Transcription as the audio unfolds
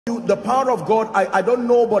The power of God, I don't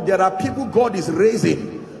know, but there are people God is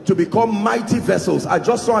raising to become mighty vessels. I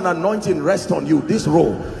just saw an anointing rest on you, this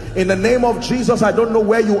role. In the name of Jesus, I don't know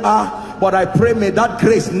where you are, but I pray may that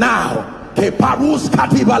grace now, let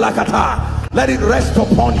it rest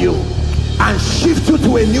upon you and shift you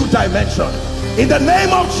to a new dimension. In the name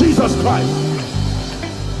of Jesus Christ.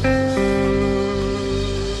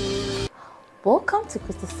 Welcome to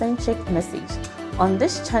Christocentric Message. On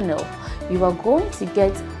this channel, you are going to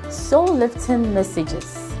get soul-lifting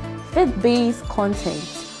messages, faith-based content,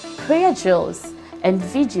 prayer drills, and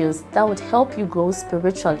videos that would help you grow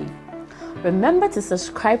spiritually. Remember to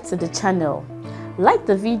subscribe to the channel, like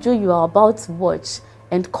the video you are about to watch,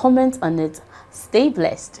 and comment on it. Stay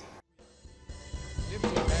blessed. Lift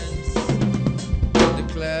your hands and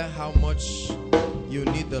declare how much you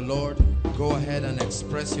need the Lord. Go ahead and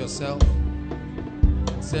express yourself.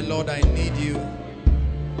 Say, Lord, I need you.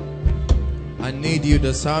 I need you.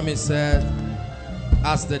 The psalmist said,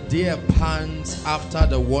 as the deer pants after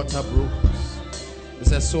the water brooks, he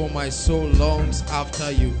says, so my soul longs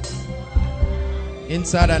after you.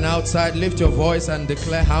 Inside and outside, lift your voice and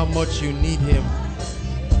declare how much you need him.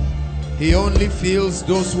 He only fills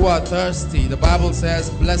those who are thirsty. The Bible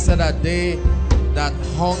says, blessed are they that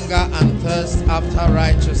hunger and thirst after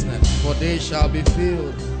righteousness, for they shall be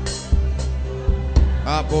filled.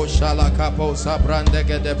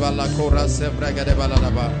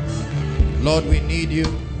 Lord, we need you.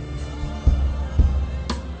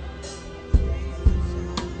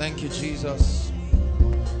 Thank you, Jesus.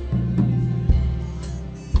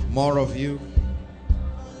 More of you.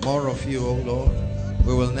 More of you, oh Lord.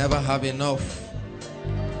 We will never have enough.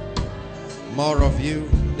 More of you.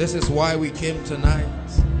 This is why we came tonight.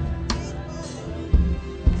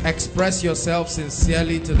 Express yourself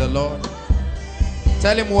sincerely to the Lord.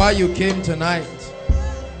 Tell him why you came tonight.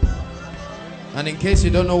 And in case you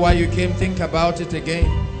don't know why you came, think about it again.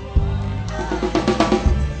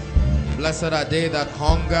 Blessed are they that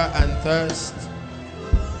hunger and thirst,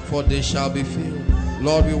 for they shall be filled.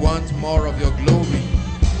 Lord, we want more of your glory,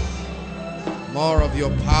 more of your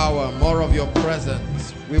power, more of your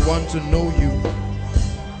presence. We want to know you.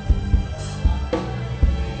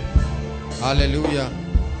 Hallelujah.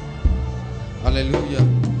 Hallelujah.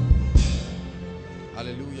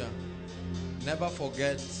 Hallelujah. Never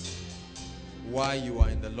forget why you are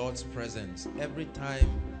in the Lord's presence. Every time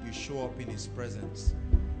you show up in his presence,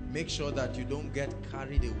 make sure that you don't get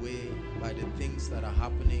carried away by the things that are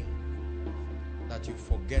happening, that you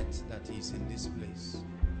forget that he's in this place.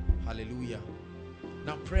 Hallelujah.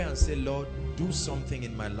 Now pray and say, Lord, do something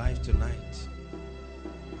in my life tonight.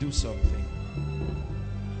 Do something.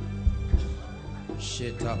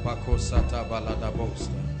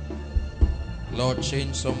 Lord,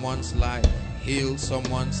 change someone's life, heal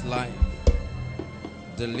someone's life,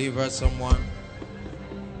 deliver someone.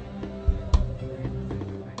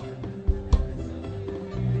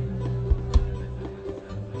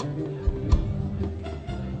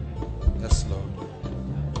 Yes,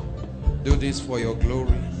 Lord. Do this for your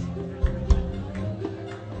glory.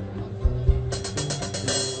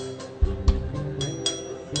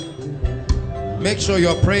 Make sure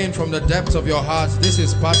you're praying from the depths of your heart. This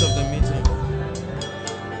is part of the meeting.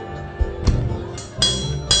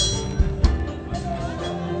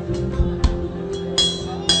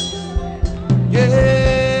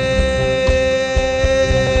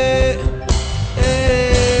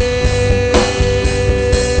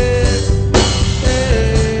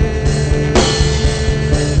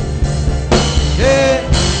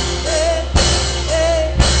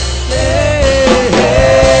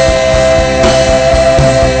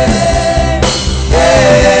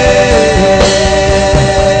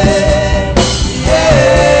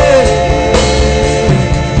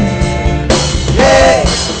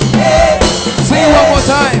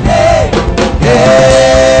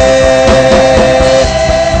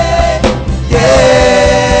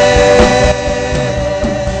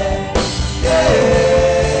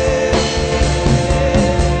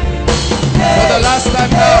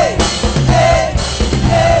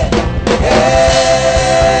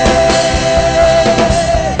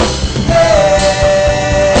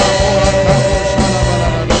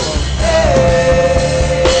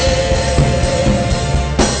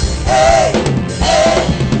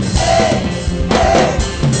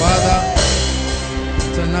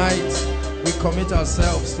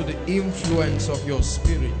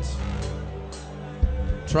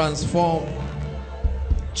 Transform,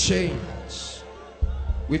 change.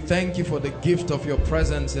 We thank you for the gift of your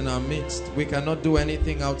presence in our midst. We cannot do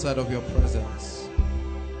anything outside of your presence.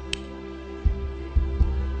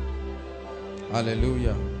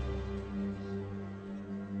 Hallelujah.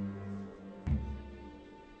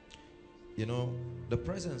 You know, the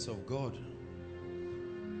presence of God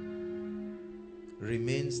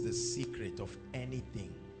remains the secret of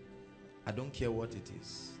anything. I don't care what it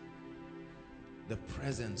is. The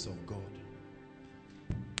presence of God.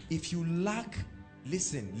 If you lack,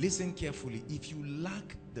 listen carefully. If you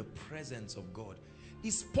lack the presence of God,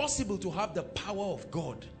 it's possible to have the power of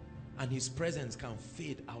God and his presence can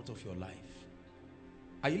fade out of your life.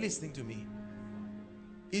 Are you listening to me?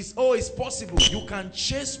 It's possible. You can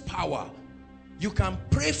chase power. You can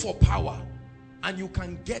pray for power and you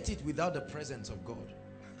can get it without the presence of God.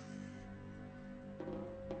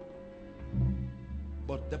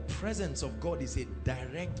 But the presence of God is a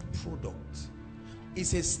direct product.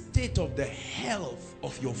 It's a state of the health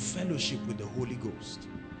of your fellowship with the Holy Ghost.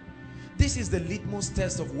 This is the litmus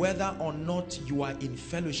test of whether or not you are in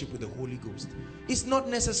fellowship with the Holy Ghost. It's not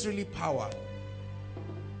necessarily power.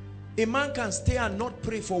 A man can stay and not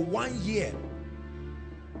pray for 1 year.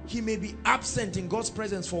 He may be absent in God's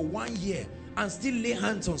presence for 1 year and still lay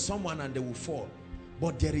hands on someone and they will fall.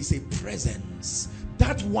 But there is a presence.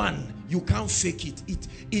 That one, you can't fake it.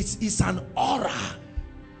 It's an aura.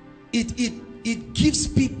 It gives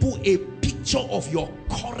people a picture of your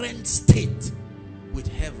current state with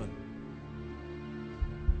heaven.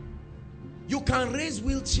 You can raise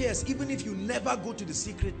wheelchairs even if you never go to the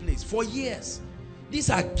secret place for years. These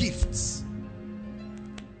are gifts.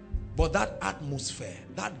 But that atmosphere,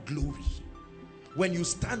 that glory, when you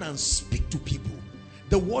stand and speak to people,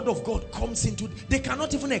 the word of God comes into, they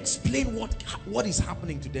cannot even explain what is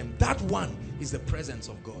happening to them. That one is the presence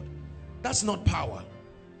of God. That's not power.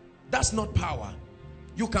 That's not power.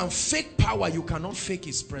 You can fake power, you cannot fake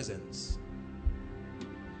his presence.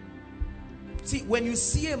 See, when you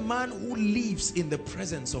see a man who lives in the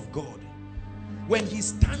presence of God, when he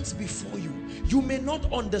stands before you, you may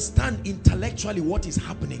not understand intellectually what is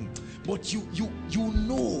happening, but you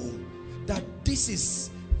know that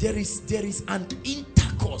there is an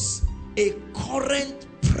intercourse, a current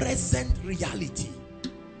present reality.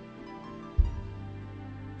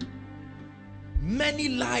 Many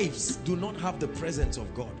lives do not have the presence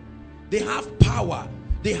of God. They have power,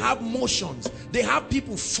 they have motions, they have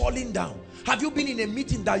people falling down. Have you been in a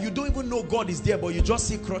meeting that you don't even know God is there, but you just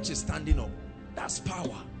see crutches standing up? That's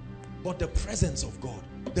power. But the presence of God,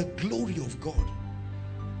 the glory of God,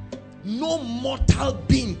 no mortal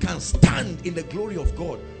being can stand in the glory of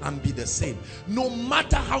God and be the same. No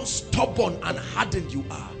matter how stubborn and hardened you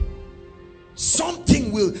are,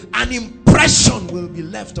 something will, an impression will be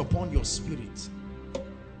left upon your spirit.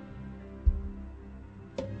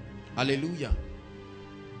 Hallelujah.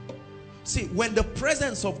 See, when the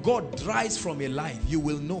presence of God dries from a life, you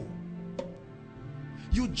will know.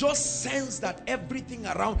 You just sense that everything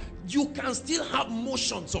around, you can still have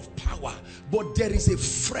motions of power, but there is a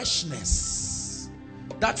freshness.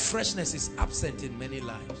 That freshness is absent in many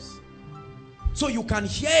lives. So you can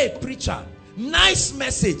hear a preacher, nice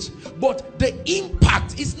message, but the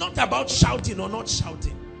impact is not about shouting or not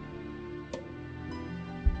shouting.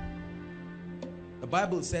 The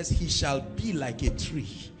Bible says he shall be like a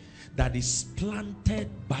tree that is planted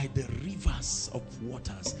by the rivers of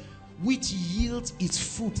waters, which yields its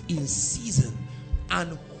fruit in season,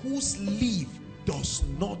 and whose leaf does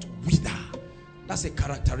not wither. That's a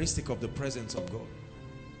characteristic of the presence of God.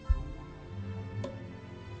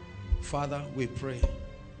 Father, we pray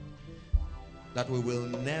that we will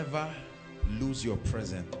never lose your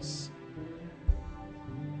presence.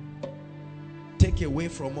 Take away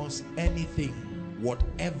from us anything,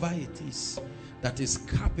 whatever it is, that is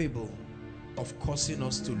capable of causing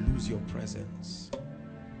us to lose your presence.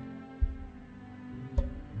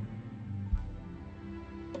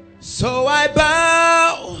 So I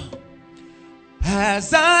bow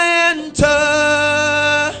as I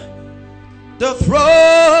enter the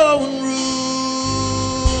throne room,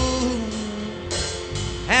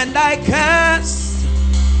 and I cast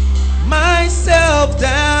myself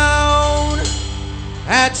down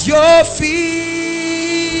at your feet,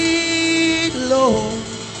 Lord.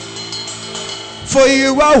 For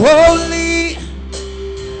you are holy,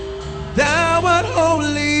 thou art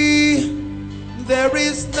holy. There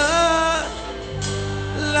is none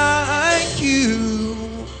like you.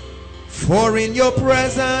 For in your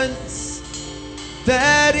presence,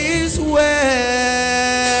 that is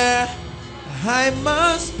where I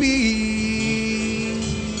must be.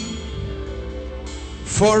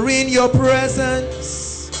 For in your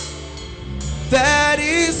presence, that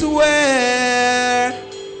is where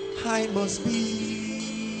I must be.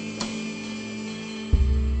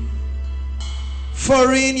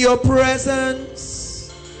 For in your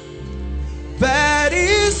presence, that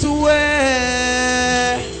is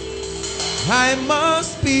where I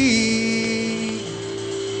must be.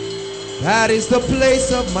 That is the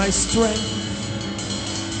place of my strength.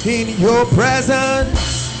 In your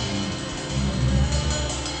presence,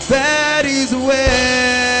 that is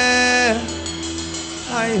where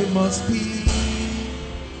I must be.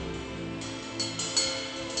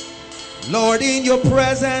 Lord, in your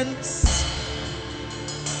presence,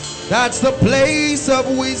 that's the place of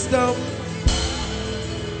wisdom.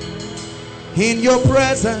 In your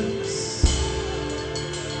presence,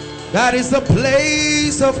 that is the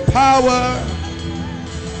place of power.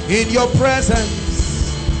 In your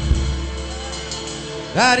presence,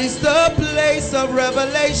 that is the place of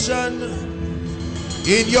revelation.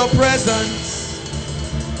 In your presence,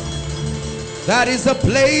 that is the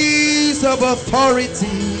place of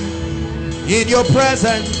authority. In your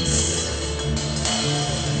presence,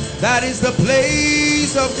 that is the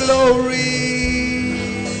place of glory.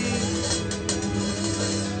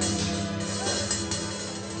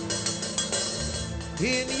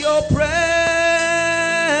 In your presence,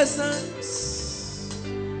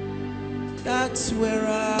 that's where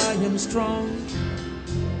I am strong.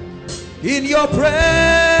 In your presence,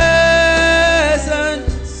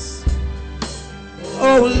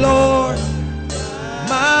 oh Lord,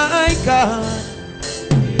 my God.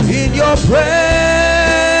 In your presence,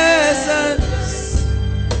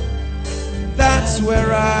 that's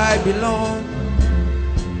where I belong.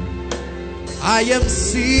 I am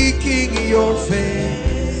seeking your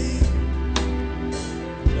face,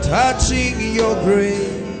 touching your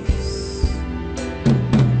grace.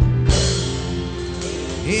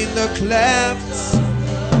 In the clefts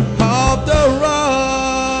of the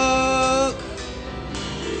rock,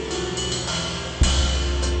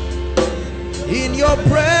 in your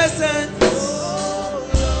presence,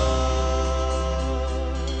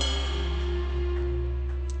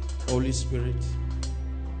 Holy Spirit,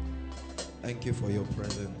 thank you for your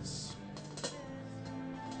presence.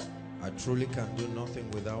 I truly can do nothing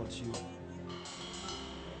without you.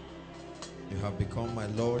 You have become my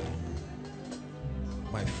Lord,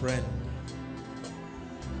 my friend.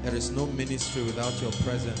 There is no ministry without your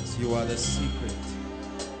presence. You are the secret.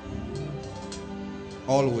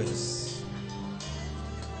 Always.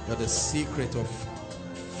 You're the secret of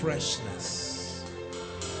freshness.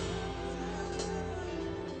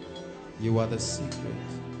 You are the secret.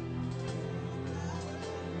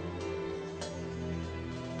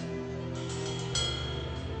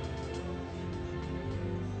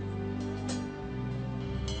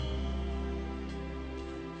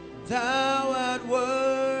 Thou art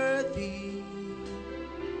worthy,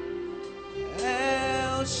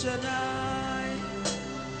 El Shaddai,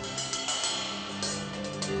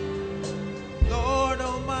 Lord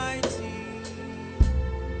Almighty,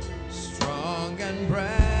 strong and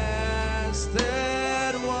breasted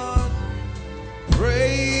one.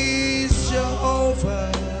 Praise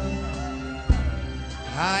Jehovah.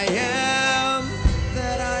 I am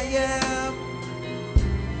that I am.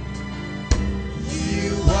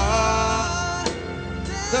 You are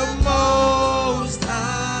the Most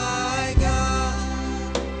High God.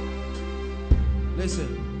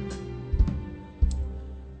 Listen,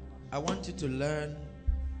 I want you to learn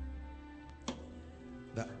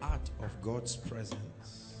the art of God's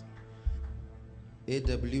presence.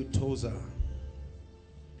 A.W. Tozer,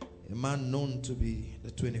 a man known to be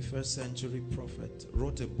the 21st century prophet,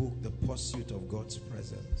 wrote a book, The Pursuit of God's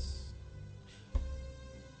Presence.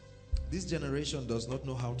 This generation does not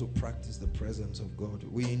know how to practice the presence of God.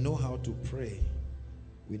 We know how to pray.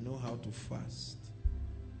 We know how to fast.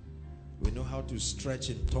 We know how to stretch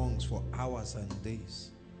in tongues for hours and days.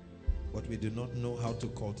 But we do not know how to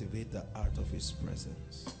cultivate the art of His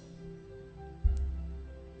presence.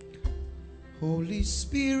 Holy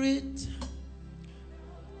Spirit,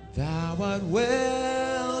 thou art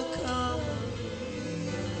welcome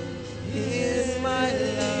in my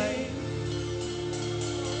life.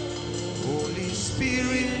 Holy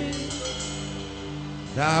Spirit,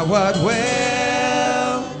 thou art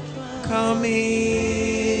welcome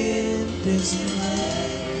in this place.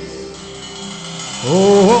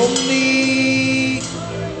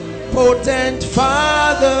 Omnipotent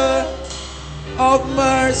Father of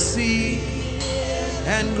mercy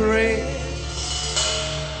and grace,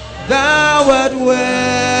 thou art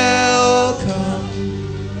welcome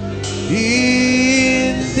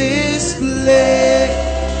in this place.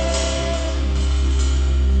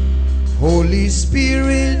 Holy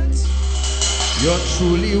Spirit, you're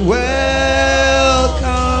truly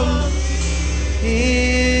welcome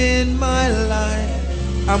in my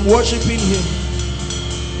life. I'm worshiping Him.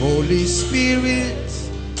 Holy Spirit,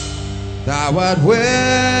 thou art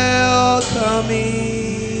welcome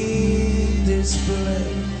in this place.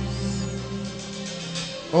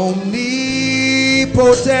 Omnipotent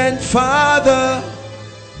Father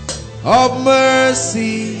of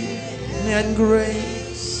mercy and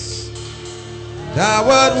grace, thou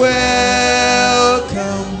art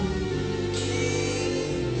welcome.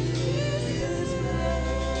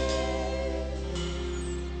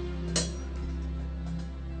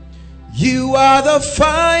 You are the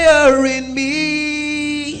fire in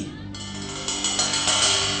me.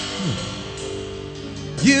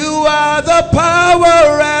 You are the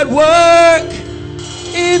power at work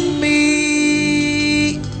in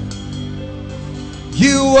me.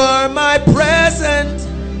 You are my present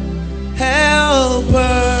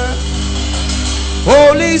helper.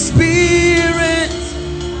 Holy Spirit,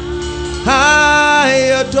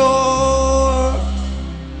 I adore.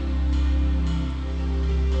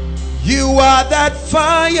 You are that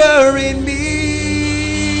fire in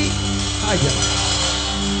me.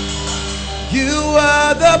 You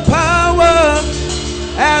are the power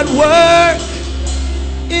at work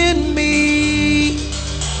in me.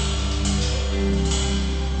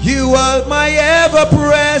 You are my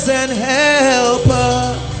ever-present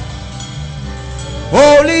helper.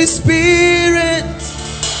 Holy Spirit,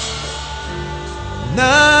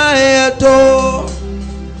 I adore.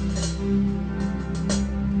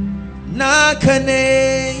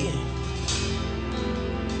 Nakane,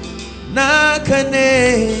 nakane,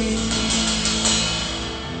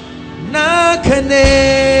 nakane,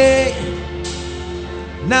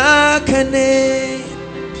 nakane.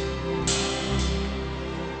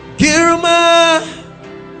 Girma,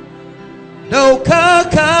 no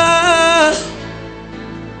kaka,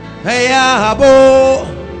 ayabo,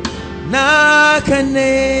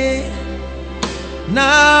 nakane,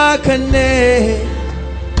 nakane.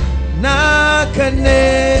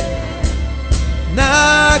 Nakane,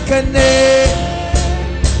 nakane,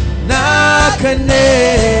 nakane,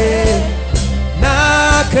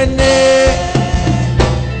 nakane,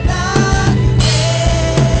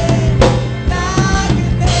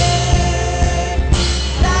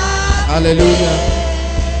 hallelujah.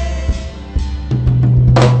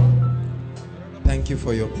 Thank you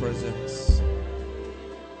for your presence.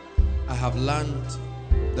 I have learned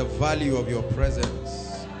the value of your presence.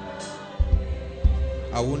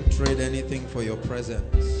 I won't trade anything for your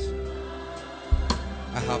presence.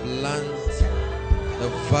 I have learned the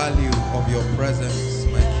value of your presence,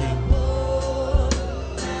 my King.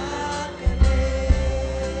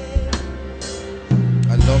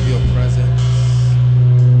 I love your presence.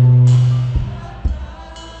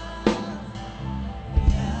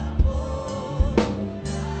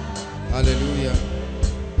 Hallelujah.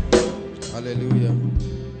 Hallelujah.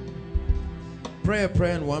 Pray a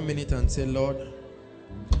prayer in 1 minute and say, Lord,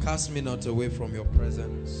 cast me not away from your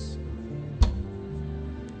presence.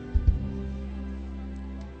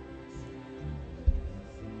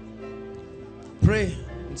 Pray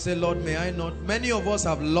and say, Lord, may I not. Many of us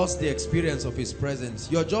have lost the experience of his presence.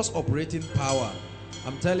 You're just operating power.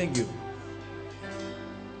 I'm telling you.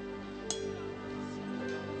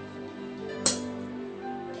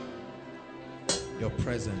 Your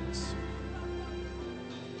presence.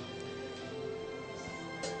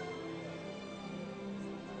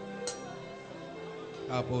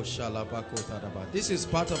 This is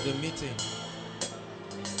part of the meeting.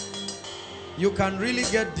 You can really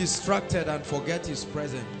get distracted and forget his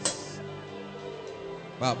presence.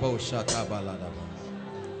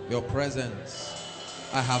 Your presence.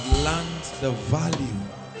 I have learned the value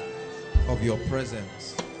of your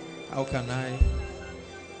presence. How can I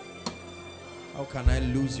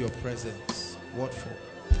lose your presence? What for?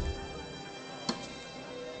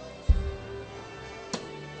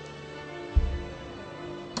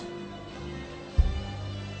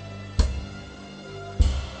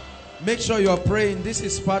 Make sure you are praying. This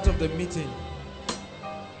is part of the meeting.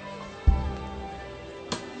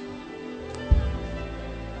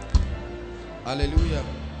 Hallelujah.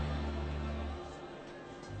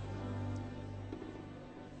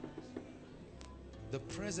 The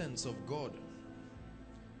presence of God,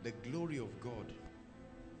 the glory of God,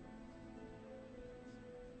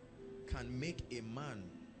 can make a man.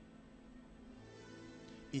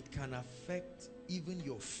 It can affect even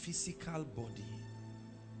your physical body.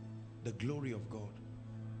 The glory of God,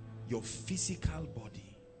 your physical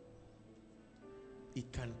body,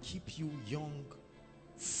 it can keep you young,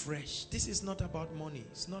 fresh. This is not about money.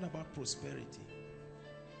 It's not about prosperity.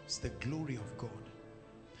 It's the glory of God.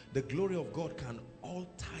 The glory of God can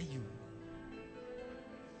alter you.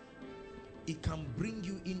 It can bring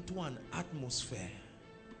you into an atmosphere.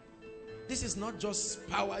 This is not just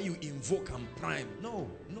power you invoke and prime. No,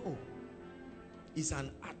 no. It's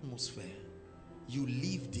an atmosphere. You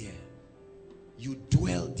live there. You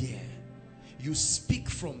dwell there. You speak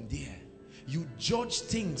from there. You judge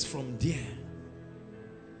things from there.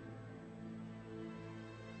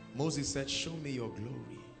 Moses said, show me your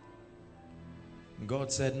glory.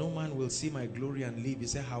 God said, no man will see my glory and live. He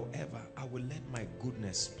said, however, I will let my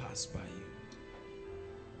goodness pass by you.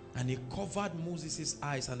 And he covered Moses'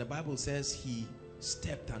 eyes, and the Bible says he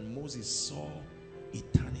stepped and Moses saw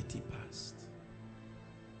eternity past.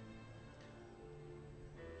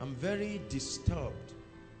 I'm very disturbed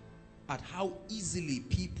at how easily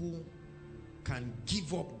people can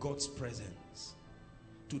give up God's presence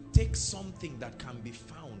to take something that can be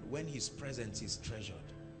found when his presence is treasured.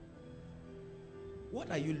 What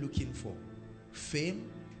are you looking for? Fame,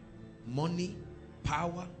 money,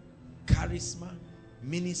 power, charisma,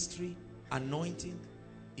 ministry, anointing,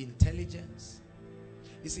 intelligence?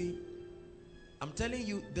 You see, I'm telling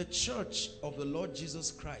you, the church of the Lord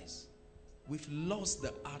Jesus Christ, we've lost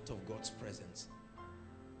the art of God's presence.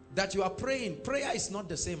 That you are praying, prayer is not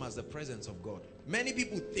the same as the presence of God. Many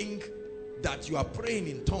people think that you are praying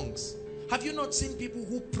in tongues. Have you not seen people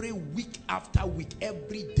who pray week after week,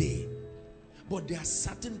 every day? But there are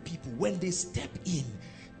certain people, when they step in,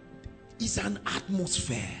 it's an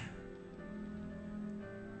atmosphere.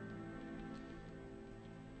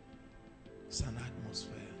 It's an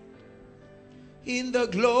atmosphere. In the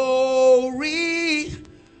glory,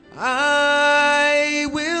 I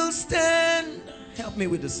will stand. Help me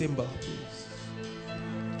with the cymbal, please.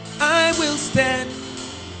 I will stand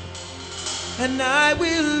and I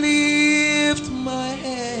will lift my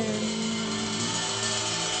hand.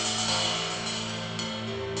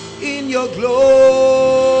 In your glory,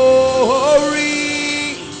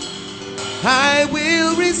 I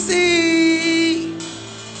will receive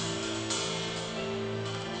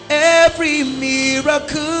every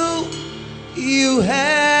miracle you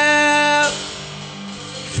have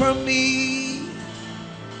for me.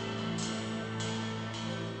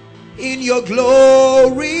 In your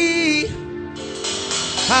glory,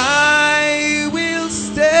 I will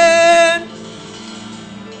stand.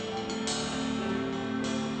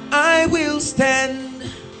 I will stand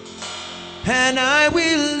and I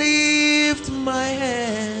will lift my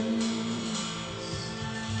hands.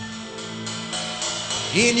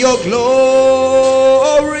 In your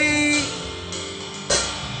glory,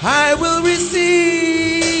 I will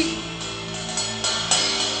receive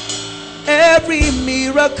every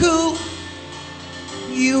miracle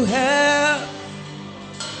you have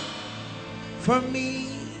for me.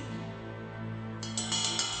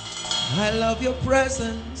 I love your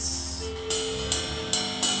presence.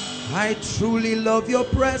 I truly love your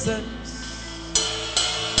presence.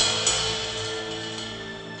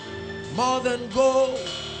 More than gold,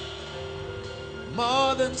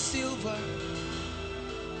 more than silver.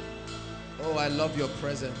 Oh, I love your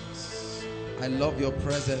presence. I love your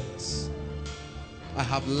presence. I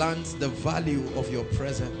have learned the value of your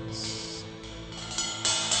presence.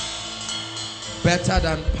 Better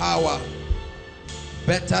than power,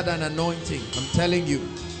 better than anointing, I'm telling you.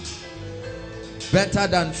 Better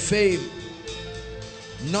than fame.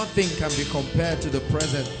 Nothing can be compared to the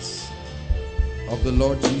presence of the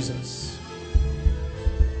Lord Jesus.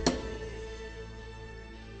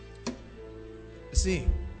 See,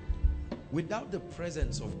 without the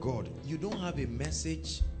presence of God, you don't have a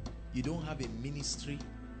message, you don't have a ministry,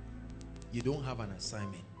 you don't have an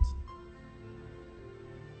assignment.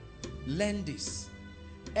 Learn this.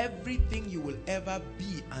 Everything you will ever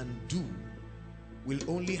be and do will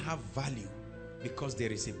only have value because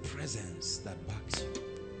there is a presence that backs you.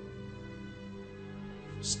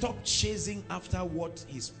 Stop chasing after what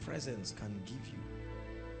his presence can give you.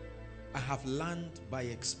 I have learned by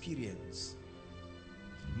experience.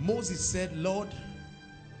 Moses said, Lord,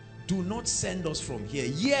 do not send us from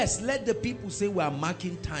here. Yes, let the people say we are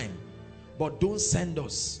marking time, but don't send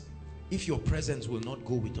us if your presence will not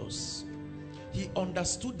go with us. He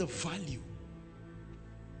understood the value.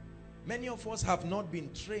 Many of us have not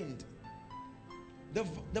been trained.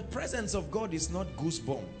 The presence of God is not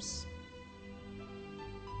goosebumps.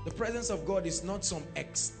 The presence of God is not some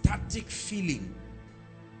ecstatic feeling.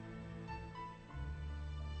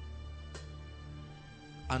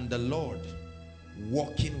 And the Lord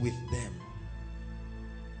walking with them.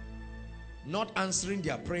 Not answering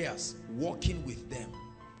their prayers, walking with them.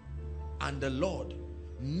 And the Lord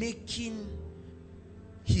making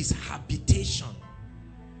his habitation.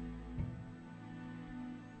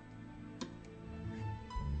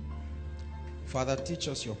 Father, teach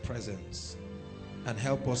us your presence and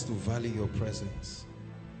help us to value your presence.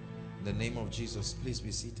 In the name of Jesus, please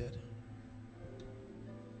be seated.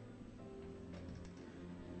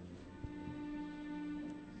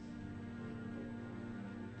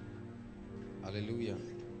 Hallelujah.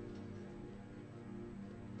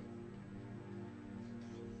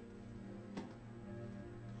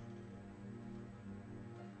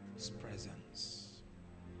 His presence.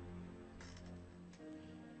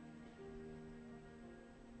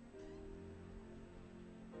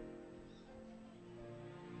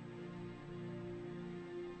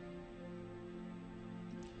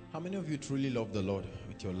 How many of you truly love the Lord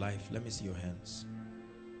with your life? Let me see your hands.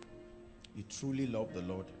 You truly love the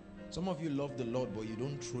Lord. Some of you love the Lord, but you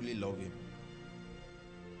don't truly love him.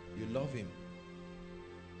 You love him,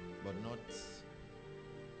 but not.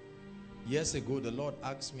 Years ago, the Lord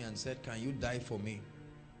asked me and said, can you die for me?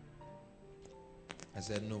 I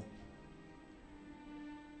said, no.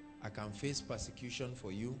 I can face persecution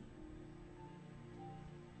for you.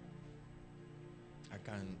 I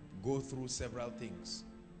can go through several things,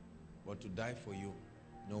 but to die for you,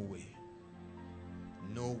 no way.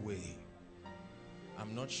 No way.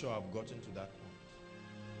 I'm not sure I've gotten to that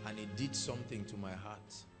point. And it did something to my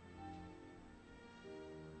heart.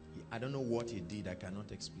 I don't know what he did. I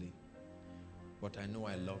cannot explain. But I know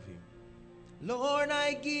I love him. Lord,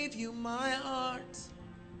 I give you my heart.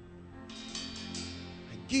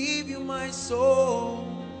 I give you my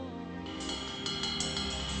soul.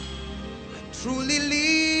 I truly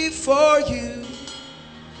live for you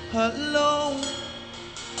alone.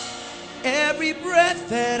 Every breath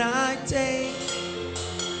that I take,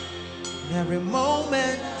 every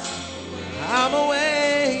moment I'm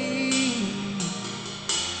away.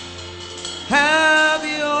 Have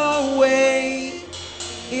your way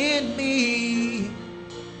in me.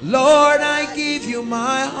 Lord, I give you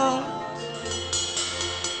my heart.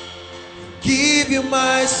 Give you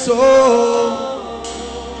my soul.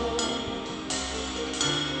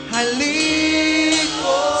 I live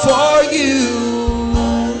for you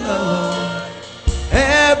alone.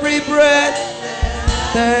 Every breath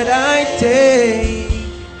that I take,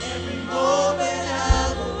 every moment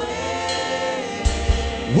I'm away.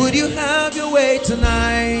 Would you have your way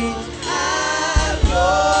tonight? Have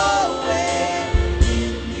your way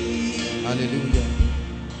in me. Hallelujah.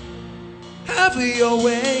 Have your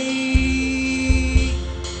way.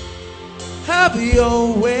 Have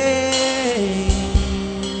your way.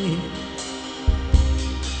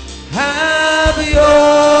 Have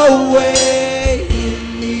your way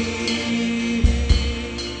in me.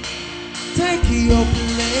 Take your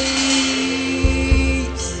place.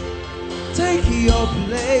 Take your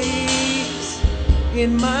place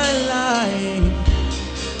in my life.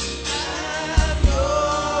 Have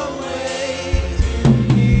your way in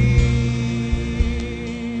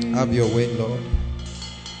me. Have your way, Lord.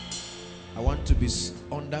 I want to be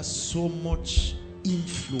under so much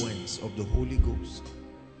influence of the Holy Ghost.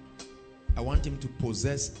 I want him to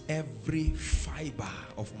possess every fiber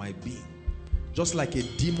of my being. Just like a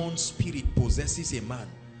demon spirit possesses a man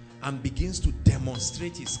and begins to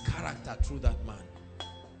demonstrate his character through that man.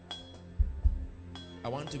 I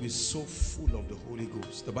want to be so full of the Holy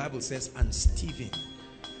Ghost. The Bible says, and Stephen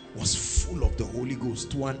was full of the Holy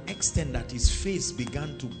Ghost to an extent that his face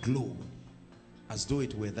began to glow as though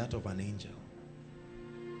it were that of an angel.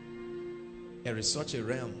 There is such a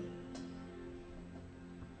realm.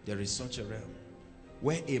 There is such a realm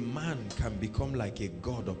where a man can become like a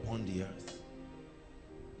god upon the earth.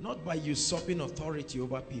 Not by usurping authority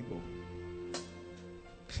over people.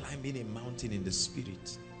 Climbing a mountain in the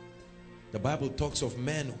spirit. The Bible talks of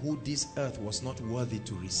men who this earth was not worthy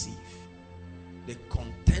to receive. They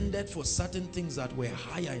contended for certain things that were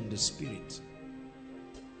higher in the spirit.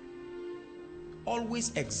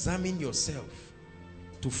 Always examine yourself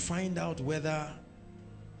to find out whether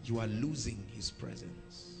you are losing his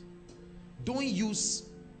presence. Don't use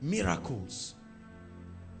miracles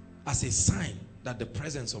as a sign that the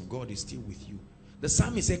presence of God is still with you. The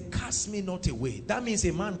psalmist said, cast me not away. That means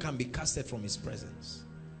a man can be casted from his presence.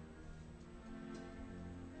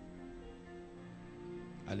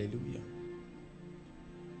 Hallelujah.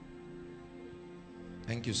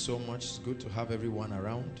 Thank you so much. It's good to have everyone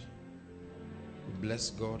around. We bless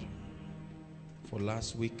God for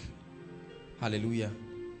last week. Hallelujah.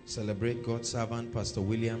 Celebrate God's servant, Pastor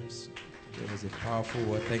Williams. It was a powerful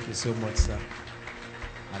word. Thank you so much, sir.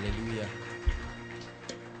 Hallelujah.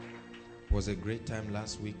 It was a great time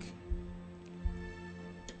last week.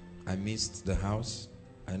 I missed the house.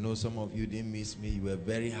 I know some of you didn't miss me. You were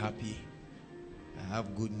very happy. I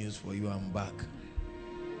have good news for you. I'm back.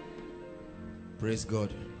 Praise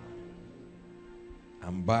God.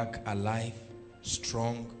 I'm back alive,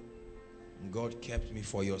 strong. God kept me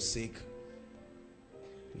for your sake.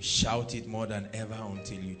 Shout it more than ever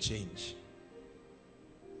until you change.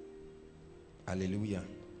 Hallelujah.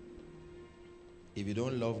 If you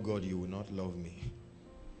don't love God, you will not love me.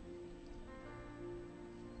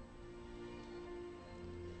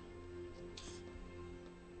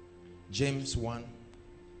 James 1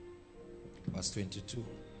 verse 22.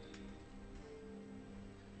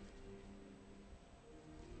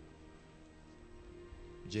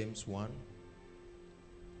 James 1.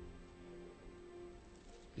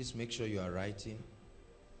 Please make sure you are writing.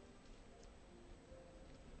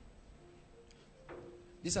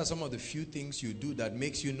 These are some of the few things you do that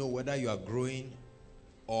makes you know whether you are growing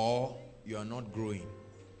or you are not growing.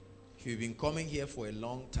 If you've been coming here for a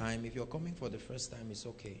long time, if you're coming for the first time, it's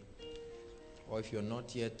okay. Or if you're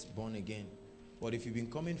not yet born again. But if you've been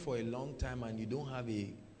coming for a long time and you don't have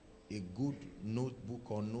a good notebook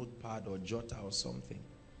or notepad or jotter or something,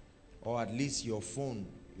 or at least your phone,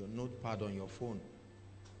 your notepad on your phone,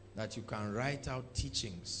 that you can write out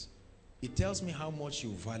teachings, it tells me how much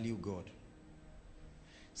you value God.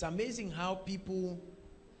 It's amazing how people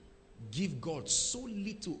give God so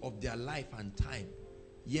little of their life and time,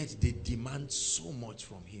 yet they demand so much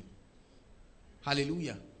from him.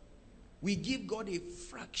 Hallelujah. We give God a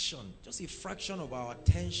fraction, just a fraction of our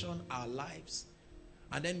attention, our lives.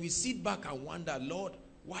 And then we sit back and wonder, Lord,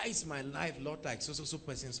 why is my life not like so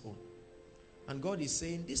person's own? And God is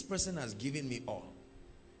saying, this person has given me all.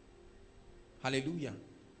 Hallelujah.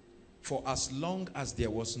 For as long as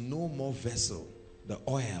there was no more vessel, the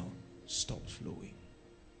oil stopped flowing.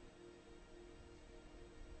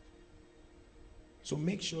 So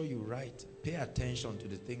make sure you write. Pay attention to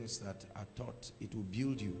the things that are taught. It will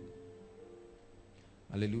build you.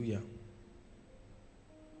 Hallelujah.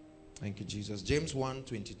 Thank you, Jesus. James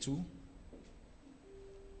 1:22.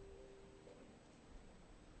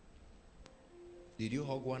 Did you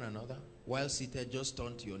hug one another? While seated, just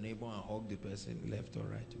turn to your neighbor and hug the person left or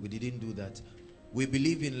right. We didn't do that. We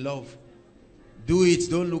believe in love. Do it.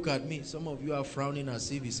 Don't look at me. Some of you are frowning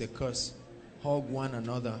as if it's a curse. Hug one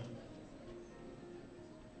another.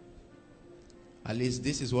 At least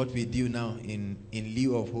this is what we do now in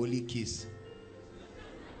lieu of holy kiss.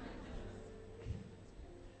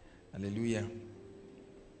 Hallelujah.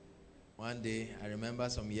 One day, I remember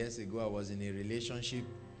some years ago, I was in a relationship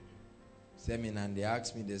seminar and they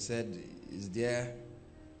asked me, they said, is there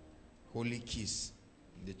holy kiss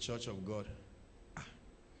in the church of God?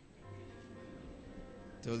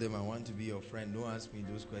 Told them, I want to be your friend. Don't ask me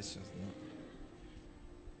those questions. No.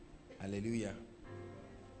 Hallelujah.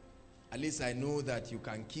 At least I know that you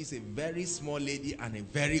can kiss a very small lady and a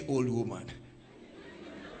very old woman.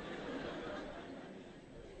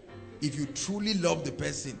 If you truly love the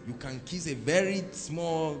person, you can kiss a very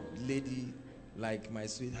small lady like my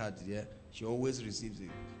sweetheart. Yeah, she always receives a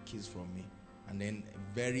kiss from me. And then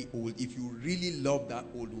a very old, if you really love that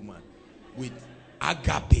old woman with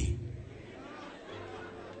agape,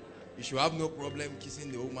 you should have no problem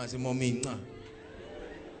kissing the old man and say, Mommy, nah.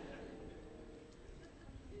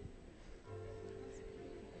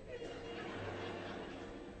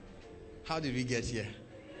 How did we get here?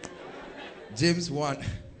 James 1.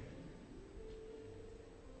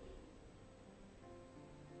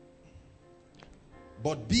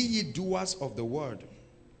 But be ye doers of the word,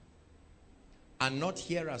 and not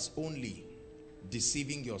hearers only,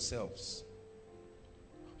 deceiving yourselves.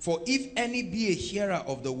 For if any be a hearer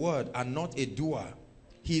of the word and not a doer,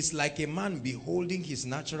 he is like a man beholding his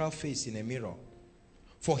natural face in a mirror.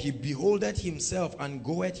 For he beholdeth himself and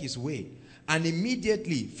goeth his way, and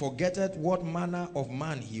immediately forgetteth what manner of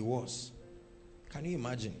man he was. Can you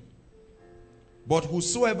imagine? But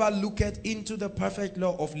whosoever looketh into the perfect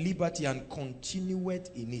law of liberty and continueth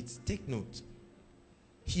in it. Take note.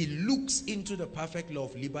 He looks into the perfect law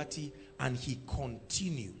of liberty and he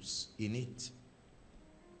continues in it.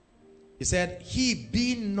 He said, he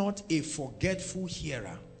being not a forgetful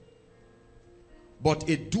hearer, but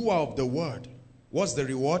a doer of the word. What's the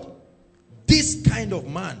reward? This kind of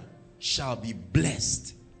man shall be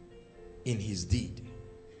blessed in his deed.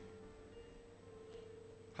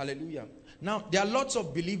 Hallelujah. Now, there are lots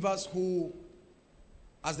of believers who,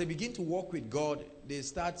 as they begin to walk with God, they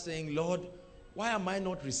start saying, Lord, why am I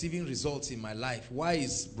not receiving results in my life? Why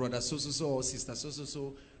is brother so-so-so or sister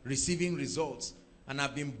so-so-so receiving results? And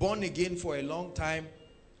I've been born again for a long time.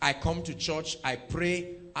 I come to church, I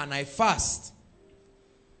pray, and I fast.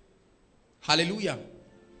 Hallelujah.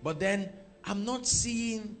 But then, I'm not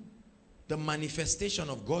seeing the manifestation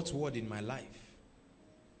of God's word in my life.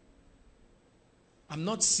 I'm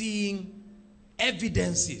not seeing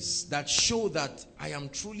evidences that show that I am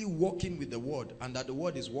truly walking with the word and that the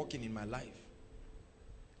word is working in my life.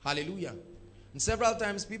 Hallelujah. And several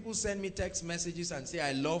times people send me text messages and say,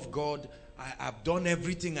 I love God, I've done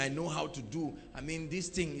everything I know how to do. I mean, this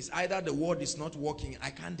thing is either the word is not working. I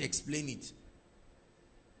can't explain it.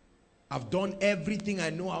 I've done everything I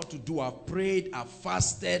know how to do. I've prayed, I've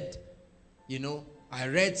fasted, you know, I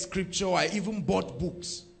read scripture, I even bought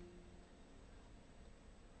books.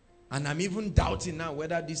 And I'm even doubting now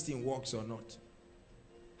whether this thing works or not.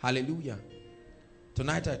 Hallelujah.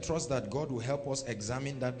 Tonight I trust that God will help us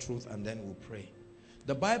examine that truth and then we'll pray.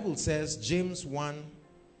 The Bible says, James 1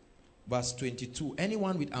 verse 22.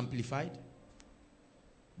 Anyone with Amplified?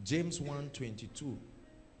 James 1:22.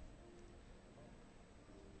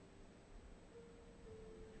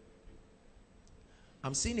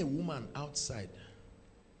 I'm seeing a woman outside.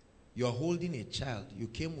 You're holding a child. You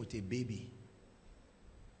came with a baby.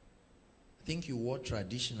 I think you wore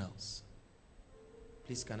traditionals.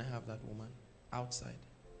 Please, can I have that woman outside?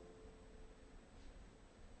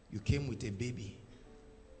 You came with a baby.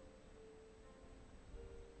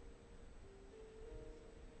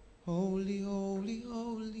 Holy, holy,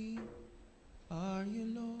 holy are you,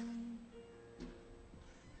 Lord.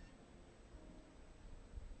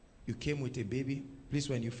 You came with a baby. Please,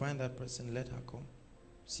 when you find that person, let her come.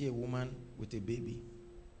 See a woman with a baby.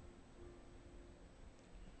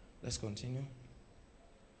 Let's continue.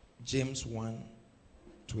 James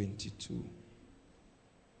 1:22.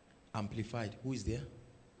 Amplified. Who is there?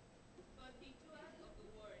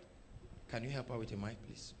 Can you help her with a mic,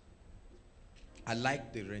 please? I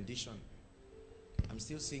like the rendition. I'm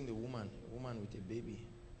still seeing the woman with a baby,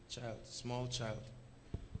 child, small child.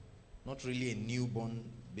 Not really a newborn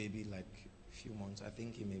baby, like a few months. I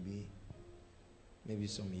think it may be maybe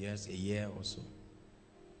some years, a year or so.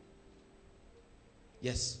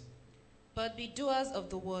 Yes. But be doers of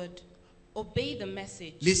the word. Obey the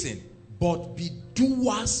message. Listen, but be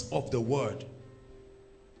doers of the word.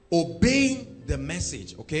 Obeying the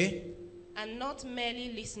message, okay? And not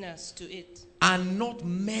merely listeners to it. And not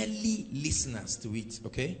merely listeners to it,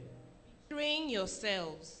 okay? Betraying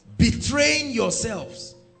yourselves. Betraying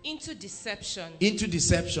yourselves. Into deception. Into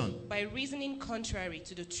deception. By reasoning contrary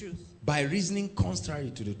to the truth. By reasoning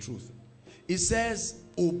contrary to the truth. It says,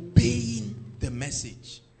 obeying the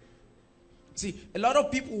message. See, a lot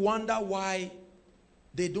of people wonder why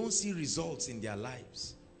they don't see results in their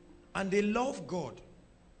lives. And they love God.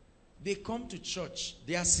 They come to church.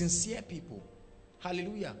 They are sincere people.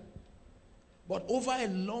 Hallelujah. But over a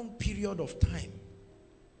long period of time,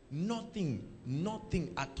 nothing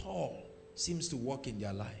at all seems to work in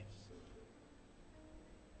their lives.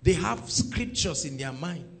 They have scriptures in their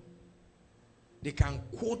mind. They can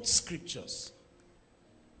quote scriptures.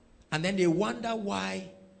 And then they wonder why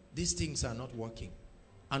these things are not working.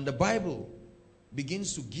 And the Bible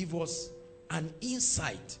begins to give us an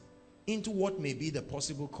insight into what may be the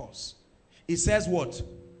possible cause. It says what?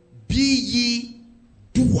 Be ye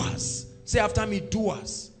doers. Say after me,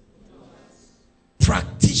 doers.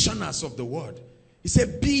 Practitioners of the word. He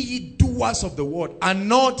said, be ye doers of the word and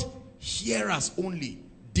not hearers only,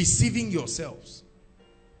 deceiving yourselves.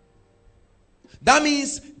 That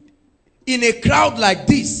means in a crowd like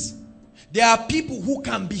this, there are people who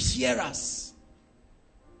can be hearers.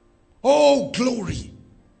 Oh, glory.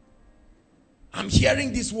 I'm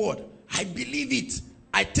hearing this word. I believe it.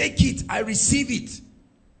 I take it. I receive it.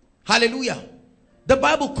 Hallelujah. The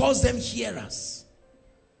Bible calls them hearers.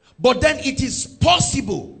 But then it is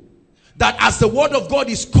possible that as the word of God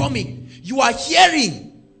is coming, you are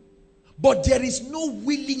hearing, but there is no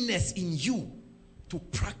willingness in you to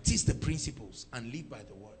practice the principles and live by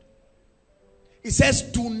the word. It says,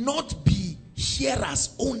 do not be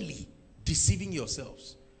hearers only, deceiving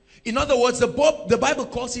yourselves. In other words, the Bible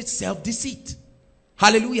calls it self-deceit.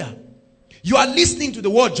 Hallelujah. You are listening to the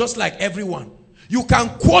word just like everyone. You can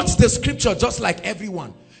quote the scripture just like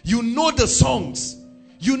everyone. You know the songs.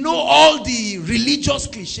 You know all the religious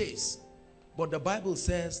cliches. But the Bible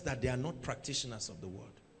says that they are not practitioners of the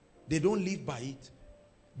word. They don't live by it.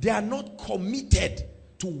 They are not committed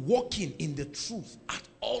to walking in the truth at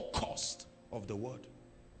all cost of the word.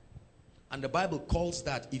 And the Bible calls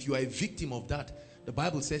that, if you are a victim of that, the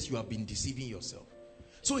Bible says you have been deceiving yourself.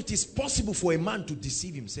 So it is possible for a man to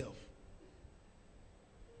deceive himself.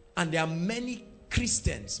 And there are many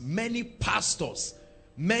Christians, many pastors,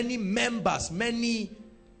 many members, many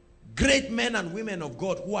great men and women of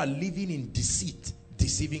God who are living in deceit,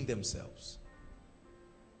 deceiving themselves.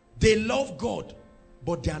 They love God,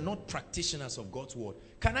 but they are not practitioners of God's word.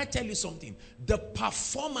 Can I tell you something? The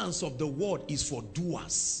performance of the word is for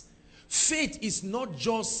doers. Faith is not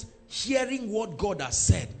just hearing what God has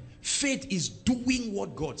said. Faith is doing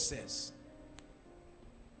what God says.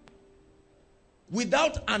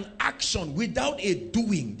 Without an action, without a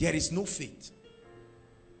doing, there is no faith.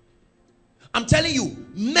 I'm telling you,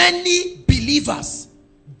 many believers,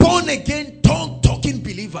 born again, tongue-talking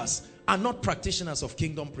believers, are not practitioners of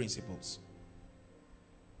kingdom principles.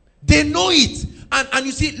 They know it. And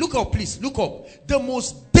you see, look up, please, look up. The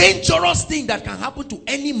most dangerous thing that can happen to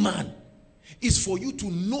any man is for you to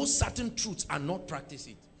know certain truths and not practice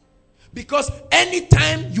it. Because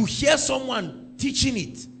anytime you hear someone teaching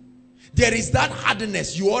it, there is that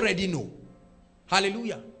hardness you already know.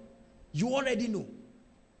 Hallelujah. You already know.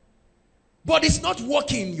 But it's not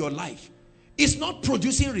working in your life. It's not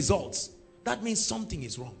producing results. That means something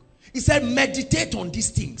is wrong. He said, meditate on these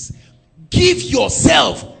things. Give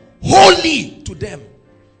yourself wholly to them.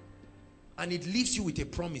 And it leaves you with a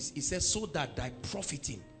promise. It says, so that thy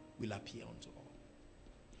profiting will appear unto all.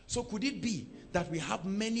 So could it be that we have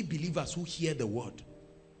many believers who hear the word,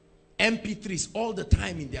 MP3s all the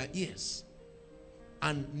time in their ears,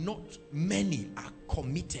 and not many are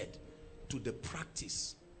committed to the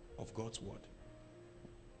practice of God's word?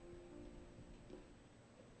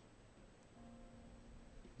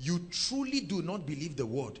 You truly do not believe the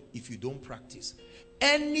word if you don't practice.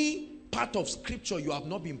 Any part of scripture you have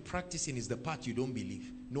not been practicing is the part you don't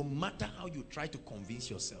believe. No matter how you try to convince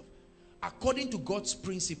yourself. According to God's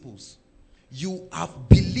principles, you have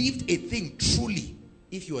believed a thing truly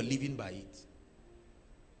if you are living by it.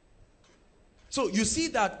 So you see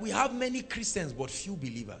that we have many Christians but few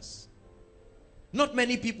believers. Not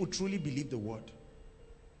many people truly believe the word.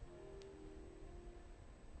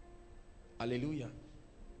 Hallelujah.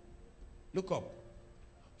 Look up.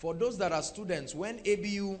 For those that are students, when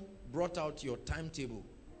ABU brought out your timetable,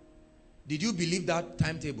 did you believe that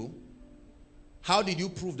timetable? How did you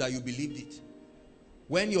prove that you believed it?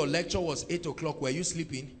 When your lecture was 8 o'clock, were you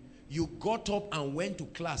sleeping? You got up and went to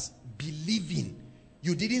class believing.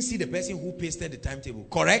 You didn't see the person who pasted the timetable,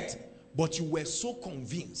 correct? But you were so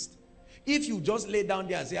convinced. If you just lay down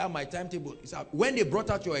there and say, my timetable is out. When they brought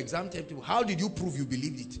out your exam timetable, how did you prove you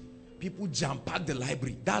believed it? People jam-packed the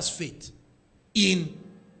library. That's faith in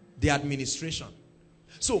the administration.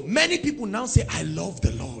 So many people now say, I love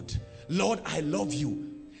the Lord. Lord, I love you.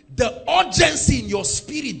 The urgency in your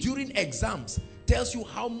spirit during exams tells you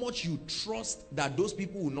how much you trust that those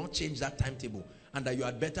people will not change that timetable and that you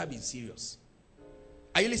had better be serious.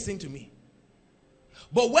 Are you listening to me?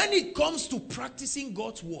 But when it comes to practicing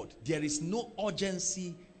God's word, there is no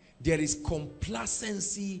urgency, there is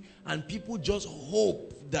complacency, and people just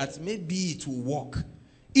hope that maybe it will work.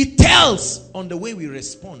 It tells on the way we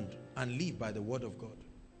respond and live by the word of God.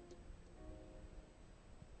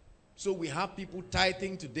 So we have people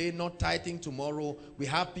tithing today, not tithing tomorrow. We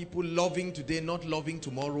have people loving today, not loving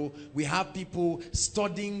tomorrow. We have people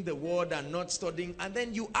studying the word and not studying. And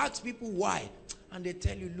then you ask people why. And they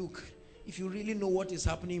tell you, look, if you really know what is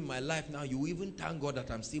happening in my life now, you even thank God that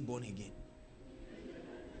I'm still born again.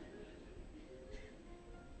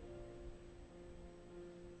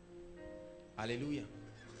 Hallelujah.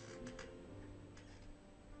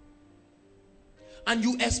 And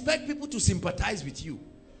you expect people to sympathize with you.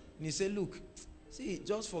 And you say, look, see,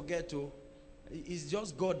 just forget, it's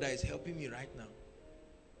just God that is helping me right now.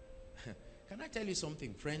 Can I tell you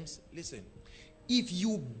something, friends? Listen, if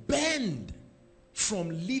you bend from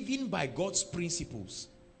living by God's principles,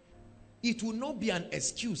 it will not be an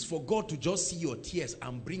excuse for God to just see your tears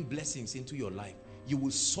and bring blessings into your life. You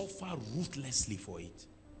will suffer ruthlessly for it.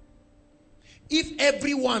 If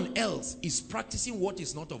everyone else is practicing what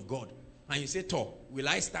is not of God, and you say, will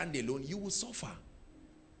I stand alone? You will suffer.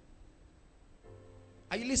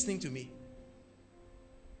 Are you listening to me?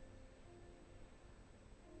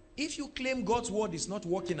 If you claim God's word is not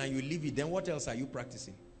working and you leave it, then what else are you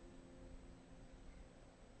practicing?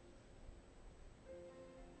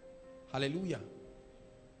 Hallelujah.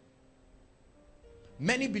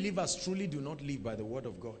 Many believers truly do not live by the word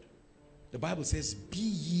of God. The Bible says, be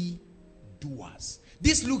ye doers.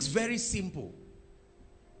 This looks very simple.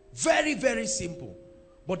 Very, very simple.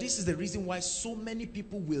 But this is the reason why so many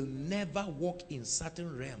people will never walk in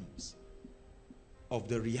certain realms of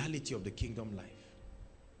the reality of the kingdom life.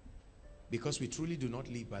 Because we truly do not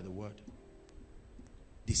live by the word.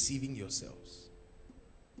 Deceiving yourselves.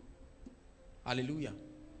 Hallelujah.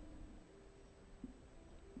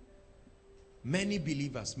 Many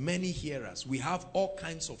believers, many hearers. We have all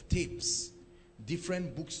kinds of tapes.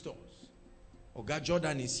 Different bookstores. Oga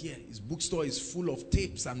Jordan is here. His bookstore is full of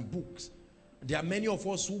tapes and books. There are many of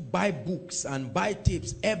us who buy books and buy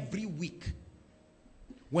tapes every week.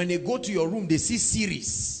 When they go to your room, they see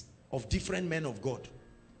series of different men of God.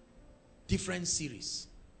 Different series.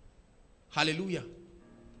 Hallelujah.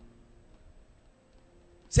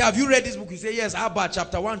 Say, have you read this book? You say, yes. How about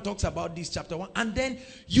chapter 1 talks about this, chapter 1. And then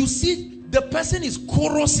you see the person is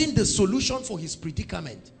chorusing the solution for his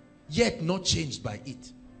predicament, yet not changed by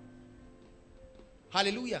it.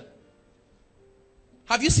 Hallelujah.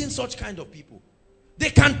 Have you seen such kind of people? They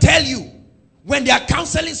can tell you when they are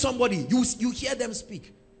counseling somebody, you hear them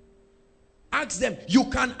speak. Ask them. You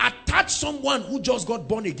can attach someone who just got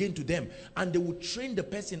born again to them, and they will train the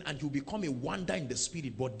person and he'll become a wonder in the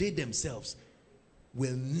spirit, but they themselves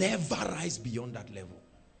will never rise beyond that level.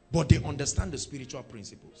 But they understand the spiritual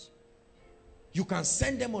principles. You can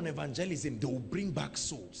send them on evangelism, they will bring back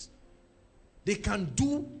souls. They can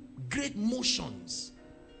do great motions,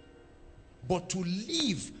 but to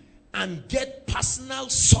live and get personal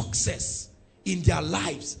success in their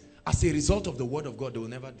lives as a result of the word of God, they will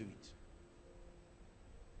never do it.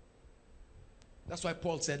 That's why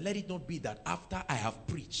Paul said, let it not be that after I have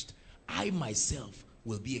preached, I myself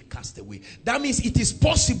will be a castaway. That means it is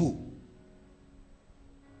possible.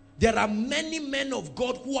 There are many men of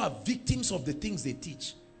God who are victims of the things they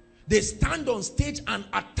teach. They stand on stage and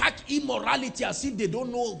attack immorality as if they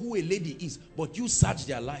don't know who a lady is. But you search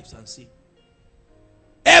their lives and see.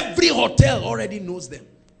 Every hotel already knows them.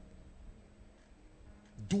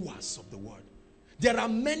 Doers of the word. There are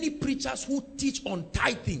many preachers who teach on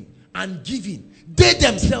tithing and giving. They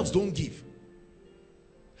themselves don't give.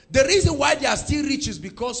 The reason why they are still rich is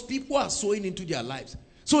because people are sowing into their lives.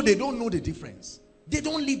 So they don't know the difference. They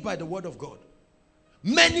don't live by the word of God.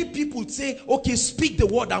 Many people say, okay, speak the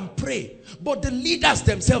word and pray. But the leaders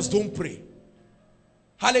themselves don't pray.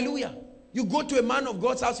 Hallelujah. You go to a man of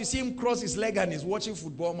God's house, you see him cross his leg and he's watching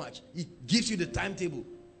football match. He gives you the timetable.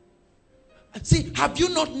 See, have you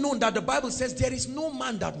not known that the Bible says there is no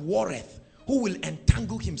man that warreth who will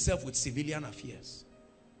entangle himself with civilian affairs?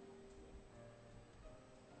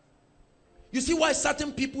 You see why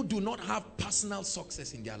certain people do not have personal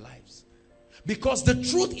success in their lives? Because the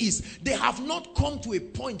truth is, they have not come to a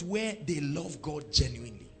point where they love God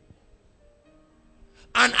genuinely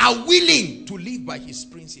and are willing to live by his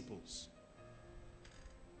principles.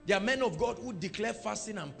 There are men of God who declare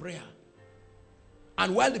fasting and prayer,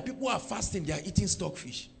 and while the people are fasting, they are eating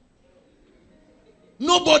stockfish.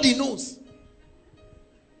 Nobody knows.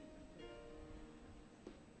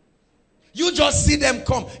 You just see them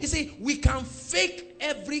come. You see, we can fake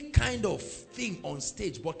every kind of thing on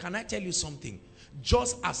stage, but can I tell you something?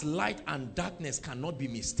 Just as light and darkness cannot be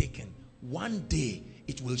mistaken, one day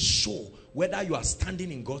it will show whether you are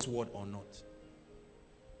standing in God's word or not.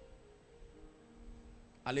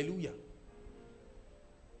 Hallelujah.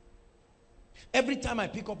 Every time I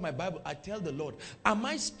pick up my Bible, I tell the Lord, am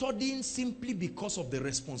I studying simply because of the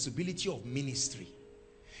responsibility of ministry?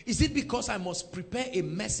 Is it because I must prepare a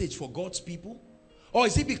message for God's people? Or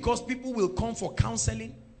is it because people will come for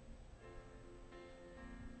counseling?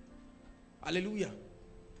 Hallelujah.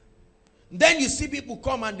 Then you see people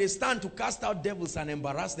come and they stand to cast out devils and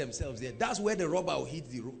embarrass themselves there. That's where the rubber will hit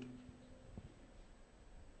the road.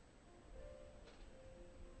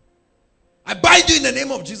 I bind you in the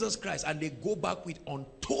name of Jesus Christ, and they go back with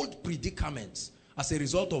untold predicaments as a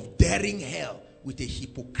result of daring hell with a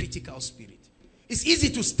hypocritical spirit. It's easy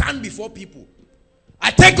to stand before people.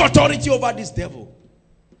 I take authority over this devil.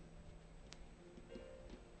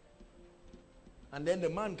 And then the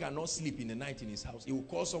man cannot sleep in the night in his house. He will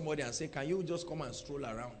call somebody and say, can you just come and stroll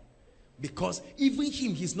around? Because even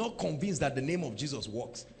him, he's not convinced that the name of Jesus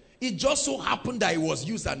works. It just so happened that it was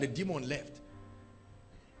used and the demon left.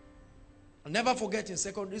 I'll never forget in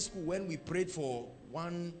secondary school when we prayed for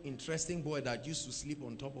one interesting boy that used to sleep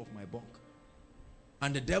on top of my bunk.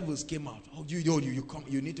 And the devils came out. Oh,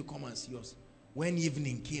 you need to come and see us. When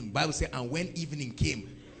evening came, Bible said, and when evening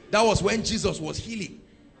came, that was when Jesus was healing.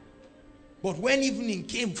 But when evening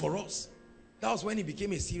came for us, that was when it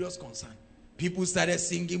became a serious concern. People started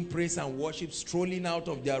singing praise and worship, strolling out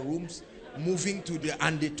of their rooms, moving to the,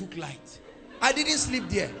 and they took light. I didn't sleep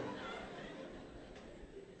there.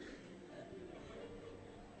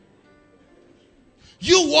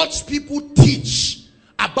 You watch people teach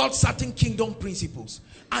about certain kingdom principles,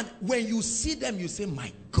 and when you see them, you say,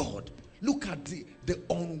 my God, look at the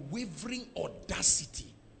unwavering audacity.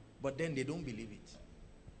 But then they don't believe it.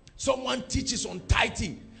 Someone teaches on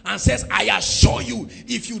tithing and says, I assure you,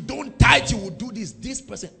 if you don't tithe, you will do this. This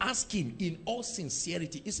person, ask him in all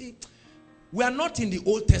sincerity. You see, we are not in the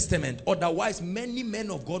Old Testament. Otherwise, many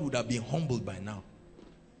men of God would have been humbled by now.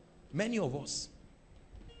 Many of us.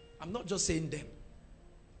 I'm not just saying them.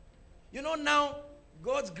 You know, now,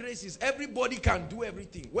 God's grace is everybody can do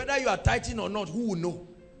everything. Whether you are tithing or not, who will know?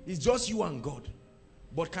 It's just you and God.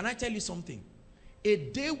 But can I tell you something? A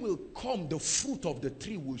day will come, the fruit of the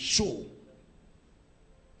tree will show.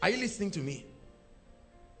 Are you listening to me?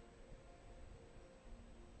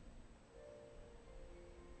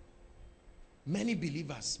 Many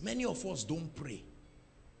believers, many of us don't pray.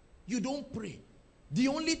 You don't pray. The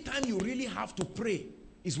only time you really have to pray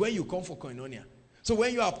is when you come for koinonia. So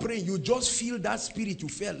when you are praying, you just feel that spirit you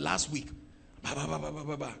felt last week.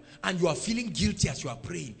 And you are feeling guilty as you are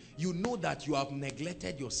praying. You know that you have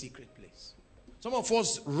neglected your secret place. Some of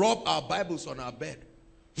us rub our Bibles on our bed.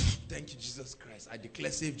 Thank you, Jesus Christ. I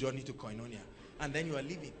declare safe journey to koinonia. And then you are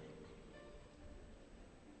leaving.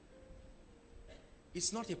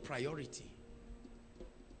 It's not a priority.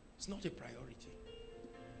 It's not a priority.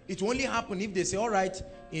 It will only happen if they say, all right,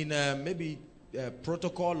 in maybe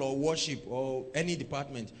protocol or worship or any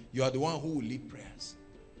department, you are the one who will lead prayers.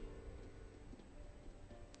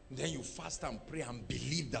 Then you fast and pray and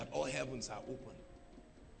believe that all heavens are open.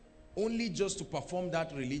 Only just to perform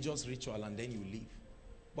that religious ritual and then you leave.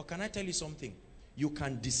 But can I tell you something? You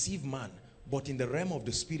can deceive man, but in the realm of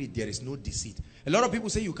the spirit, there is no deceit. A lot of people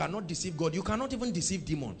say you cannot deceive God. You cannot even deceive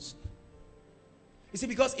demons. You see,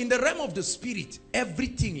 because in the realm of the spirit,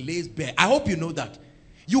 everything lays bare. I hope you know that.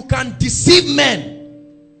 You can deceive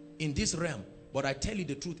men in this realm. But I tell you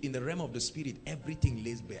the truth, in the realm of the spirit, everything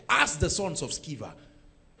lays bare. Ask the sons of Sceva.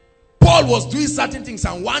 Paul was doing certain things,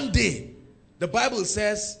 and one day, the Bible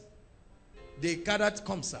says, they carried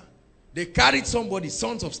somebody,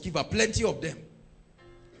 sons of Sceva, plenty of them.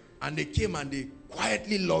 And they came and they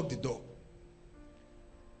quietly locked the door.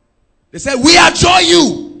 They said, we adjure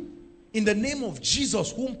you in the name of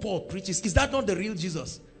Jesus whom Paul preaches. Is that not the real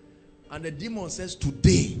Jesus? And the demon says,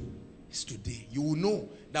 today is today. You will know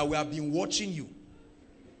that we have been watching you.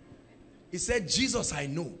 He said, Jesus I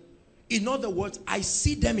know. In other words, I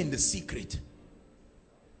see them in the secret.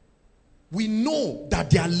 We know that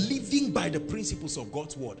they are living by the principles of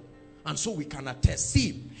God's word. And so we can attest.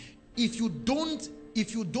 See, if you don't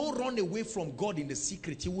run away from God in the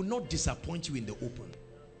secret, he will not disappoint you in the open.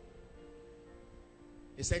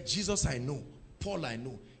 He said, Jesus I know, Paul I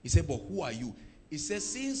know. He said, but who are you? He said,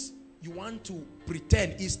 since you want to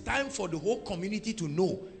pretend, it's time for the whole community to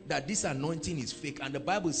know that this anointing is fake. And the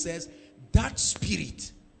Bible says that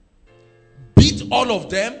spirit beat all of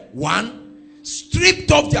them, one,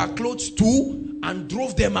 stripped off their clothes, two, and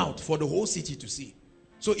drove them out for the whole city to see.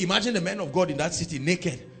 So imagine the men of God in that city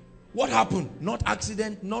naked. What happened? Not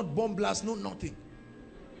accident, not bomb blast, no nothing.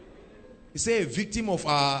 You say a victim of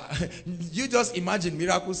you just imagine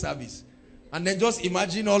miracle service. And then just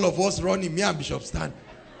imagine all of us running, me and Bishop stand.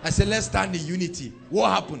 I said, let's stand in unity. What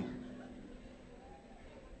happened?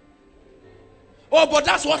 Oh, but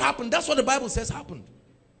that's what happened. That's what the Bible says happened.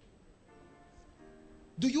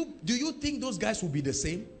 Do you think those guys will be the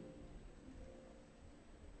same?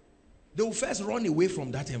 They will first run away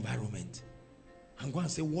from that environment and go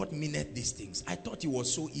and say, what meaneth these things? I thought it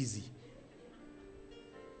was so easy.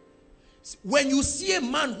 When you see a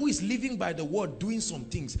man who is living by the word doing some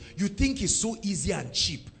things, you think it's so easy and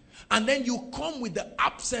cheap. And then you come with the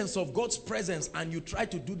absence of God's presence and you try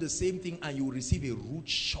to do the same thing and you receive a rude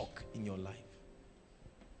shock in your life.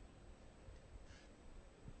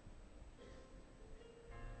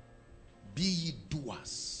 Be ye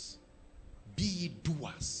doers. Be ye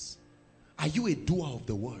doers. Are you a doer of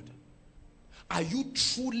the word? Are you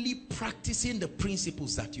truly practicing the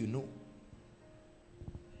principles that you know?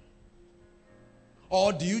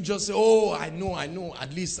 Or do you just say, oh, I know,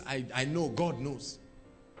 at least I know, God knows.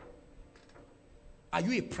 Are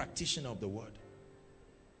you a practitioner of the word?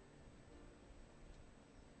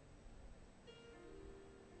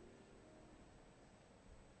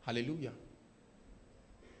 Hallelujah.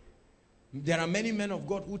 There are many men of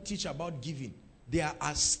God who teach about giving. They are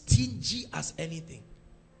as stingy as anything.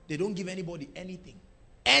 They don't give anybody anything.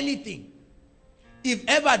 Anything. If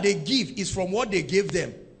ever they give, it's from what they gave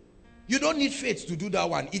them. You don't need faith to do that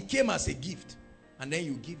one. It came as a gift. And then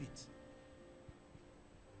you give it.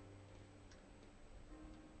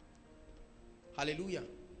 Hallelujah.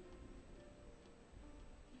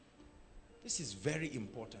 This is very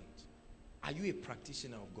important. Are you a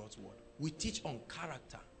practitioner of God's word? We teach on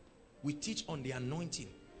character. We teach on the anointing.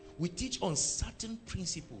 We teach on certain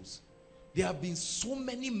principles. There have been so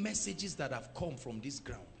many messages that have come from this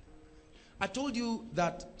ground. I told you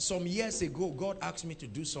that some years ago, God asked me to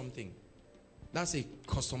do something. That's a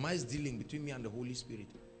customized dealing between me and the Holy Spirit.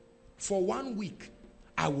 For 1 week,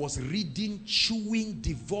 I was reading, chewing,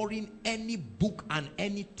 devouring any book and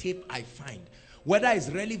any tape I find. Whether it's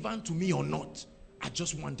relevant to me or not, I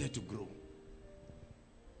just wanted to grow.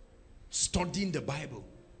 Studying the Bible.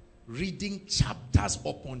 Reading chapters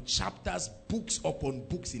upon chapters, books upon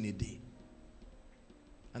books in a day.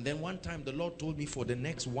 And then one time the Lord told me for the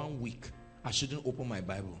next 1 week, I shouldn't open my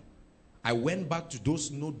Bible. I went back to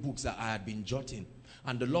those notebooks that I had been jotting,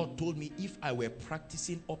 and the Lord told me if I were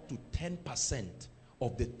practicing up to 10%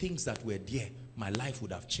 of the things that were there, my life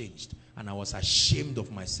would have changed. And I was ashamed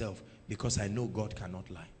of myself because I know God cannot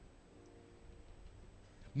lie.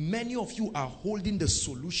 Many of you are holding the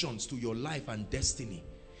solutions to your life and destiny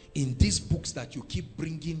in these books that you keep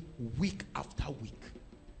bringing week after week.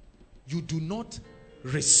 You do not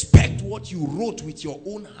respect what you wrote with your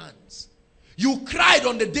own hands. You cried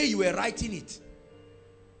on the day you were writing it.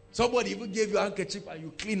 Somebody even gave you a handkerchief and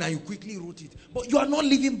you clean and you quickly wrote it. But you are not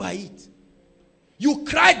living by it. You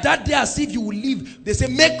cried that day as if you will leave. They say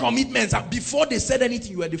make commitments, and before they said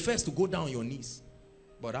anything, you were the first to go down on your knees.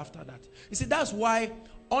 But after that, you see, that's why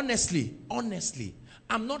honestly,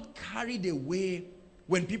 I'm not carried away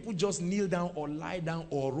when people just kneel down or lie down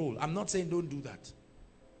or roll. I'm not saying don't do that.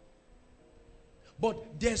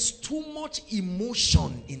 But there's too much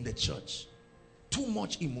emotion in the church. Too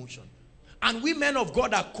much emotion. And we men of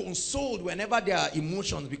God are consoled whenever there are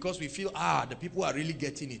emotions because we feel, the people are really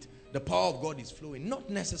getting it. The power of God is flowing. Not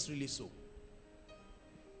necessarily so.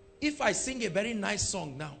 If I sing a very nice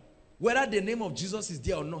song now, whether the name of Jesus is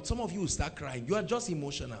there or not, some of you will start crying. You are just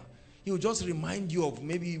emotional. He will just remind you of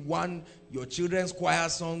maybe your children's choir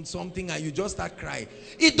song, something, and you just start crying.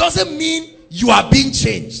 It doesn't mean you are being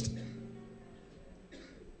changed.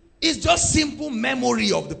 It's just simple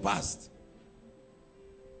memory of the past.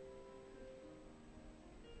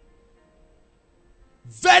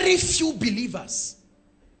 Very few believers.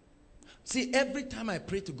 See, every time I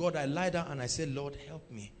pray to God, I lie down and I say, Lord, help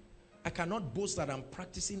me. I cannot boast that I'm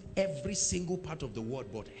practicing every single part of the word,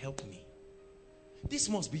 but help me. This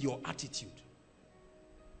must be your attitude.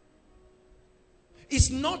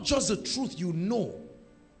 It's not just the truth you know.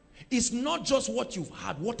 It's not just what you've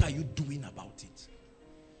heard. What are you doing about it?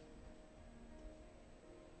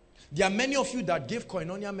 There are many of you that gave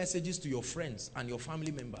koinonia messages to your friends and your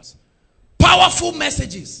family members. Powerful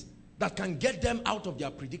messages that can get them out of their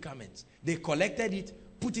predicaments. They collected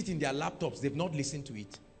it, put it in their laptops. They've not listened to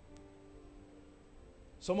it.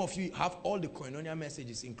 Some of you have all the koinonia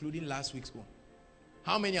messages, including last week's one.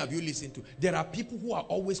 How many have you listened to? There are people who are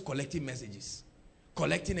always collecting messages,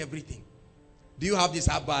 collecting everything. Do you have this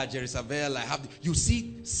Abba, Jerisavel? I have. You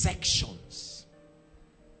see sections.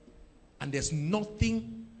 And there's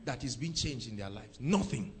nothing that is being changed in their lives.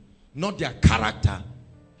 Nothing. Not their character.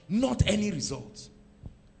 Not any results.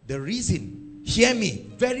 The reason, hear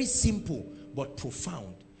me, very simple but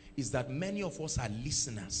profound, is that many of us are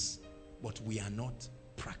listeners, but we are not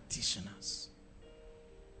practitioners.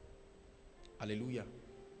 Hallelujah.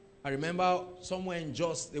 I remember somewhere in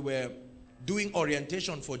Jos, they were doing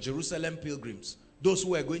orientation for Jerusalem pilgrims, those who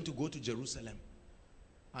were going to go to Jerusalem.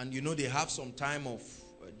 And you know, they have some time of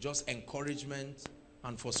just encouragement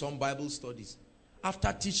and for some Bible studies.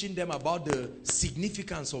 After teaching them about the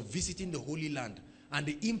significance of visiting the Holy Land and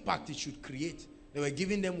the impact it should create, they were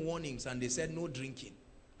giving them warnings and they said no drinking.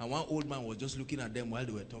 And one old man was just looking at them while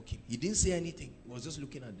they were talking. He didn't say anything. He was just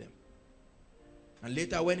looking at them. And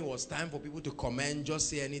later when it was time for people to comment, just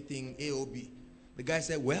say anything, AOB, the guy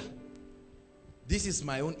said, well, this is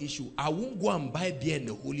my own issue. I won't go and buy beer in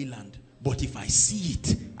the Holy Land, but if I see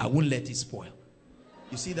it, I won't let it spoil.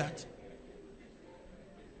 You see that?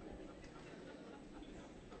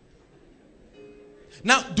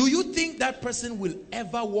 Now, do you think that person will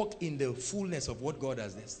ever walk in the fullness of what God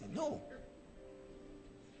has destined? No.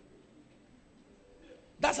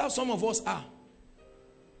 That's how some of us are.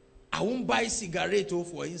 I won't buy cigarette,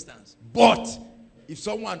 for instance. But if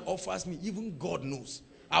someone offers me, even God knows,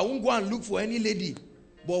 I won't go and look for any lady.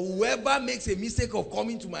 But whoever makes a mistake of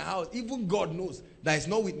coming to my house, even God knows that it's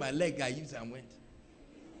not with my leg I used and went.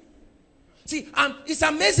 See, it's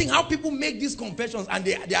amazing how people make these confessions and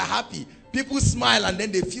they are happy. People smile and then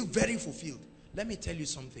they feel very fulfilled. Let me tell you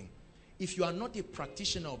something. If you are not a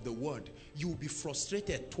practitioner of the word, you will be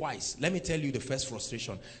frustrated twice. Let me tell you the first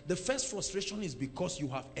frustration. The first frustration is because you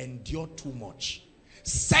have endured too much.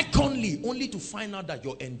 Secondly, only to find out that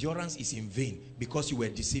your endurance is in vain because you were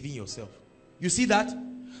deceiving yourself. You see that?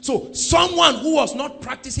 So someone who was not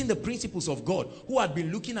practicing the principles of God, who had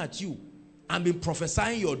been looking at you and been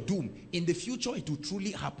prophesying your doom, in the future it will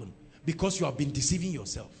truly happen because you have been deceiving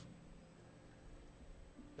yourself.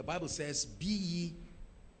 The Bible says, be ye,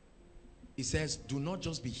 it says, do not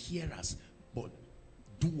just be hearers, but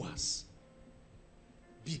doers.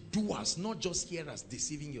 Be doers, not just hearers,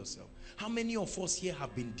 deceiving yourself. How many of us here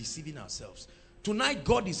have been deceiving ourselves? Tonight,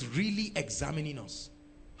 God is really examining us.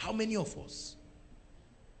 How many of us?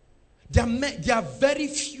 There are very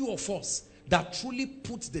few of us that truly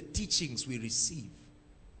put the teachings we receive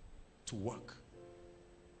to work.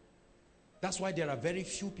 That's why there are very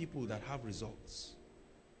few people that have results.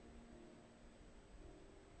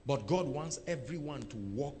 But God wants everyone to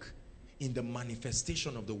walk in the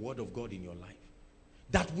manifestation of the word of God in your life.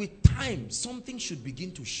 That with time, something should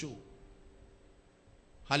begin to show.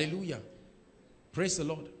 Hallelujah. Praise the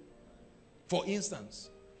Lord. For instance,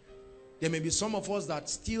 there may be some of us that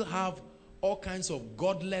still have all kinds of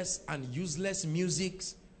godless and useless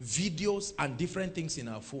musics, videos, and different things in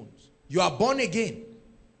our phones. You are born again.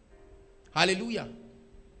 Hallelujah.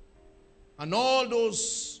 And all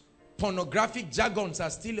those pornographic jargons are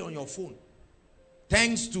still on your phone.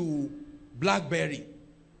 Thanks to BlackBerry.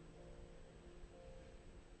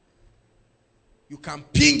 You can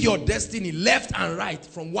ping your destiny left and right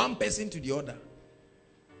from one person to the other.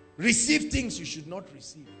 Receive things you should not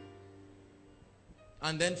receive.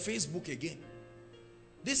 And then Facebook again.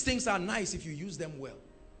 These things are nice if you use them well.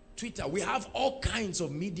 Twitter. We have all kinds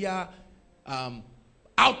of media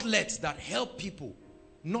outlets that help people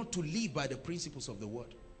not to live by the principles of the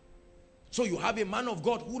word. So you have a man of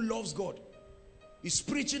God who loves God. He's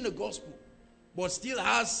preaching the gospel, but still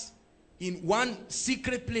has in one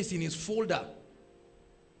secret place in his folder,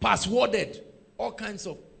 passworded, all kinds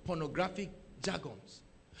of pornographic jargons.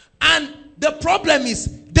 And the problem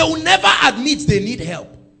is, they will never admit they need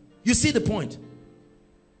help. You see the point?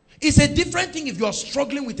 It's a different thing if you are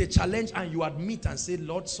struggling with a challenge and you admit and say,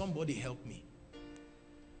 Lord, somebody help me.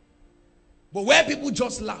 But where people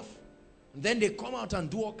just laugh, and then they come out and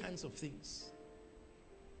do all kinds of things.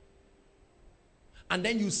 And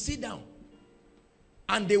then you sit down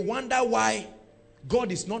and they wonder why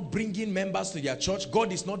God is not bringing members to their church.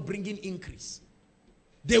 God is not bringing increase.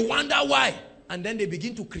 They wonder why. And then they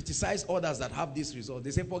begin to criticize others that have this result.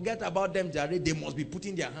 They say, forget about them, Jared. They must be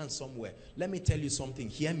putting their hands somewhere. Let me tell you something.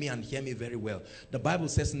 Hear me and hear me very well. The Bible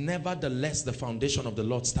says, nevertheless, the foundation of the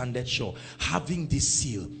Lord standeth sure. Having this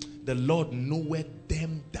seal, the Lord knoweth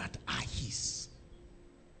them that are his.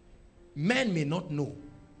 Men may not know,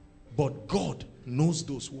 but God knows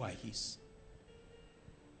those who are his.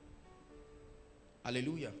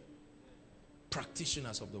 Hallelujah.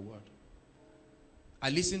 Practitioners of the word.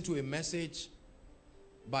 I listened to a message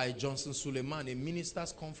by Johnson Suleiman, a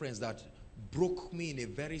minister's conference that broke me in a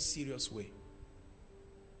very serious way.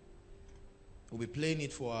 We'll be playing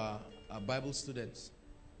it for our Bible students.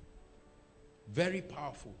 Very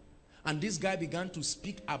powerful. And this guy began to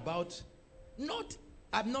speak about,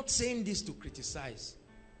 I'm not saying this to criticize.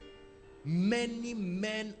 Many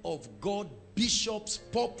men of God, bishops,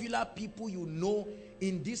 popular people you know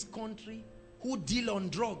in this country who deal on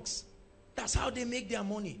drugs. That's how they make their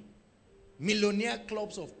money. Millionaire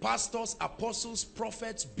clubs of pastors, apostles,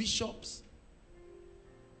 prophets, bishops.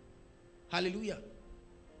 Hallelujah.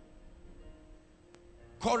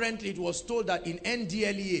 Currently, it was told that in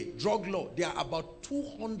NDLEA, drug law, there are about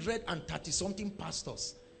 230 something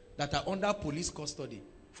pastors that are under police custody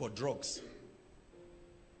for drugs.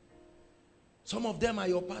 Some of them are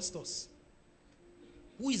your pastors.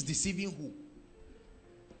 Who is deceiving who?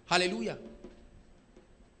 Hallelujah.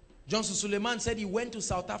 Johnson Suleiman said he went to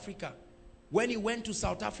South Africa. When he went to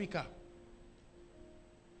South Africa,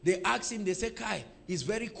 they asked him, they said, Kai, it's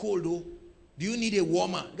very cold though. Do you need a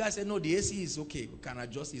warmer? The guy said, no, the AC is okay. We can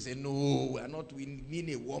adjust. He said, no, we need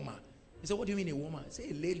a warmer. He said, what do you mean a warmer? He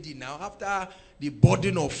said, a lady now, after the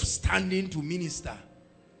burden of standing to minister.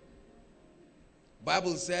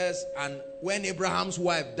 Bible says, and when Abraham's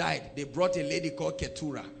wife died, they brought a lady called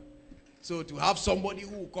Keturah. So to have somebody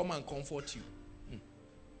who will come and comfort you.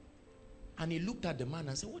 And he looked at the man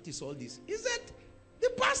and said, what is all this? He said, the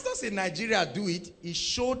pastors in Nigeria do it. He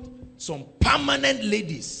showed some permanent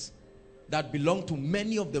ladies that belong to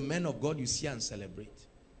many of the men of God you see and celebrate.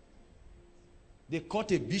 They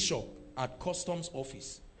caught a bishop at customs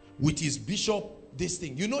office with his bishop, this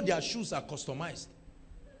thing. You know their shoes are customized.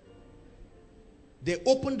 They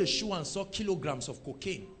opened the shoe and saw kilograms of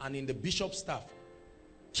cocaine, and in the bishop's staff,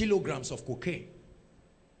 kilograms of cocaine.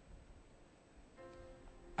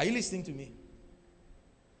 Are you listening to me?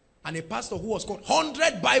 And a pastor who was called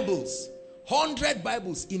 100 Bibles. 100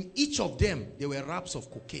 Bibles. In each of them, there were wraps of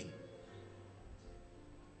cocaine.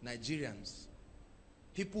 Nigerians.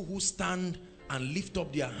 People who stand and lift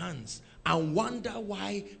up their hands and wonder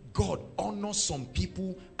why God honors some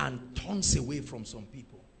people and turns away from some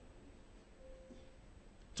people.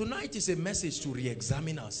 Tonight is a message to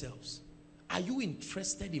re-examine ourselves. Are you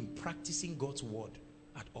interested in practicing God's word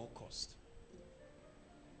at all costs?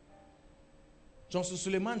 Johnson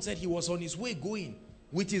Suleiman said he was on his way going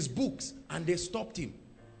with his books and they stopped him.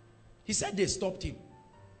 He said they stopped him.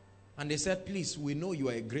 And they said, please, we know you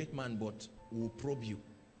are a great man, but we'll probe you.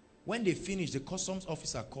 When they finished, the customs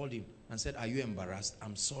officer called him and said, are you embarrassed?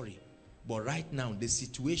 I'm sorry. But right now, the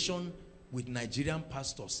situation with Nigerian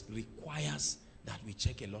pastors requires that we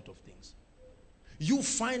check a lot of things. You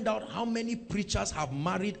find out how many preachers have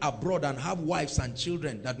married abroad and have wives and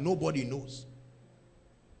children that nobody knows.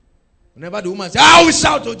 Whenever the woman says, I will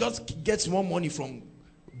shout, or just get more money from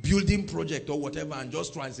building project or whatever, and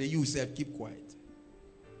just try and say, you self, keep quiet.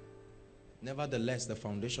 Nevertheless, the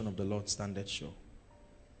foundation of the Lord standeth sure.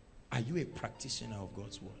 Are you a practitioner of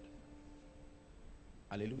God's word?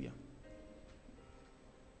 Hallelujah.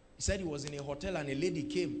 He said he was in a hotel and a lady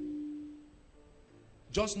came,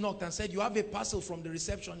 just knocked and said, you have a parcel from the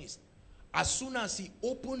receptionist. As soon as he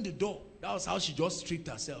opened the door, that was how she just stripped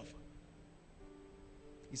herself.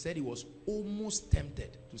 He said he was almost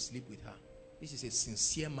tempted to sleep with her. This is a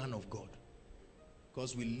sincere man of God.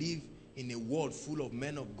 Because we live in a world full of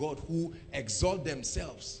men of God who exalt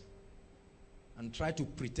themselves and try to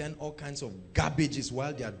pretend all kinds of garbages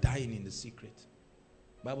while they are dying in the secret.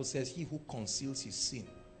 The Bible says, he who conceals his sin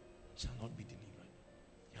shall not be delivered.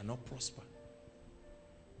 Shall not prosper.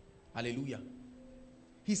 Hallelujah.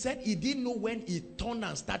 He said he didn't know when he turned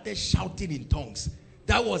and started shouting in tongues.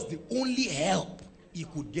 That was the only help he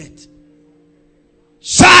could get.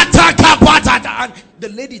 And the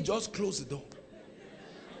lady just closed the door.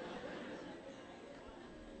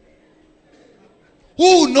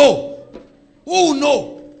 Who know? Who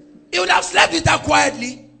know? He would have slept with her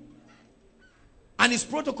quietly. And his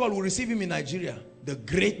protocol will receive him in Nigeria. The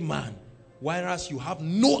great man. Whereas you have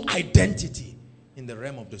no identity in the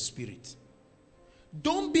realm of the spirit.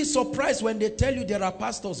 Don't be surprised when they tell you there are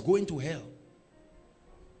pastors going to hell.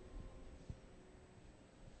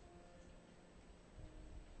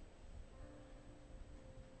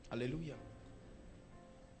 Hallelujah.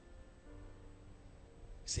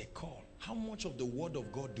 It's a call. How much of the word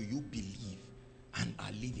of God do you believe and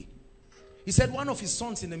are living? He said one of his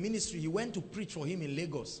sons in the ministry, he went to preach for him in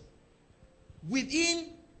Lagos. Within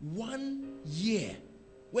 1 year,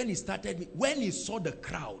 when he saw the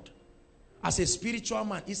crowd, as a spiritual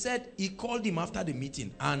man, he said he called him after the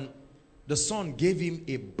meeting and the son gave him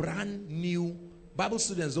a brand new, Bible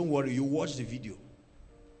students, don't worry, you watch the video.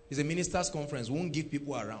 It's a minister's conference, won't give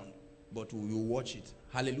people around, but we will watch it.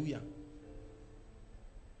 Hallelujah.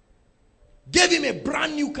 Gave him a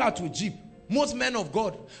brand new car to Jeep. Most men of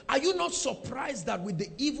God. Are you not surprised that with the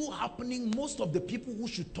evil happening, most of the people who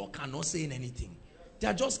should talk are not saying anything? They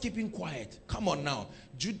are just keeping quiet. Come on now.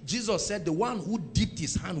 Jesus said the one who dipped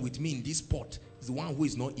his hand with me in this pot is the one who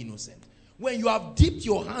is not innocent. When you have dipped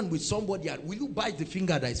your hand with somebody, will you bite the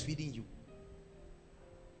finger that is feeding you?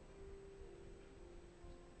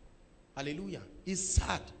 Hallelujah. It's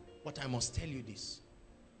sad, but I must tell you this.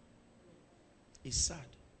 It's sad.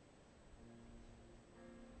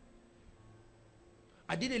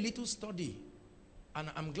 I did a little study,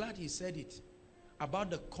 and I'm glad he said it, about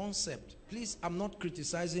the concept. Please, I'm not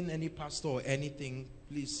criticizing any pastor or anything.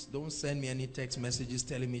 Please, don't send me any text messages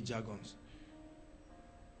telling me jargons.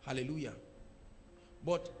 Hallelujah.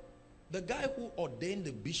 But the guy who ordained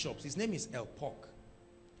the bishops, his name is El Pok.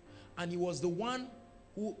 And he was the one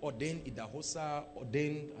who ordained Idahosa,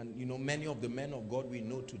 ordained, and you know, many of the men of God we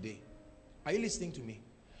know today. Are you listening to me?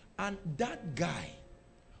 And that guy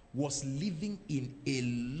was living in a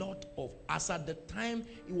lot of, as at the time,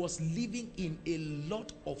 he was living in a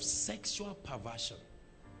lot of sexual perversion.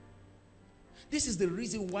 This is the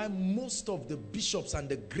reason why most of the bishops and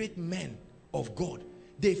the great men of God,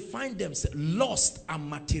 they find themselves, lust and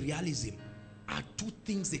materialism are two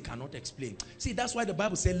things they cannot explain. See, that's why the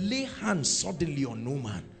Bible says, lay hands suddenly on no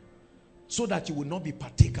man, so that you will not be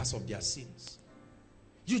partakers of their sins.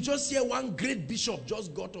 You just hear one great bishop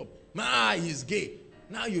just got up, he's gay.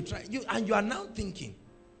 Now you try, and you are now thinking.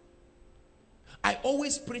 I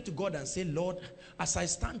always pray to God and say, Lord, as I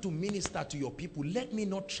stand to minister to your people, let me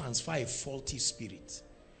not transfer a faulty spirit.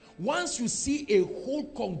 Once you see a whole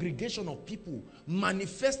congregation of people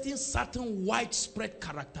manifesting certain widespread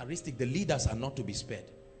characteristics, the leaders are not to be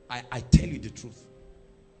spared. I tell you the truth.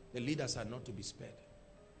 The leaders are not to be spared.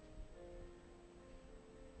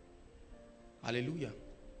 Hallelujah.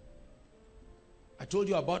 I told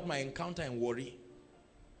you about my encounter in Warri.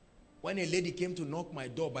 When a lady came to knock my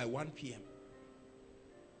door by 1 p.m.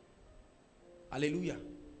 Hallelujah.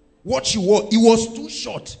 What she wore, it was too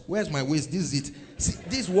short. Where's my waist? This is it. See,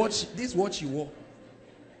 this is what she wore.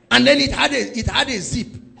 And then it had a zip.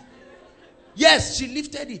 Yes, she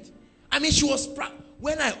lifted it. I mean, she was proud.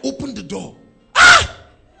 When I opened the door,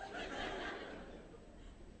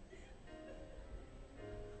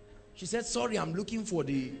 she said, sorry, I'm looking for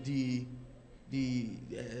the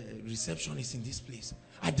receptionist in this place.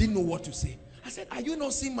 I didn't know what to say. I said, are you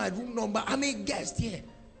not seeing my room number? I'm a guest here.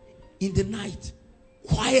 In the night,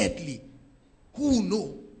 quietly, Who will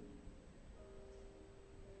know?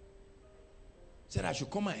 Said I should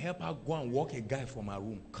come and help her go and walk a guy from her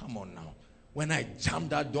room. Come on now. When I jammed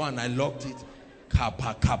that door and I locked it, I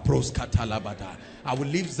will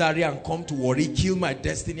leave Zaria and come to Warri, kill my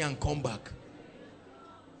destiny and come back.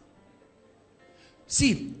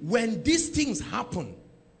 See, when these things happen,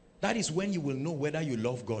 that is when you will know whether you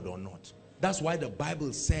love God or not. That's why the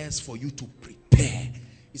Bible says for you to prepare.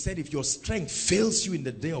 He said if your strength fails you in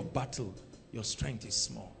the day of battle, your strength is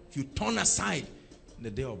small. If you turn aside in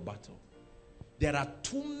the day of battle. There are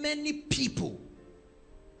too many people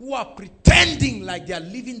who are pretending like they are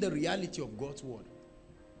living the reality of God's word.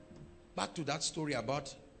 Back to that story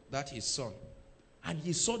about that his son. And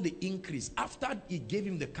he saw the increase. After he gave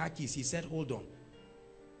him the car keys, he said, hold on.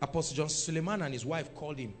 Apostle John Selman and his wife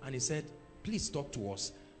called him and he said, please talk to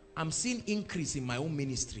us. I'm seeing increase in my own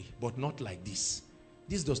ministry, but not like this.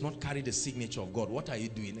 This does not carry the signature of God. What are you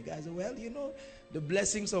doing? The guy said, well, you know, the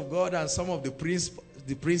blessings of God and some of the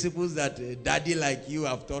principles that daddy like you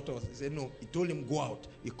have taught us. He said, no. He told him, go out.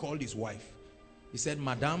 He called his wife. He said,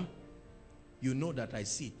 madam, you know that I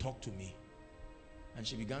see. Talk to me. And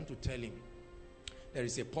she began to tell him, there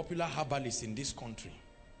is a popular herbalist in this country.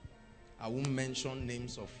 I won't mention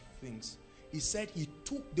names of things. He said he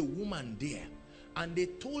took the woman there and they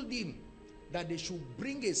told him that they should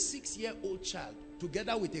bring a 6-year-old child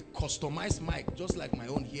together with a customized mic, just like my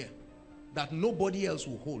own here, that nobody else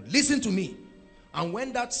will hold. Listen to me. And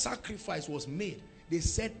when that sacrifice was made, they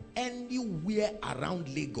said anywhere around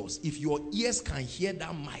Lagos, if your ears can hear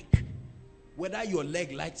that mic, whether your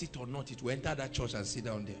leg likes it or not, it will enter that church and sit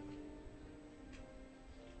down there.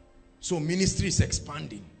 So ministry is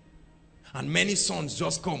expanding. And many sons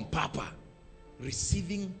just come, Papa,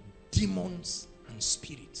 receiving demons and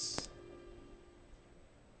spirits.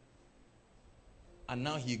 And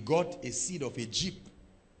now he got a seed of a jeep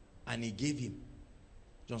and he gave him.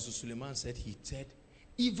 Johnson Suleiman said,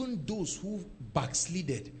 even those who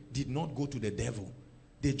backslided did not go to the devil.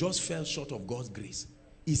 They just fell short of God's grace.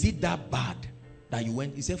 Is it that bad that you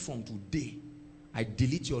went? He said, from today, I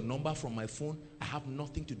delete your number from my phone. I have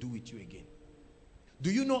nothing to do with you again. Do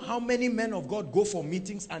you know how many men of God go for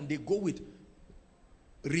meetings and they go with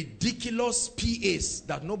ridiculous PAs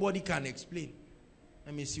that nobody can explain?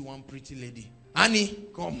 Let me see one pretty lady. Annie,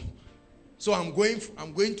 come. So I'm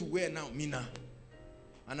going to where now? Mina.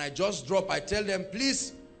 And I just drop. I tell them,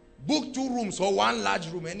 please book 2 rooms or 1 large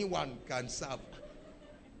room. Anyone can serve.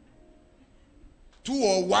 2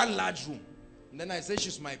 or 1 large room. And then I say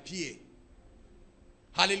she's my PA.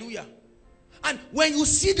 Hallelujah. And when you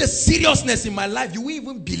see the seriousness in my life, you won't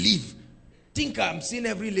even believe. Think I'm seeing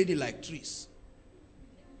every lady like trees.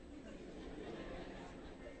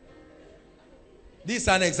 This is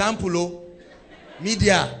an example, oh.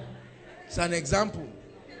 Media. It's an example.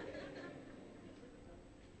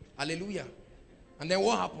 Hallelujah. And then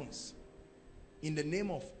what happens? In the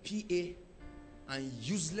name of PA and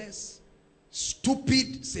useless,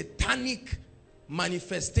 stupid, satanic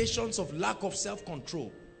manifestations of lack of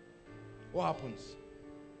self-control, what happens?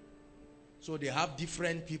 So they have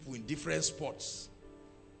different people in different spots.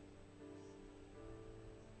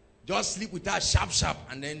 Just sleep with her sharp,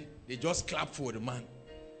 and then they just clap for the man.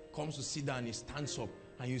 Comes to sit down and he stands up.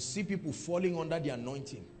 And you see people falling under the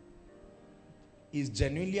anointing. He's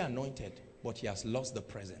genuinely anointed, but he has lost the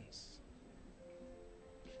presence.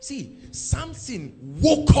 See, Samson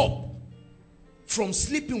woke up from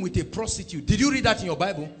sleeping with a prostitute. Did you read that in your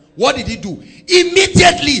Bible? What did he do?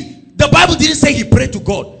 Immediately, the Bible didn't say he prayed to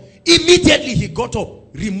God. Immediately he got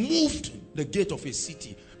up, removed the gate of a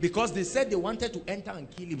city, because they said they wanted to enter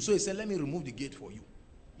and kill him. So he said, let me remove the gate for you.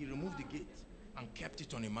 He removed the gate and kept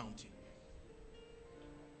it on a mountain.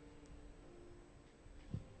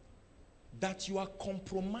 That you are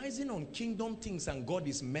compromising on kingdom things and God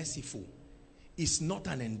is merciful is not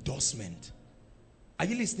an endorsement. Are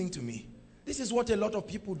you listening to me? This is what a lot of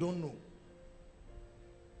people don't know.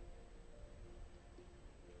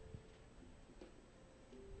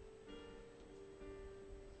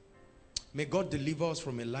 May God deliver us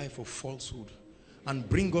from a life of falsehood and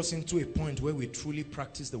bring us into a point where we truly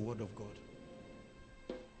practice the word of God.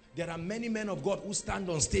 There are many men of God who stand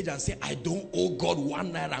on stage and say, I don't owe God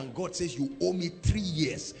 1 naira, and God says, you owe me 3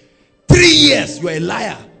 years. 3 years, you are a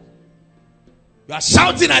liar. You are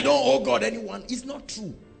shouting, I don't owe God anyone. It's not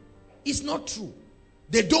true. It's not true.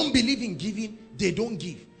 They don't believe in giving. They don't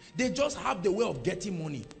give. They just have the way of getting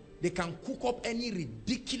money. They can cook up any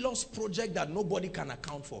ridiculous project that nobody can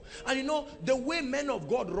account for. And you know, the way men of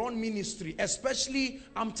God run ministry, especially,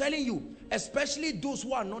 I'm telling you, especially those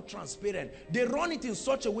who are not transparent, they run it in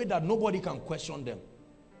such a way that nobody can question them.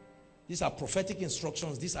 These are prophetic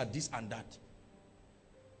instructions. These are this and that.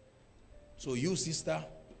 So you, sister,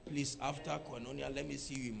 please, after koinonia, let me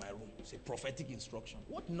see you in my room. It's a prophetic instruction.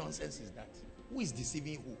 What nonsense is that? Who is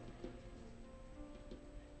deceiving who?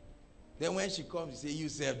 Then when she comes, you say, you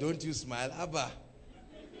self, don't you smile? Abba.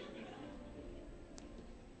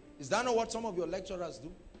 Is that not what some of your lecturers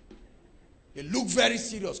do? They look very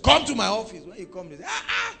serious. Come to my office. When you come, they say,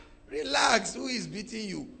 relax. Who is beating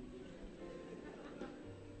you?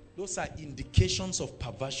 Those are indications of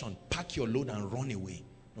perversion. Pack your load and run away,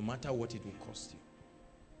 no matter what it will cost you.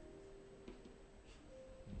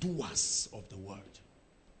 Doers of the word.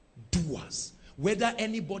 Doers. Whether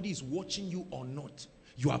anybody is watching you or not,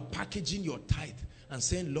 you are packaging your tithe and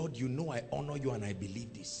saying, Lord, you know I honor you and I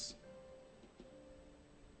believe this.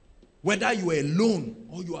 Whether you are alone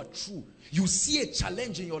or you are true, you see a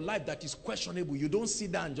challenge in your life that is questionable. You don't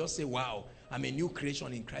sit down and just say, wow, I'm a new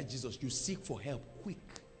creation in Christ Jesus. You seek for help quick.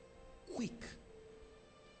 Quick.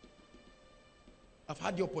 I've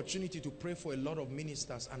had the opportunity to pray for a lot of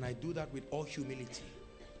ministers, and I do that with all humility.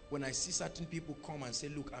 When I see certain people come and say,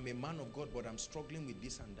 look, I'm a man of God, but I'm struggling with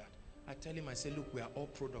this and that, I tell him, I say, look, we are all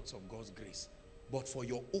products of God's grace. But for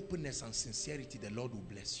your openness and sincerity, the Lord will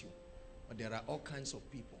bless you. But there are all kinds of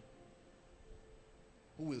people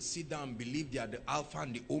who will sit down and believe they are the Alpha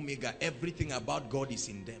and the Omega. Everything about God is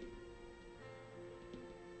in them.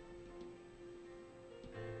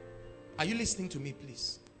 Are you listening to me,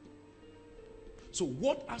 please? So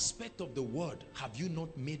what aspect of the word have you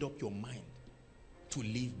not made up your mind to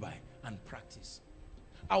live by and practice?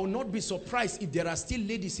 I will not be surprised if there are still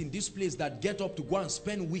ladies in this place that get up to go and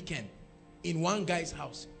spend weekend in one guy's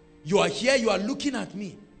house. You are here, you are looking at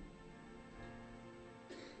me.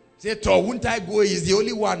 Say, won't I go? He's the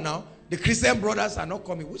only one now. The Christian brothers are not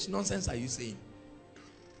coming. Which nonsense are you saying?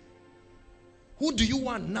 Who do you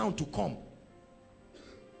want now to come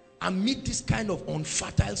and meet this kind of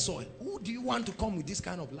unfertile soil? Who do you want to come with this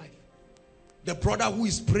kind of life? The brother who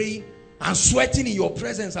is praying and sweating in your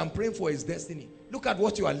presence and praying for his destiny. Look at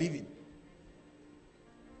what you are living.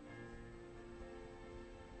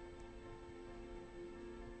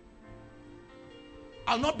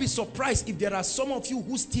 I'll not be surprised if there are some of you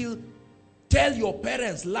who still tell your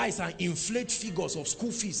parents lies and inflate figures of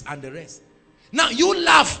school fees and the rest. Now you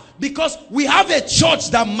laugh because we have a church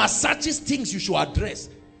that massages things you should address.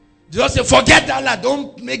 Just say, forget that,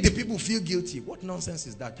 don't make the people feel guilty. What nonsense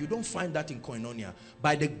is that? You don't find that in koinonia.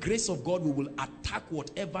 By the grace of God, we will attack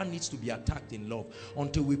whatever needs to be attacked in love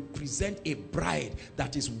until we present a bride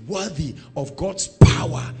that is worthy of God's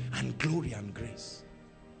power and glory and grace.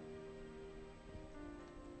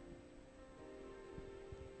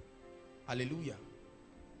 Hallelujah.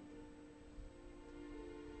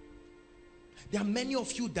 There are many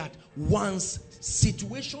of you that once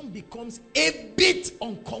situation becomes a bit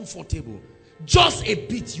uncomfortable, just a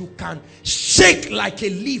bit, you can shake like a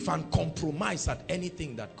leaf and compromise at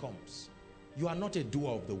anything that comes. You are not a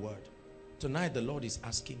doer of the word. Tonight the Lord is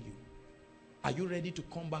asking you, are you ready to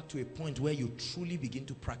come back to a point where you truly begin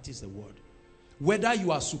to practice the word? Whether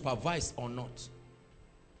you are supervised or not.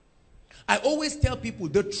 I always tell people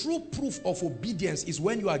the true proof of obedience is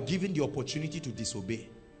when you are given the opportunity to disobey.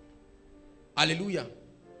 Hallelujah.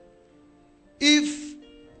 If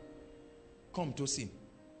Tosin,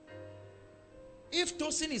 if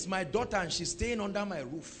Tosin is my daughter and she's staying under my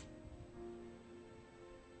roof,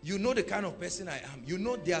 you know the kind of person I am. You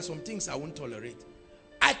know there are some things I won't tolerate.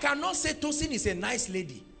 I cannot say Tosin is a nice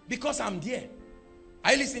lady because I'm there.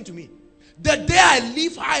 Are you listening to me? The day I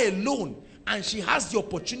leave her alone and she has the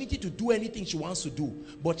opportunity to do anything she wants to do,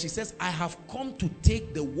 but she says, I have come to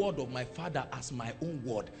take the word of my father as my own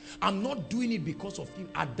word. I'm not doing it because of him.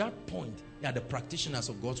 At that point, they are the practitioners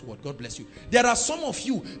of God's word. God bless you. There are some of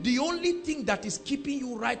you, the only thing that is keeping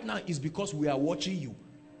you right now is because we are watching you.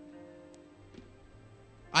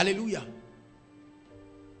 Hallelujah.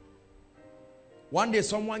 One day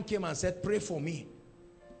someone came and said, pray for me.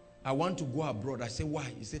 I want to go abroad. I said,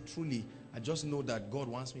 why? He said, truly, I just know that God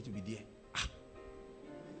wants me to be there.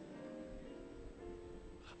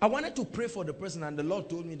 I wanted to pray for the person and the Lord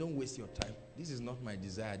told me, don't waste your time. This is not my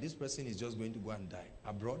desire. This person is just going to go and die.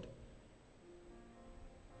 Abroad?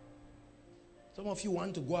 Some of you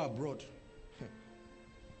want to go abroad.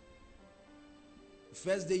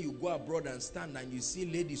 First day you go abroad and stand and you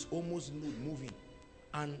see ladies almost nude moving.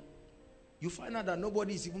 And you find out that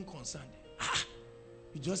nobody is even concerned.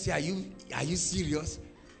 You just say, are you serious?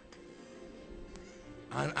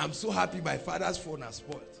 And I'm so happy my father's phone has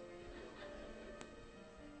spoiled.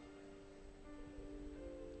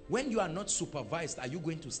 When you are not supervised, are you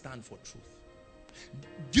going to stand for truth?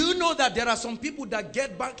 Do you know that there are some people that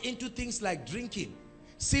get back into things like drinking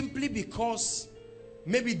simply because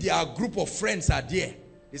maybe their group of friends are there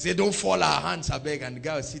They say, don't fall our hands, I beg. And the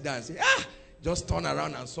guy will sit down and say, just turn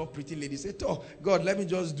around and saw pretty lady. Say, oh, God, let me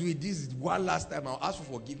just do it. This is one last time. I'll ask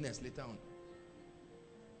for forgiveness later on.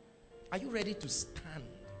 Are you ready to stand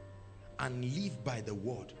and live by the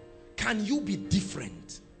word? Can you be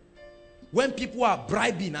different? When people are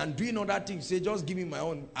bribing and doing other things, say, just give me my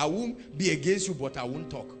own. I won't be against you, but I won't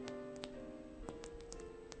talk.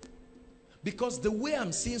 Because the way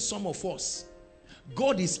I'm seeing some of us,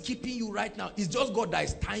 God is keeping you right now. It's just God that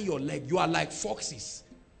is tying your leg. You are like foxes.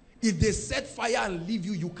 If they set fire and leave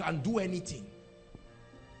you, you can't do anything.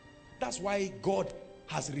 That's why God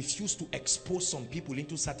has refused to expose some people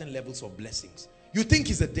into certain levels of blessings. You think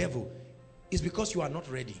he's a devil. It's because you are not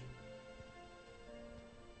ready.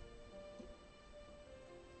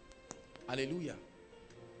 Hallelujah.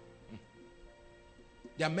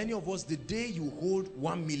 There are many of us, the day you hold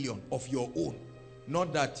 1 million of your own,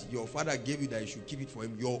 not that your father gave you that you should keep it for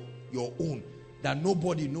him, your own, that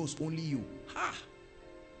nobody knows, only you.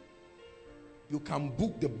 You can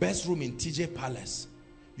book the best room in TJ Palace.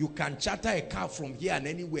 You can charter a car from here and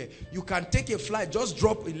anywhere. You can take a flight, just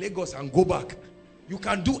drop in Lagos and go back. You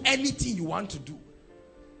can do anything you want to do.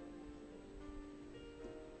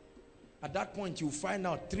 At that point, you find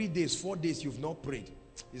out 3 days, 4 days you've not prayed.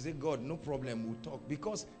 You say, God, no problem, we'll talk.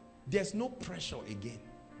 Because there's no pressure again.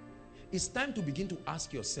 It's time to begin to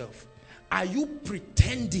ask yourself, are you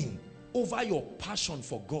pretending over your passion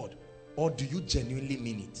for God, or do you genuinely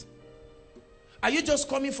mean it? Are you just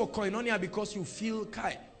coming for koinonia because you feel,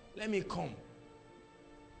 Kai, let me come.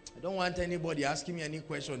 I don't want anybody asking me any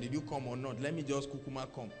question, did you come or not? Let me just kukuma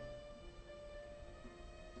come.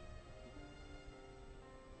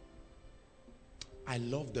 I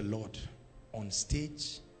love the Lord on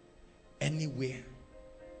stage, anywhere.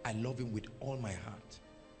 I love him with all my heart.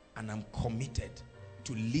 And I'm committed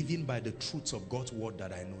to living by the truths of God's word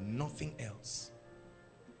that I know, nothing else.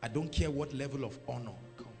 I don't care what level of honor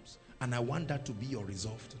comes. And I want that to be your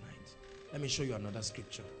resolve tonight. Let me show you another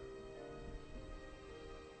scripture.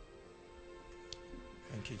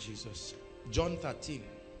 Thank you, Jesus. John 13.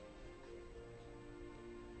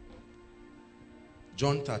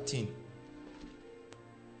 John 13.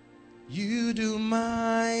 You do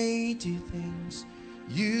mighty things.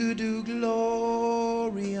 You do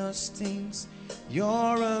glorious things.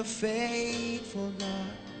 You're a faithful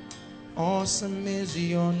God. Awesome is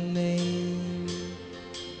your name.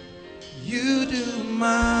 You do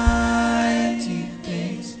mighty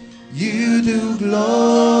things. You do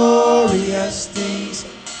glorious things.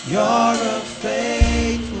 You're a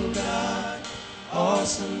faithful God.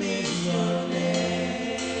 Awesome is your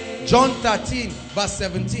name. John 13 verse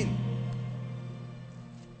 17.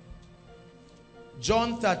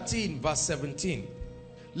 John 13 verse 17.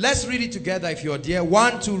 Let's read it together if you're there.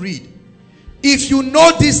 1, 2, read. If you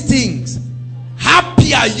know these things,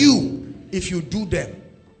 happy are you if you do them.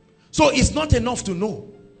 So it's not enough to know.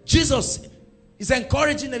 Jesus is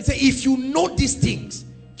encouraging them. Say, if you know these things,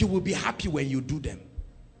 you will be happy when you do them.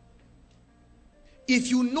 If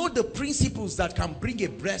you know the principles that can bring a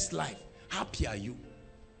blessed life, happy are you.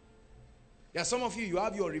 There are some of you, you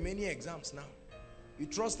have your remaining exams now. You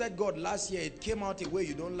trusted God last year, it came out a way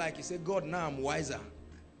you don't like. You say, God, now I'm wiser.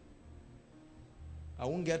 I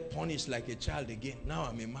won't get punished like a child again. Now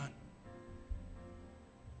I'm a man.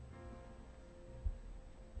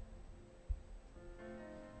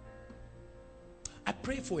 I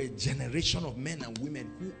pray for a generation of men and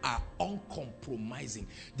women who are uncompromising.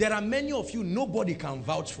 There are many of you, nobody can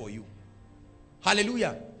vouch for you.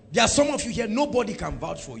 Hallelujah. There are some of you here, nobody can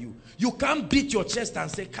vouch for you. You can't beat your chest and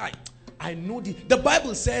say, Kai, I know the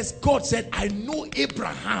Bible says, God said, I know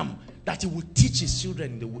Abraham, that he would teach his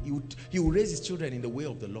children, he will raise his children in the way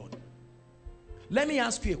of the Lord. Let me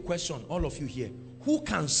ask you a question, all of you here. Who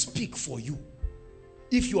can speak for you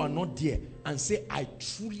if you are not there and say, I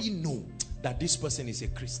truly know that this person is a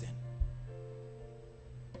Christian?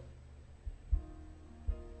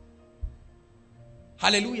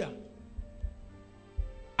 Hallelujah.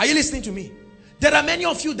 Are you listening to me? There are many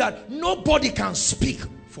of you that nobody can speak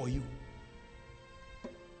for you.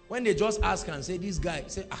 When they just ask and say, this guy,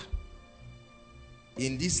 say,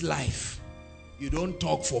 in this life, you don't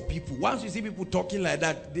talk for people. Once you see people talking like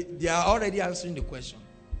that, they are already answering the question.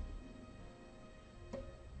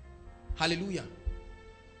 Hallelujah.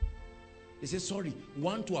 They say, sorry,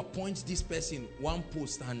 want to appoint this person one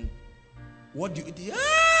post, and what do you do?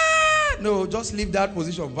 No, just leave that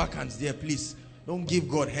position vacant there, please. Don't give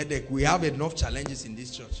God headache. We have enough challenges in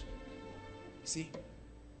this church. See?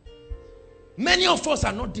 Many of us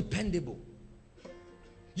are not dependable.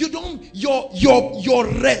 You don't,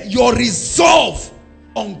 your resolve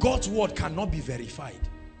on God's word cannot be verified.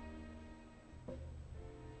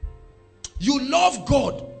 You love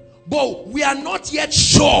God, but we are not yet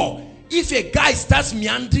sure if a guy starts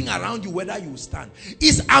meandering around you, whether you will stand.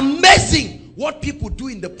 It's amazing what people do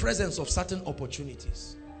in the presence of certain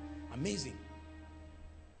opportunities. Amazing.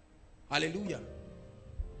 Hallelujah.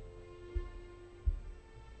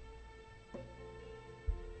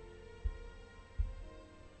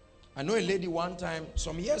 I know a lady one time,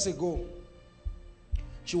 some years ago,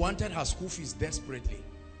 she wanted her school fees desperately.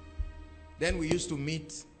 Then we used to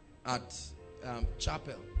meet at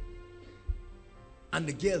chapel. And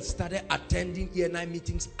the girl started attending ENI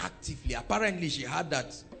meetings actively. Apparently, she had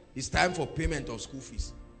that it's time for payment of school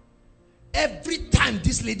fees. Every time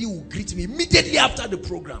this lady would greet me, immediately after the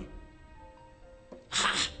program.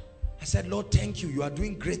 I said, Lord, thank you. You are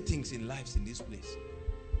doing great things in lives in this place.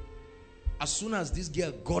 As soon as this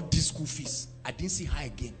girl got this school fees, I didn't see her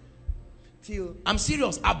again. Till, I'm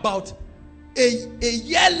serious, about a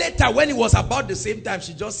year later, when it was about the same time,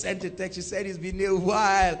 she just sent a text. She said, it's been a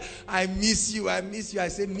while. I miss you. I miss you. I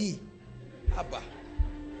said, me? Abba.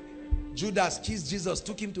 Judas kissed Jesus,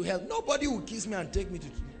 took him to hell. Nobody will kiss me and take me to.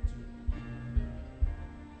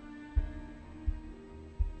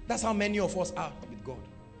 That's how many of us are with God.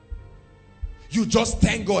 You just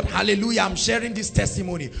thank God. Hallelujah. I'm sharing this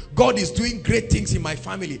testimony. God is doing great things in my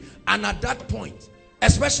family. And at that point,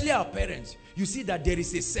 especially our parents, you see that there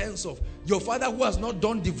is a sense of your father who has not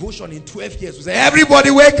done devotion in 12 years will say,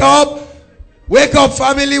 everybody wake up. Wake up,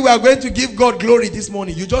 family. We are going to give God glory this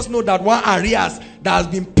morning. You just know that one arrears that has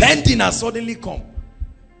been pending has suddenly come.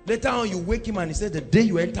 Later on, you wake him and he says, the day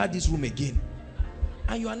you enter this room again.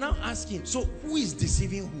 And you are now asking, so who is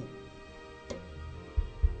deceiving who?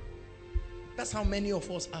 That's how many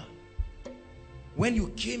of us are. When you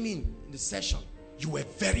came in the session, you were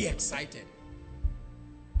very excited.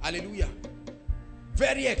 Hallelujah.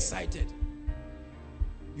 Very excited.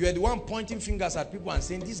 You are the one pointing fingers at people and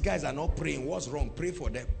saying, these guys are not praying. What's wrong? Pray for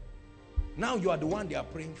them. Now you are the one they are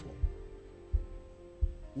praying for.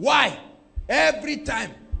 Why? Every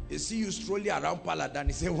time they see you strolling around Paladan,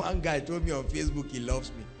 he said, one guy told me on Facebook he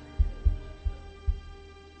loves me.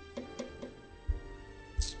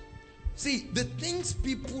 See, the things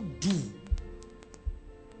people do,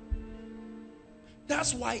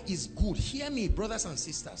 that's why it's good. Hear me, brothers and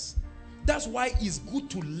sisters. That's why it's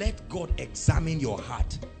good to let God examine your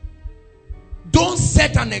heart. Don't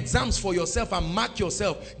set an exams for yourself and mark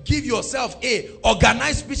yourself. Give yourself a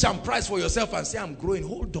organized speech and prize for yourself and say, I'm growing.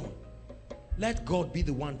 Hold on. Let God be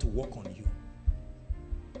the one to work on you.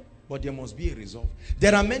 But there must be a resolve.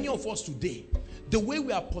 There are many of us today, the way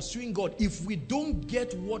we are pursuing God, if we don't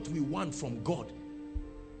get what we want from God,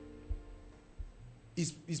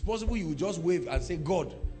 it's possible you will just wave and say,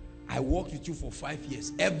 God, I worked with you for 5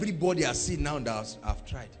 years. Everybody has seen now that I've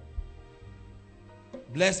tried.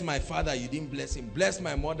 Bless my father, you didn't bless him. Bless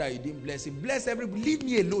my mother, you didn't bless him. Bless everybody. Leave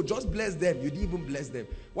me alone. Just bless them. You didn't even bless them.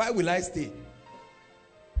 Why will I stay?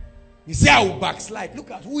 You say I will backslide. Look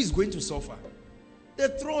at who is going to suffer. The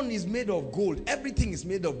throne is made of gold. Everything is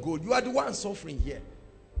made of gold. You are the one suffering here.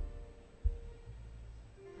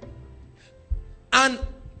 And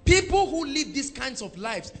people who live these kinds of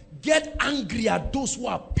lives get angry at those who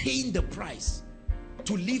are paying the price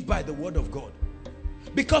to live by the word of God.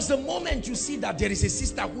 Because the moment you see that there is a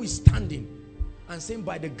sister who is standing and saying,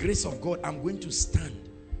 by the grace of God, I'm going to stand.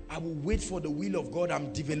 I will wait for the will of God.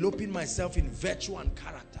 I'm developing myself in virtue and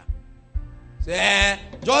character. Say,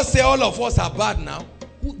 just say all of us are bad now.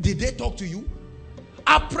 Who, did they talk to you?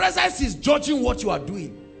 Our presence is judging what you are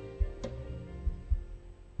doing.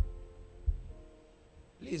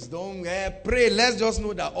 Please don't pray. Let's just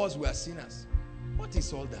know that us, we are sinners. What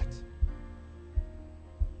is all that?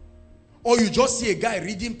 Or you just see a guy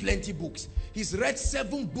reading plenty books. He's read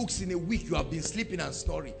 7 books in a week. You have been sleeping and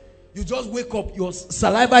snoring. You just wake up. Your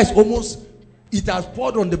saliva is almost, it has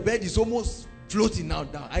poured on the bed. It's almost floating now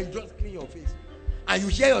down. I just clean your face. And you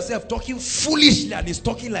hear yourself talking foolishly and he's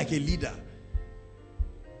talking like a leader.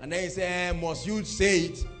 And then you say, must you say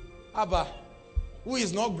it? Abba, who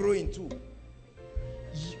is not growing too?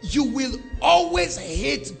 You will always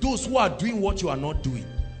hate those who are doing what you are not doing.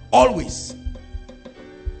 Always.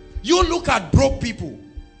 You look at broke people.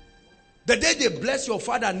 The day they bless your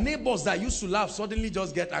father, neighbors that used to laugh suddenly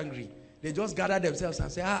just get angry. They just gather themselves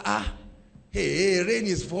and say, hey, rain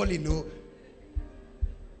is falling. No.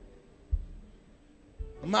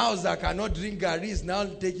 Mouths that cannot drink gari is now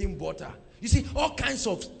taking butter. You see, all kinds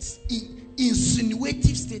of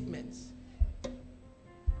insinuative statements.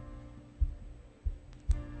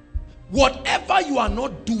 Whatever you are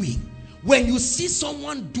not doing, when you see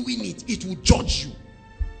someone doing it, it will judge you.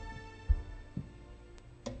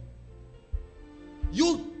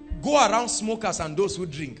 You go around smokers and those who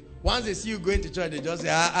drink. Once they see you going to church, they just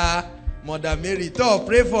say, Mother Mary,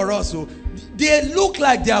 pray for us. So they look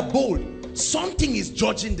like they are bold. Something is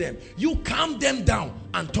judging them. You calm them down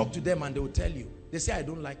and talk to them and they will tell you. They say, I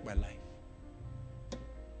don't like my life.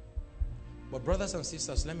 But brothers and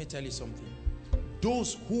sisters, let me tell you something.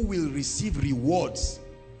 Those who will receive rewards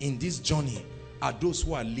in this journey are those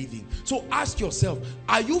who are living. So ask yourself,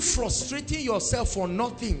 are you frustrating yourself for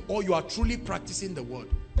nothing, or you are truly practicing the word?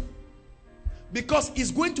 Because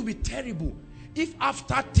it's going to be terrible if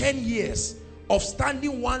after 10 years of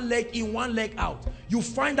standing one leg in, one leg out, you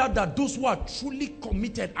find out that those who are truly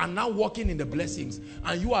committed are now walking in the blessings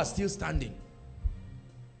and you are still standing.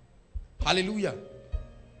 Hallelujah.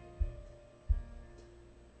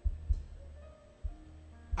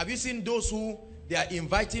 Have you seen those who they are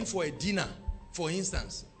inviting for a dinner, for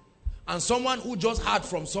instance, and someone who just heard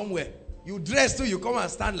from somewhere, you dress too, you come and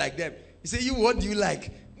stand like them. You say, you, what do you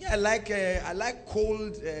like? Yeah, I like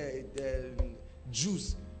cold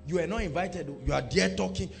juice. You are not invited. You are there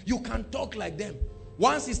talking. You can talk like them.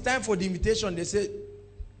 Once it's time for the invitation, they say,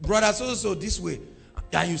 brother, so this way.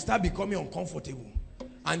 And you start becoming uncomfortable.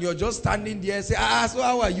 And you're just standing there and say, so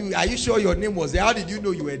how are you? Are you sure your name was there? How did you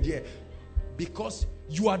know you were there? Because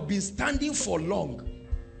you had been standing for long,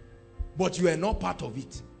 but you were not part of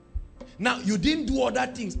it. Now, you didn't do other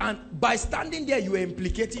things, and by standing there, you were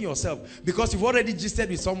implicating yourself, because you've already gisted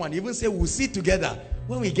with someone. You even say, we'll sit together.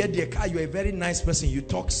 When we get the car, you're a very nice person. You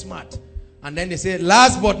talk smart. And then they say,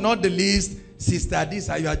 last but not the least, sister this,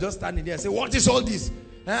 and you are just standing there and say, what is all this?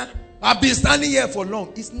 Huh? I've been standing here for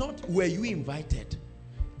long. It's not, were you invited?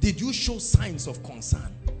 Did you show signs of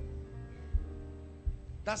concern?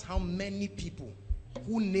 That's how many people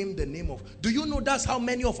who name the name of, do you know that's how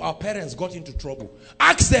many of our parents got into trouble?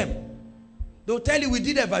 Ask them. They'll tell you, we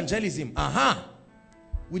did evangelism.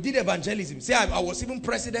 We did evangelism. Say, I was even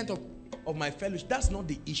president of my fellowship. That's not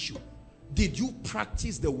the issue. Did you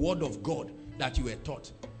practice the word of God that you were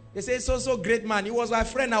taught? They say, so great man, he was my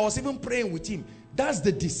friend, I was even praying with him. That's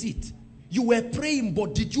the deceit. You were praying,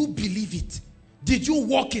 but did you believe it? Did you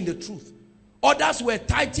walk in the truth? Others were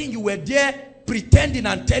tithing, you were there pretending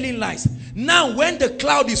and telling lies. Now when the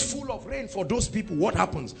cloud is full of rain for those people, what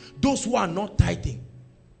happens? Those who are not tithing,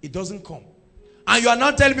 it doesn't come. And you are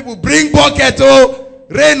not telling people, bring bucket, oh,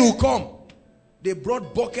 rain will come. They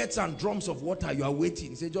brought buckets and drums of water. You are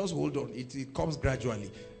waiting. Say, just hold on. It comes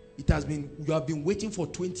gradually. You have been waiting for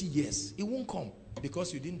 20 years. It won't come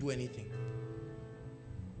because you didn't do anything.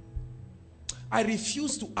 I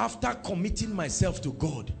refuse to, after committing myself to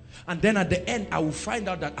God, and then at the end I will find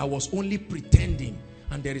out that I was only pretending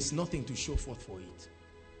and there is nothing to show forth for it.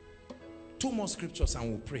 2 more scriptures and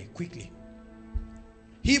we'll pray quickly.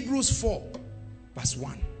 Hebrews 4 verse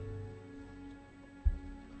 1.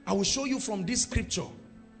 I will show you from this scripture.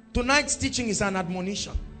 Tonight's teaching is an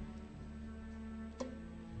admonition.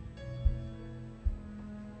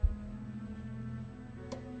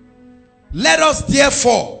 Let us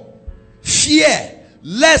therefore fear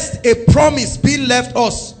lest a promise be left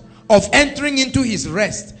us of entering into his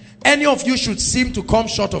rest, any of you should seem to come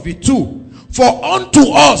short of it too. For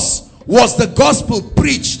unto us was the gospel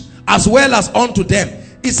preached as well as unto them.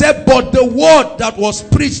 He said, but the word that was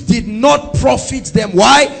preached did not profit them.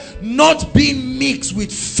 Why? Not being mixed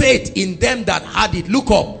with faith in them that had it.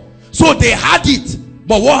 Look up. So they had it,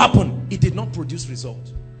 but what happened? It did not produce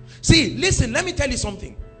result. See, listen, let me tell you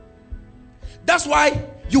something. That's why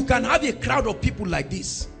you can have a crowd of people like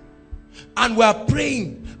this, and we are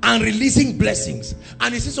praying and releasing blessings,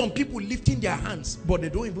 and you see some people lifting their hands, but they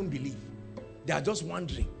don't even believe. They are just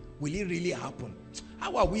wondering, will it really happen?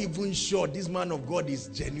 How are we even sure this man of God is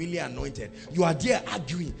genuinely anointed? You are there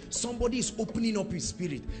arguing. Somebody is opening up his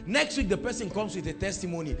spirit. Next week the person comes with a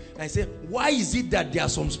testimony and say, why is it that there are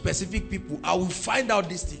some specific people? I will find out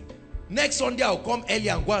this thing. Next Sunday I'll come early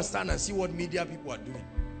and go and stand and see what media people are doing.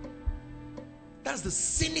 That's the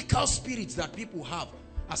cynical spirits that people have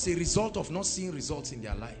as a result of not seeing results in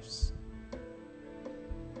their lives.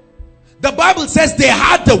 The Bible says they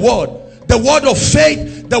had the word of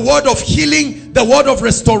faith, the word of healing, the word of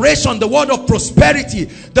restoration, the word of prosperity,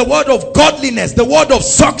 the word of godliness, the word of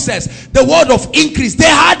success, the word of increase. They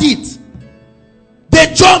had it.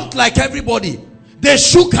 They jumped like everybody. They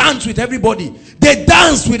shook hands with everybody. They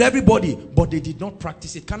danced with everybody, but they did not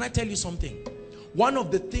practice it. Can I tell you something? One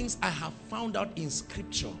of the things I have found out in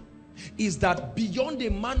scripture is that beyond a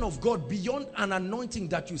man of God, beyond an anointing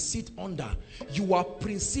that you sit under, you are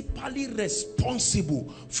principally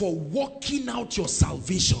responsible for working out your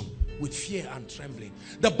salvation with fear and trembling.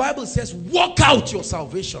 The Bible says, work out your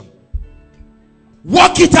salvation.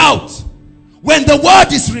 Work it out. When the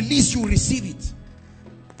word is released, you receive it.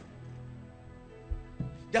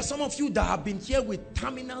 There are some of you that have been here with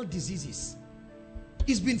terminal diseases.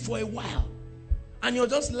 It's been for a while. And you're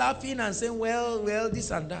just laughing and saying, well,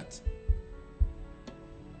 this and that.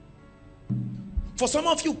 For some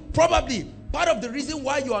of you, probably, part of the reason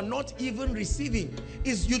why you are not even receiving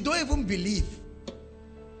is you don't even believe.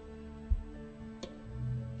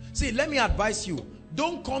 See, let me advise you.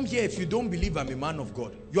 Don't come here if you don't believe I'm a man of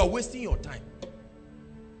God. You are wasting your time.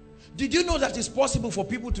 Did you know that it's possible for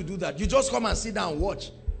people to do that? You just come and sit down and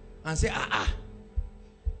watch and say,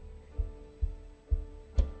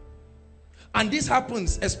 And this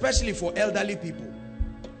happens especially for elderly people.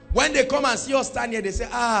 When they come and see us stand here, they say,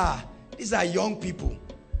 these are young people.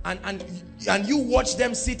 And you watch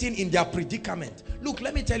them sitting in their predicament. Look,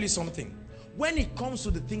 let me tell you something. When it comes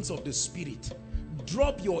to the things of the spirit,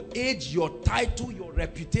 drop your age, your title, your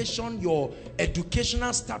reputation, your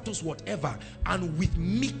educational status, whatever, and with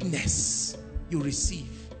meekness you receive.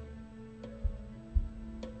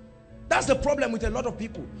 That's the problem with a lot of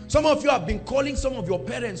people. Some of you have been calling some of your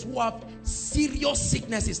parents who have serious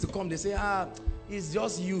sicknesses to come. They say, it's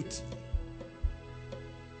just youth.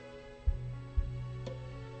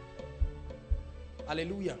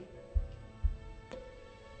 Hallelujah.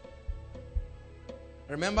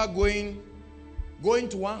 I remember going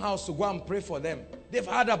to one house to go and pray for them. They've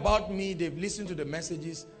heard about me. They've listened to the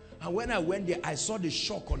messages. And when I went there, I saw the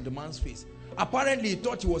shock on the man's face. Apparently, he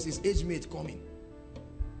thought it was his age mate coming.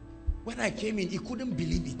 When I came in, he couldn't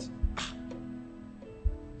believe it.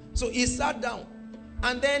 So he sat down.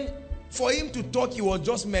 And then for him to talk, he was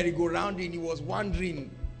just merry-go-rounding. He was wondering.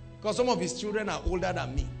 Because some of his children are older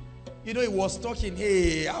than me. You know, he was talking,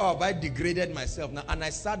 hey, how have I degraded myself now? And I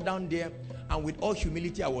sat down there, and with all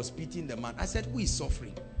humility, I was pitying the man. I said, who is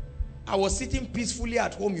suffering? I was sitting peacefully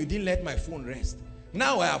at home. You didn't let my phone rest.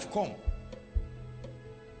 Now I have come.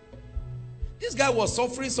 This guy was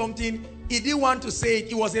suffering something. He didn't want to say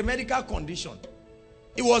it. It was a medical condition.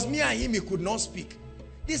 It was me and him. He could not speak.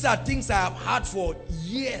 These are things I have had for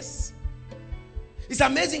years. It's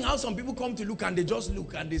amazing how some people come to look and they just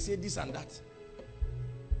look and they say this and that.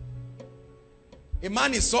 A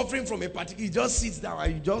man is suffering from a particular, he just sits down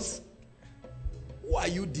and you just, who are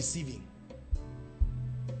you deceiving?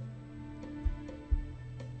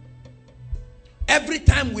 Every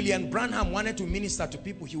time William Branham wanted to minister to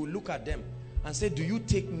people, he would look at them and say, do you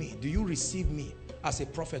take me? Do you receive me as a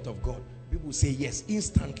prophet of God? People will say yes.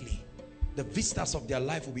 Instantly, the vistas of their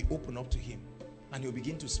life will be opened up to him and he'll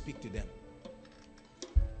begin to speak to them.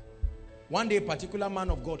 One day, a particular man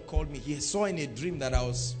of God called me. He saw in a dream that I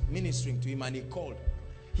was ministering to him and he called.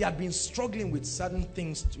 He had been struggling with certain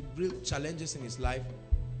things, real challenges in his life.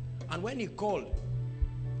 And when he called,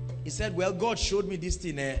 he said, well, God showed me this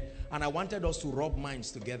thing and I wanted us to rub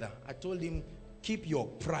minds together. I told him, keep your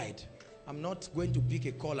pride. I'm not going to pick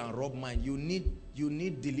a call and rub mine. You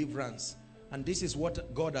need deliverance. And this is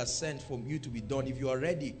what God has sent for you to be done. If you are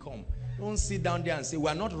ready, come. Don't sit down there and say, we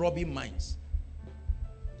are not rubbing minds.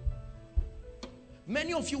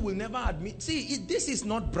 Many of you will never admit. See, this is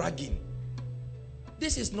not bragging.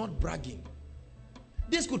 This is not bragging.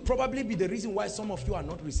 This could probably be the reason why some of you are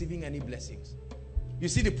not receiving any blessings. You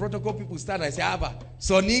see the protocol people stand and say, Abba,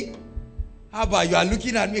 Sonny, Abba, you are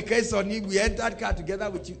looking at me, okay, Sonny, we entered car together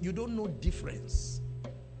with you. You don't know difference.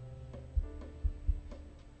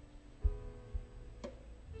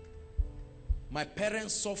 My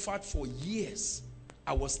parents suffered for years.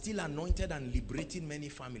 I was still anointed and liberating many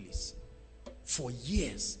families. For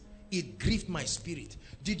years, it grieved my spirit.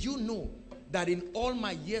 Did you know that in all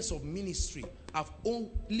my years of ministry, I've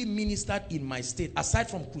only ministered in my state? Aside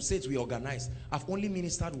from crusades we organized, I've only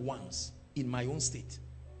ministered once in my own state.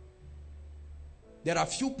 There are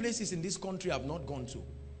few places in this country I've not gone to,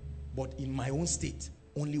 but in my own state,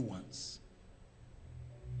 only once.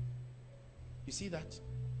 You see that?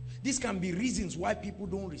 These can be reasons why people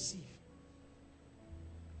don't receive.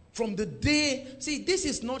 From the day, see, this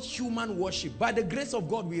is not human worship. By the grace of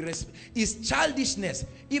God, we respect. It's childishness.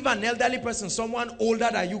 If an elderly person, someone older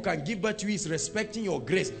than you, can give birth to you, is respecting your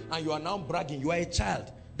grace, and you are now bragging, you are a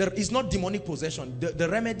child. There is not demonic possession. The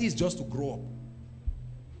remedy is just to grow up.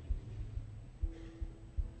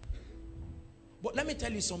 But let me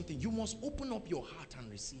tell you something. You must open up your heart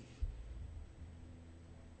and receive.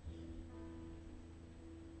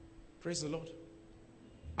 Praise the Lord.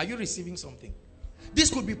 Are you receiving something?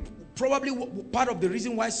 This could be probably part of the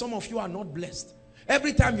reason why some of you are not blessed.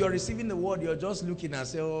 Every time you're receiving the word, you're just looking and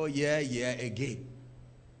say, oh, yeah, again.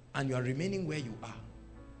 And you are remaining where you are.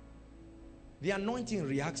 The anointing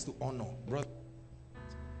reacts to honor, brother.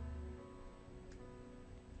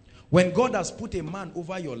 When God has put a man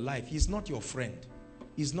over your life, he's not your friend.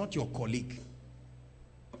 He's not your colleague.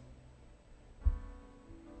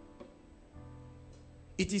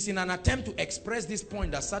 It is in an attempt to express this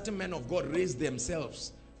point that certain men of God raise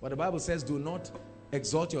themselves. But the Bible says, do not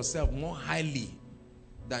exalt yourself more highly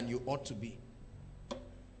than you ought to be.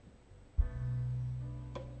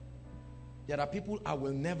 There are people I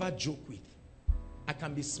will never joke with. I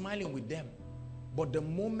can be smiling with them. But the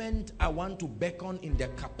moment I want to beckon in the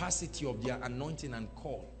capacity of their anointing and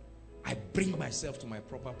call, I bring myself to my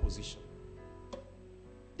proper position.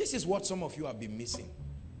 This is what some of you have been missing.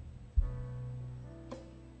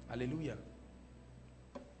 Hallelujah.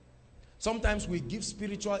 Sometimes we give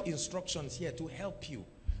spiritual instructions here to help you.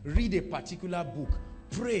 Read a particular book.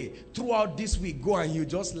 Pray. Throughout this week, go and you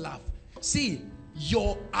just laugh. See,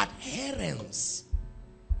 your adherence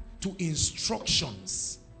to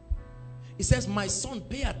instructions. It says, my son,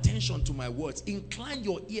 pay attention to my words. Incline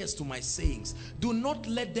your ears to my sayings. Do not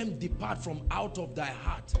let them depart from out of thy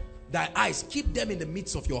heart. Thy eyes, keep them in the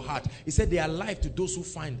midst of your heart. He said they are life to those who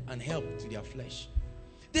find and help to their flesh.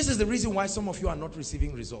 This is the reason why some of you are not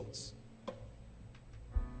receiving results.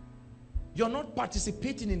 You're not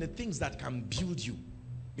participating in the things that can build you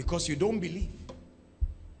because you don't believe.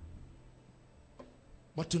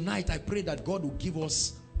 But tonight I pray that God will give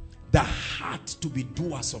us the heart to be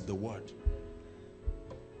doers of the word.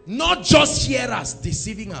 Not just hearers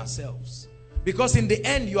deceiving ourselves. Because in the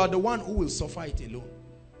end you are the one who will suffer it alone.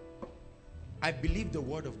 I believe the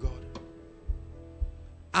word of God.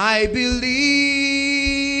 I believe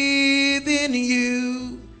in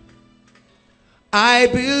you. I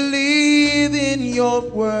believe in your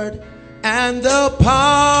word and the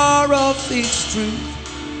power of its truth.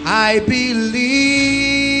 I believe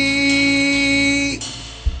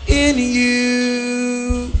in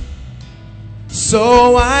you.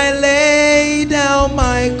 So I lay down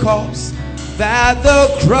my cause that the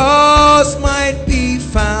cross might be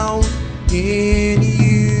found in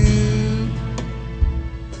you.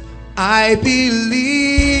 I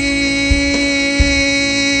believe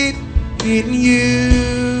in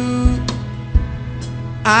you.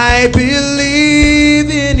 I believe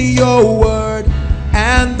in your word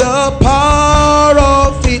and the power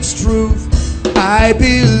of its truth. I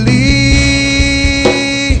believe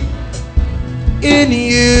in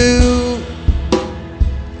you.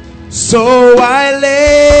 So I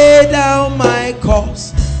lay down my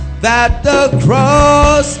cause that the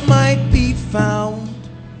cross might be found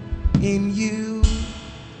in you.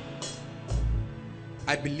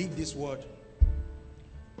 I believe this word.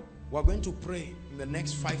 We're going to pray in the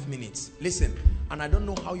next 5 minutes. Listen, and I don't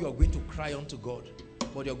know how you're going to cry unto God,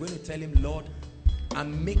 but you're going to tell him, Lord,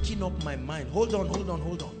 I'm making up my mind. Hold on.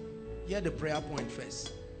 Hear the prayer point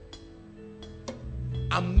first.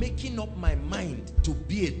 I'm making up my mind to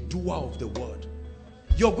be a doer of the word.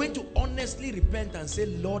 You're going to honestly repent and say,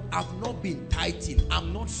 Lord, I've not been tithing.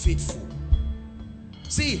 I'm not faithful.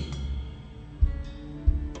 See,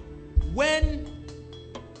 when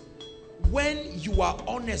you are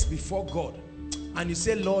honest before God and you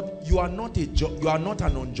say, Lord, you are not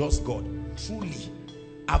an unjust God. Truly,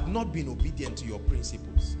 I've not been obedient to your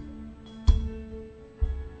principles.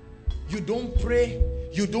 You don't pray,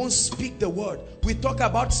 you don't speak the word. We talk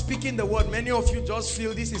about speaking the word. Many of you just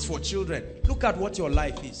feel this is for children. Look at what your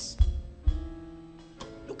life is.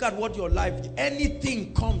 Look at what your life,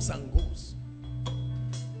 anything comes and goes.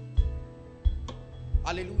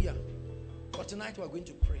 Hallelujah. But tonight we're going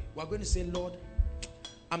to pray. We're going to say, Lord,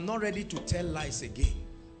 I'm not ready to tell lies again.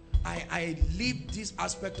 I live this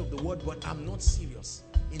aspect of the word, but I'm not serious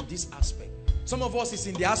in this aspect. Some of us is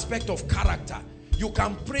in the aspect of character. You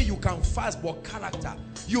can pray, you can fast, but character,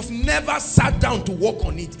 you've never sat down to work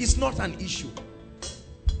on it. It's not an issue.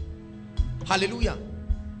 Hallelujah.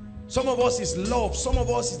 Some of us is love. Some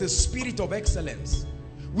of us is the spirit of excellence.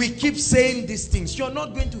 We keep saying these things. You're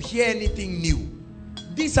not going to hear anything new.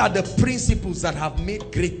 These are the principles that have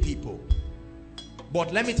made great people.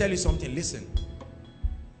 But let me tell you something. Listen.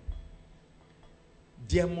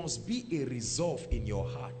 There must be a resolve in your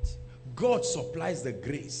heart. God supplies the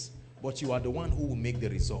grace, but you are the one who will make the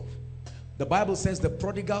resolve. The Bible says the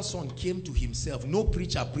prodigal son came to himself. No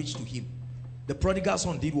preacher preached to him. The prodigal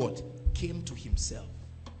son did what? Came to himself.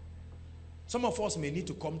 Some of us may need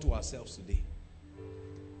to come to ourselves today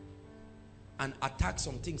and attack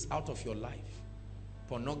some things out of your life.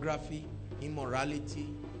 Pornography, immorality,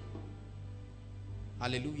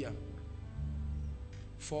 hallelujah,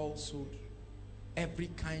 falsehood, every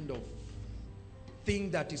kind of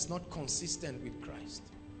thing that is not consistent with Christ.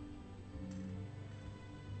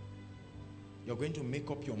 You're going to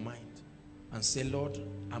make up your mind and say, Lord,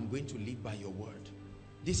 I'm going to live by your word.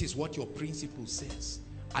 This is what your principle says.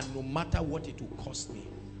 And no matter what it will cost me,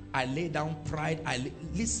 I lay down pride.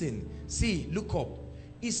 Listen, see, look up.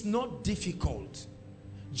 It's not difficult.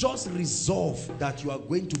 Just resolve that you are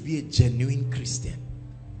going to be a genuine Christian.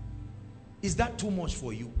 Is that too much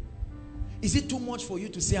for you? Is it too much for you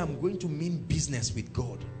to say, I'm going to mean business with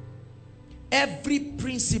God? Every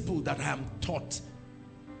principle that I am taught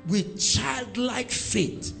with childlike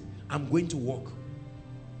faith, I'm going to walk.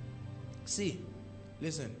 See,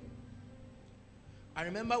 listen. I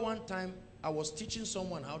remember one time I was teaching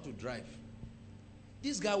someone how to drive.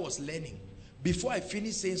 This guy was learning. Before I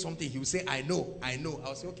finish saying something, he would say, I know.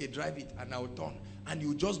 I'll say, okay, drive it, and I'll turn. And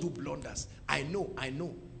you just do blunders. I know.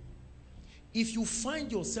 If you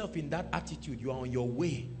find yourself in that attitude, you are on your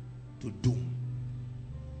way to doom.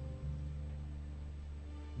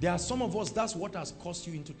 There are some of us, that's what has caused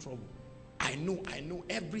you into trouble. I know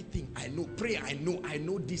everything. I know, pray, I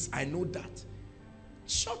know this, I know that.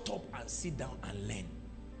 Shut up and sit down and learn.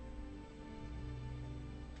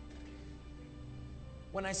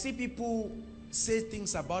 When I see people say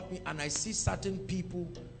things about me, and I see certain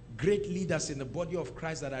people, great leaders in the body of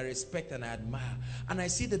Christ that I respect and I admire, and I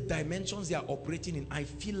see the dimensions they are operating in, I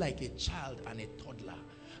feel like a child and a toddler.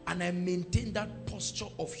 And I maintain that posture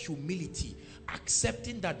of humility,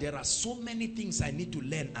 accepting that there are so many things I need to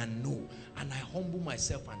learn and know, and I humble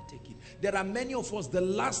myself and take it. There are many of us, the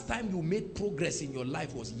last time you made progress in your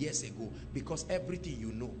life was years ago, because everything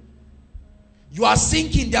you know. You are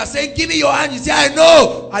sinking. They are saying, give me your hand. You say, I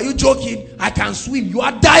know. Are you joking? I can swim. You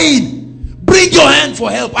are dying. Bring your hand for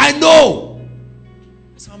help. I know.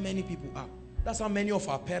 That's how many people are. That's how many of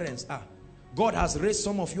our parents are. God has raised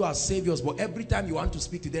some of you as saviors, but every time you want to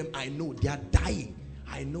speak to them, I know. They are dying.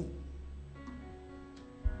 I know.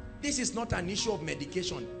 This is not an issue of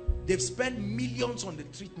medication. They've spent millions on the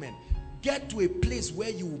treatment. Get to a place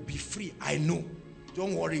where you will be free. I know.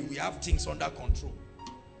 Don't worry. We have things under control.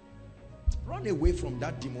 Run away from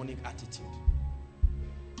that demonic attitude.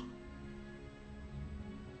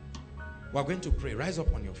 We're going to pray. Rise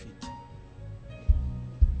up on your feet.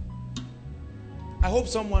 I hope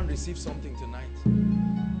someone receives something tonight.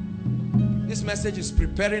 This message is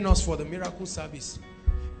preparing us for the miracle service.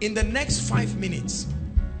 In the next 5 minutes,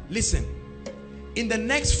 listen, in the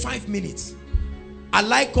next 5 minutes, I'd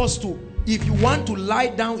like us to, if you want to lie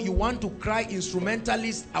down, you want to cry,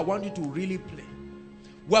 instrumentalist, I want you to really play.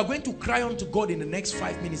 We are going to cry unto God in the next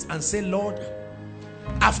 5 minutes and say, Lord,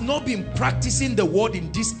 I've not been practicing the word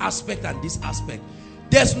in this aspect and this aspect.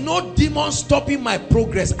 There's no demon stopping my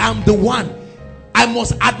progress. I'm the one. I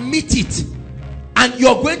must admit it. And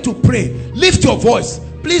you're going to pray. Lift your voice.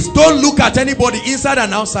 Please don't look at anybody inside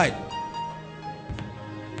and outside.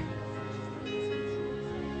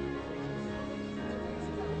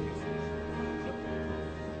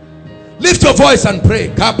 Lift your voice and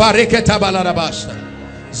pray.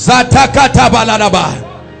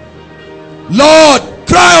 Lord,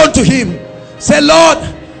 cry unto him. Say, Lord,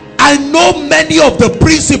 I know many of the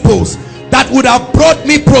principles that would have brought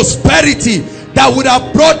me prosperity, that would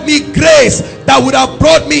have brought me grace, that would have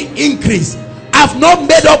brought me increase. I've not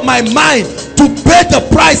made up my mind to pay the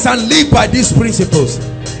price and live by these principles.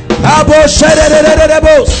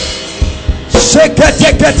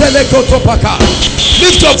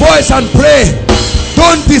 Lift your voice and pray.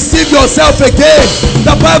 Don't deceive yourself again.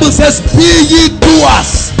 The Bible says, be ye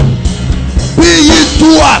doers. Be ye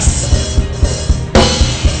doers.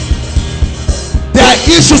 There are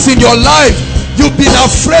issues in your life you've been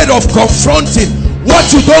afraid of confronting. What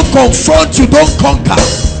you don't confront, you don't conquer.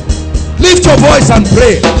 Lift your voice and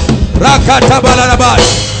pray.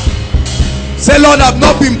 Say, Lord, I've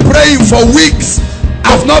not been praying for weeks.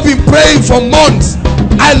 I've not been praying for months.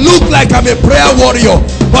 I look like I'm a prayer warrior,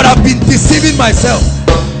 but I've been deceiving myself.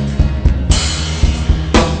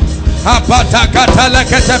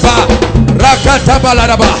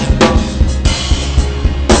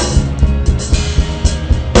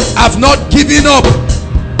 I've not given up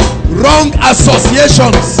wrong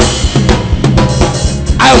associations.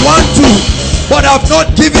 I want to, but I've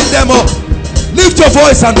not given them up. Lift your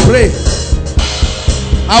voice and pray.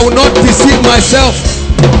 I will not deceive myself.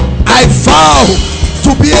 I vow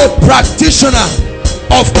to be a practitioner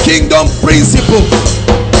of kingdom principles,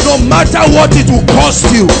 no matter what it will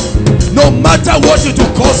cost you. No matter what it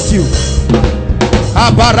will cost you.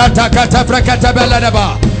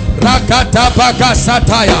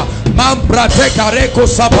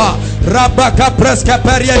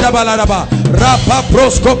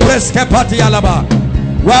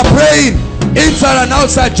 We are praying inside and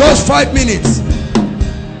outside, just 5 minutes.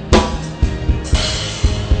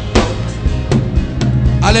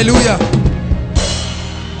 Hallelujah.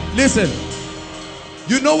 Listen,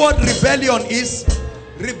 you know what rebellion is?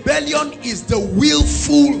 Rebellion is the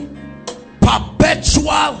willful,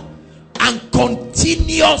 perpetual and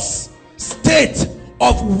continuous state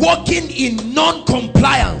of walking in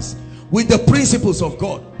non-compliance with the principles of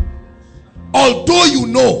God. Although you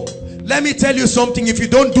know, let me tell you something, if you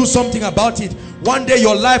don't do something about it, one day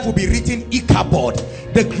your life will be written Ichabod.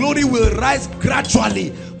 The glory will rise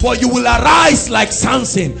gradually, but you will arise like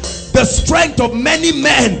Samson. The strength of many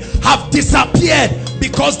men have disappeared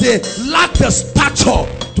because they lack the stature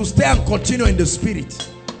to stay and continue in the spirit.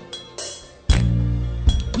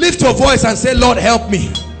 Lift your voice and say, Lord, help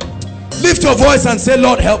me. Lift your voice and say,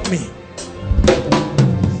 Lord, help me.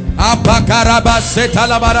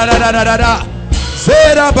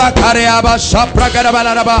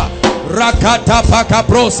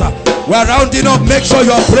 We're rounding up. Make sure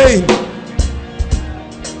you're praying.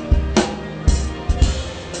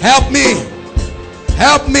 Help me.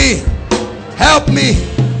 Help me. Help me.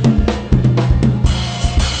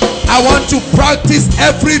 I want to practice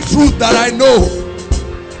every truth that I know.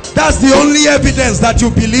 That's the only evidence that you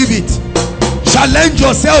believe it. Challenge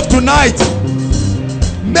yourself tonight.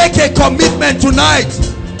 Make a commitment tonight.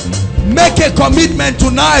 Make a commitment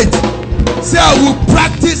tonight. Say, I will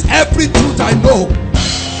practice every truth I know.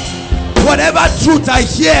 Whatever truth I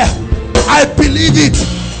hear, I believe it.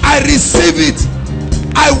 I receive it.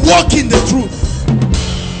 I walk in the truth.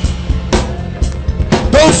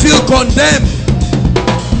 Don't feel condemned.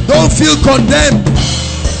 Don't feel condemned.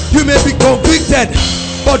 You may be convicted,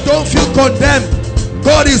 but don't feel condemned.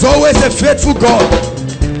 God is always a faithful God,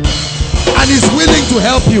 and He's willing to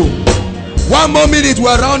help you. One more minute,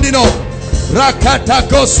 we're rounding up. Rakata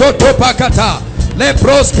go soto pakata.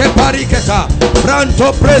 Lebros ke pariketa.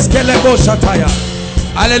 Branto preske lebo shataya.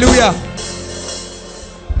 Hallelujah.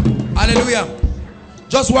 Hallelujah.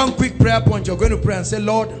 Just one quick prayer point. You're going to pray and say,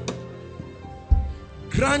 Lord,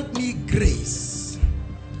 grant me grace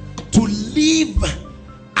to live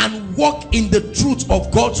and walk in the truth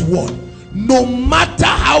of God's word, no matter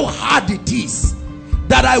how hard it is,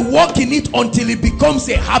 that I walk in it until it becomes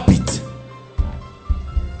a habit.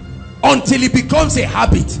 Until it becomes a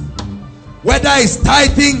habit. Whether it's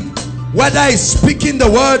tithing, whether it's speaking the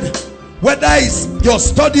word, whether it's your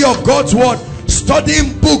study of God's word,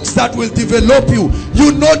 studying books that will develop you.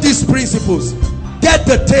 You know these principles. Get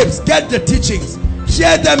the tapes, get the teachings,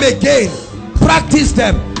 share them again, practice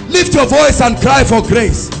them. Lift your voice and cry for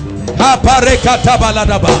grace.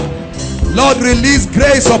 Lord, release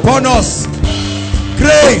grace upon us.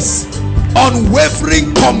 Grace,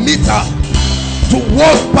 unwavering committer to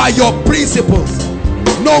walk by your principles.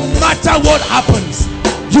 No matter what happens,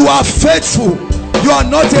 you are faithful. You are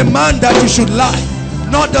not a man that you should lie,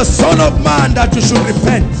 not the son of man that you should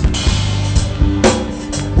repent.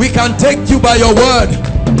 We can take you by your word.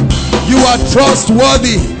 You are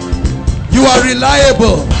trustworthy. You are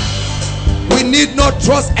reliable. We need not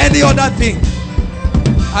trust any other thing.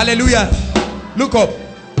 Hallelujah. Look up.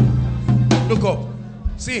 Look up.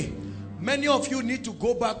 See, many of you need to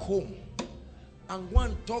go back home and go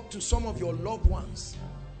and talk to some of your loved ones.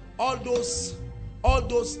 All those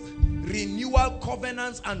renewal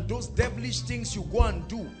covenants and those devilish things you go and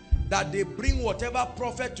do, that they bring whatever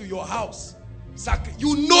prophet to your house.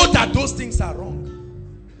 You know that those things are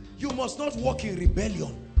wrong. You must not walk in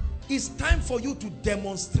rebellion. It's time for you to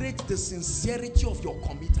demonstrate the sincerity of your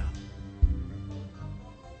committal.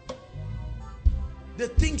 The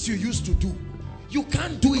things you used to do, you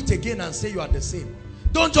can't do it again and say you are the same.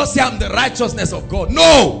 Don't just say I'm the righteousness of God.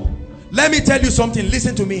 No. Let me tell you something.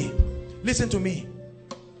 Listen to me. Listen to me.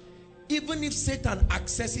 Even if Satan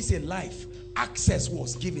accesses a life, access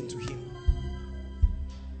was given to him.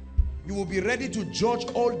 You will be ready to judge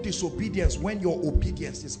all disobedience when your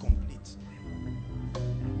obedience is complete.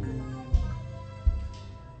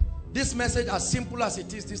 This message, as simple as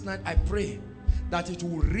it is this night, I pray that it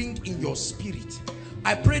will ring in your spirit.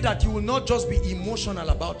 I pray that you will not just be emotional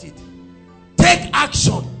about it. Take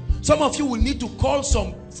action. Some of you will need to call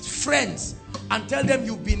some friends and tell them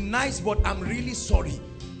you've been nice, but I'm really sorry.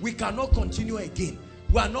 We cannot continue again.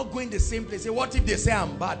 We are not going the same place. Say, what if they say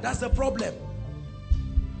I'm bad? That's the problem.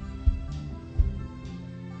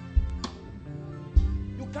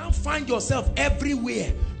 You can't find yourself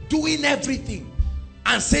everywhere doing everything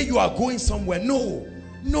and say you are going somewhere. No,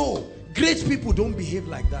 no. Great people don't behave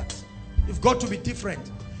like that. You've got to be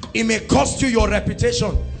different. It may cost you your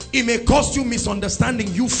reputation. It may cost you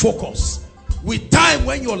misunderstanding. You focus. With time,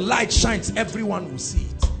 when your light shines, everyone will see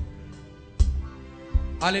it.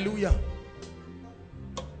 Hallelujah.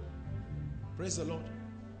 Praise the Lord.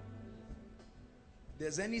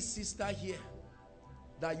 There's any sister here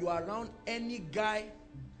that you are around any guy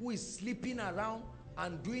who is sleeping around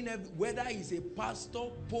and doing whether he's a pastor,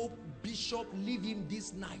 pope, bishop, leave him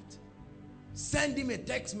this night. Send him a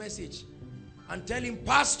text message and tell him,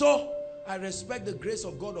 Pastor, I respect the grace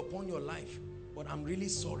of God upon your life, but I'm really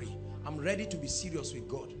sorry. I'm ready to be serious with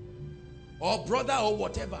God. Or brother or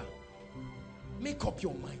whatever. Make up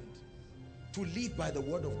your mind to live by the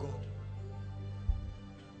word of God.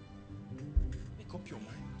 Make up your mind.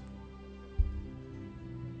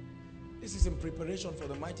 This is in preparation for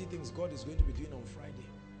the mighty things God is going to be doing on Friday.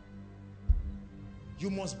 You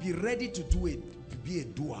must be ready to do it, to be a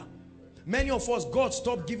doer. Many of us, God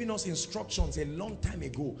stopped giving us instructions a long time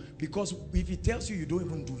ago, because if he tells you, you don't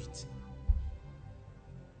even do it.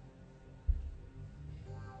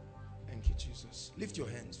 Thank you, Jesus. Lift your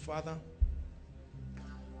hands. Father,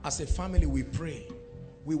 as a family we pray,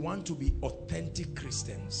 we want to be authentic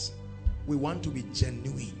Christians. We want to be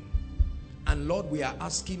genuine. And Lord, we are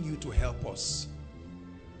asking you to help us.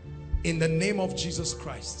 In the name of Jesus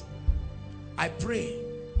Christ, I pray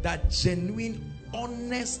that genuine,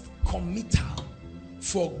 honest committal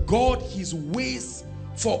for God, his ways,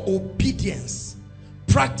 for obedience,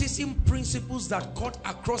 practicing principles that cut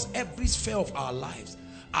across every sphere of our lives,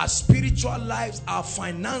 our spiritual lives, our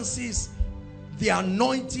finances, the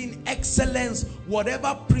anointing, excellence,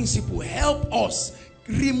 whatever principle, help us.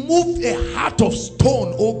 Remove a heart of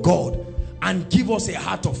stone, oh God, and give us a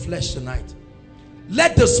heart of flesh tonight.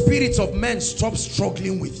 Let the spirits of men stop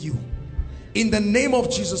struggling with you. In the name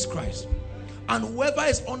of Jesus Christ. And whoever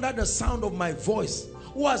is under the sound of my voice,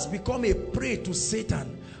 who has become a prey to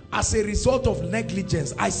Satan as a result of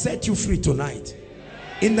negligence, I set you free tonight.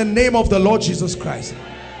 In the name of the Lord Jesus Christ.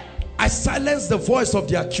 I silence the voice of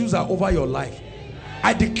the accuser over your life.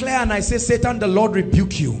 I declare and I say, Satan, the Lord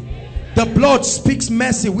rebuke you. The blood speaks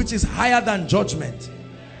mercy, which is higher than judgment.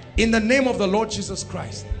 In the name of the Lord Jesus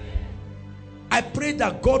Christ. I pray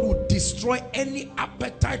that God would destroy any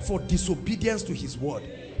appetite for disobedience to his word.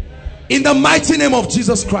 In the mighty name of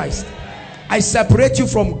Jesus Christ, I separate you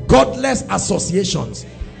from godless associations.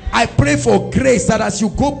 I pray for grace that as you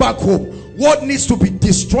go back home, what needs to be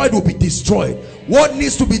destroyed will be destroyed. What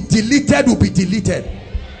needs to be deleted will be deleted.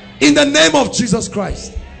 In the name of Jesus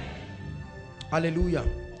Christ. Hallelujah.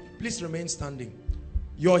 Please remain standing.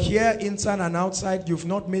 You're here inside and outside. You've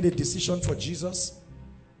not made a decision for Jesus.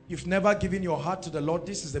 You've never given your heart to the Lord.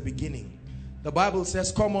 This is the beginning. The Bible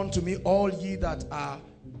says, come unto me all ye that are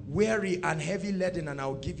weary and heavy laden, and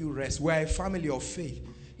I'll give you rest. We're a family of faith.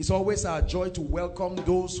 It's always our joy to welcome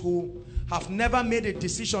those who have never made a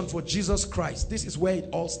decision for Jesus Christ. This is where it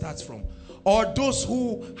all starts from. Or those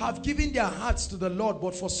who have given their hearts to the Lord,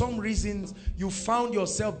 but for some reasons you found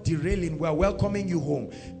yourself derailing. We're welcoming you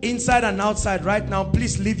home. Inside and outside right now,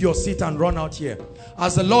 please leave your seat and run out here.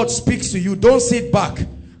 As the Lord speaks to you, don't sit back.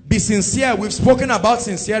 Be sincere. We've spoken about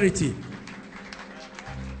sincerity.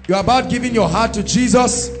 You're about giving your heart to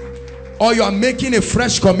Jesus, or you are making a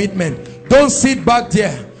fresh commitment. Don't sit back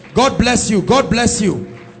there. God bless you. God bless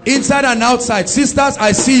you. Inside and outside. Sisters,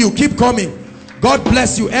 I see you. Keep coming. God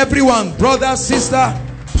bless you. Everyone, brother, sister,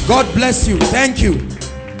 God bless you. Thank you.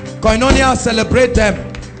 Koinonia, celebrate them.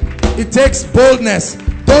 It takes boldness.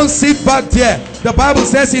 Don't sit back there. The Bible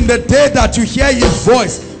says, in the day that you hear his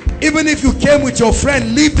voice, even if you came with your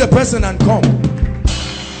friend, leave the person and come.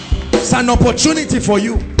 It's an opportunity for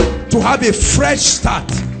you to have a fresh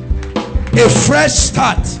start. A fresh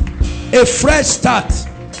start. A fresh start.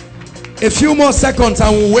 A few more seconds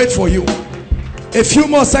and we'll wait for you. A few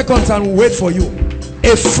more seconds and we'll wait for you.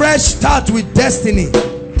 A fresh start with destiny.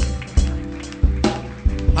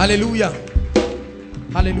 Hallelujah.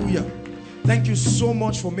 Hallelujah. Thank you so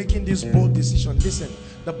much for making this bold decision. Listen,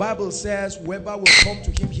 the Bible says whoever will come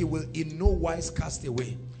to him, he will in no wise cast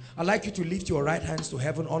away. I'd like you to lift your right hands to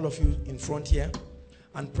heaven, all of you in front here,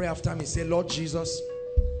 and pray after me. Say, Lord Jesus,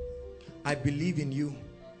 I believe in you.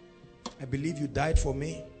 I believe you died for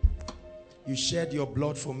me. You shed your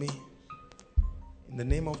blood for me. In the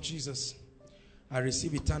name of Jesus, I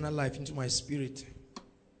receive eternal life into my spirit.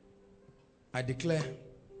 I declare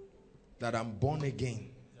that I'm born again.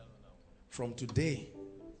 From today,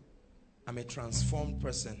 I'm a transformed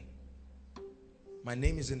person. My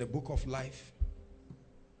name is in the book of life.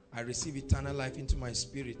 I receive eternal life into my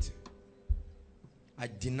spirit. I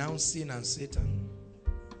denounce sin and Satan.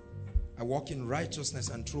 I walk in righteousness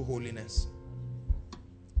and true holiness.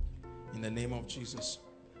 In the name of Jesus.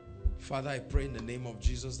 Father, I pray in the name of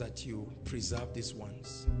Jesus that you preserve these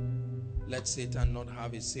ones. Let Satan not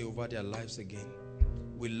have a say over their lives again.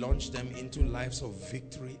 We launch them into lives of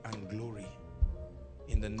victory and glory.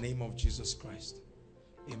 In the name of Jesus Christ.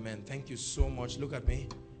 Amen. Thank you so much. Look at me.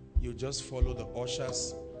 You just follow the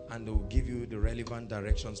ushers and they will give you the relevant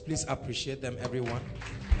directions. Please appreciate them, everyone.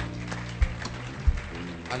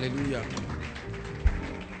 Hallelujah.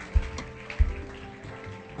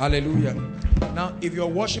 Hallelujah. Now, if you're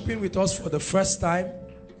worshiping with us for the first time,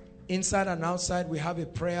 inside and outside, we have a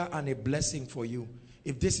prayer and a blessing for you.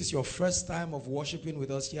 If this is your first time of worshiping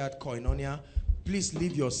with us here at Koinonia, please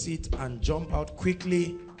leave your seat and jump out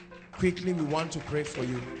quickly. Quickly, we want to pray for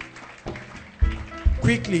you.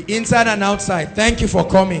 Quickly, inside and outside. Thank you for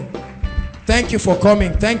coming. Thank you for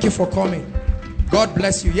coming. Thank you for coming. God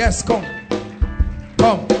bless you. Yes, come.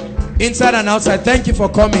 Come. Inside and outside. Thank you for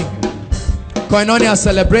coming. Koinonia,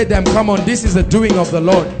 celebrate them. Come on. This is the doing of the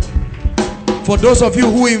Lord. For those of you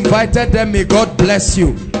who invited them, may God bless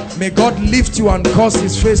you. May God lift you and cause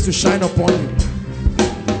his face to shine upon you.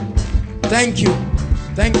 Thank you.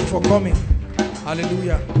 Thank you for coming.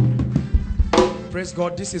 Hallelujah. Praise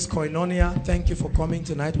God. This is Koinonia. Thank you for coming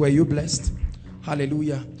tonight. Were you blessed?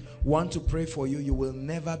 Hallelujah. Want to pray for you. You will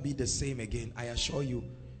never be the same again. I assure you.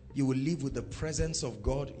 You will live with the presence of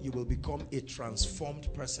God. You will become a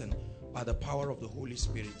transformed person by the power of the Holy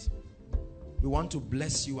Spirit. We want to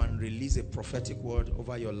bless you and release a prophetic word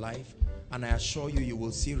over your life. And I assure you, you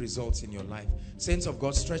will see results in your life. Saints of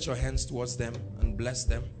God, stretch your hands towards them and bless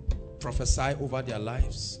them. Prophesy over their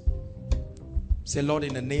lives. Say, Lord,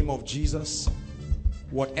 in the name of Jesus,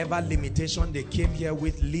 whatever limitation they came here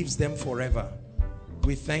with leaves them forever.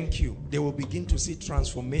 We thank you. They will begin to see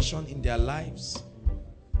transformation in their lives.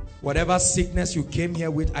 Whatever sickness you came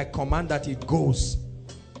here with, I command that it goes.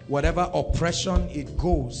 Whatever oppression, it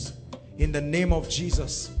goes. In the name of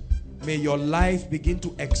Jesus, may your life begin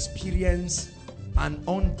to experience an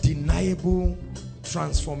undeniable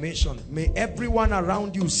transformation. May everyone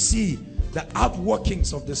around you see the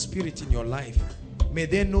outworkings of the Spirit in your life. May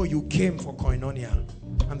they know you came for Koinonia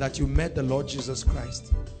and that you met the Lord Jesus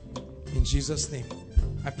Christ. In Jesus' name,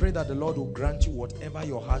 I pray that the Lord will grant you whatever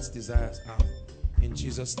your heart's desires are. In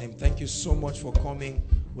Jesus' name, thank you so much for coming.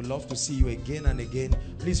 We'd love to see you again and again.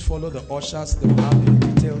 Please follow the ushers. They will have the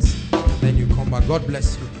details. And then you come back. God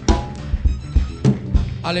bless you.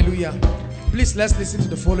 Hallelujah. Please, let's listen to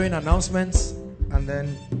the following announcements. And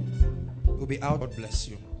then we'll be out. God bless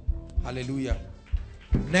you. Hallelujah.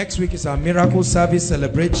 Next week is our miracle service.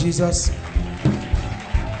 Celebrate Jesus.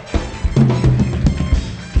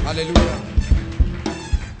 Hallelujah.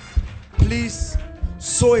 Please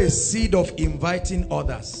sow a seed of inviting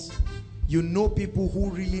others. You know people who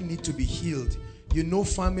really need to be healed. You know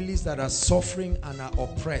families that are suffering and are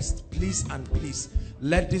oppressed. Please and please,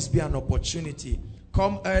 let this be an opportunity.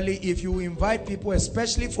 Come early. If you invite people,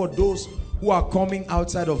 especially for those who are coming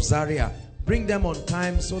outside of Zaria, bring them on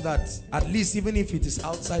time so that at least even if it is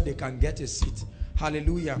outside, they can get a seat.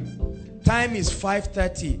 Hallelujah. Time is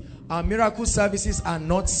 5:30. Our miracle services are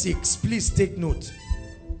not 6. Please take note.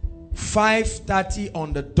 5:30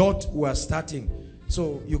 on the dot we are starting.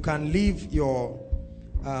 So you can leave your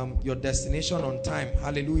destination on time.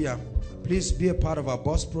 Hallelujah. Please be a part of our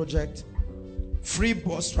bus project. Free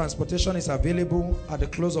bus transportation is available at the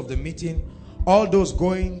close of the meeting. All those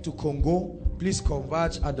going to Congo, please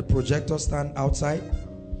converge at the projector stand outside.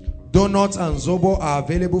 Donuts and Zobo are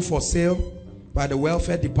available for sale by the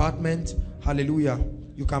welfare department. Hallelujah.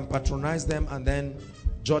 You can patronize them, and then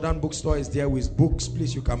Jordan Bookstore is there with books.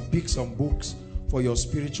 Please, you can pick some books for your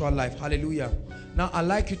spiritual life. Hallelujah. Now, I'd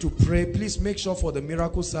like you to pray. Please make sure for the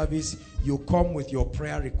miracle service, you come with your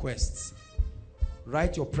prayer requests.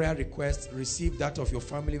 Write your prayer requests. Receive that of your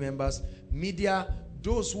family members. Media,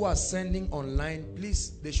 those who are sending online,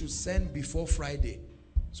 please, they should send before Friday,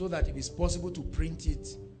 so that if it's possible to print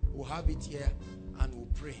it, we'll have it here and we'll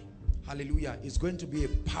pray. Hallelujah. It's going to be a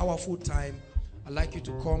powerful time. I'd like you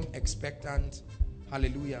to come expectant.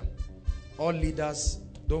 Hallelujah. All leaders,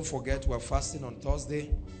 don't forget we're fasting on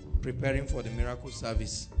Thursday, preparing for the miracle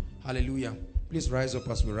service. Hallelujah. Please rise up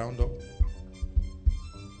as we round up.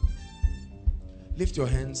 Lift your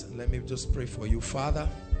hands and let me just pray for you. Father,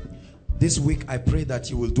 this week I pray that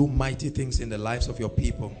you will do mighty things in the lives of your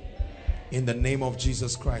people. In the name of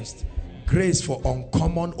Jesus Christ. Grace for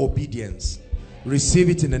uncommon obedience. Receive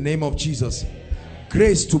it in the name of Jesus.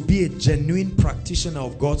 Grace to be a genuine practitioner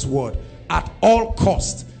of God's word at all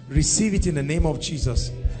costs. Receive it in the name of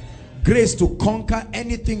Jesus. Grace to conquer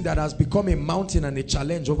anything that has become a mountain and a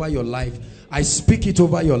challenge over your life. I speak it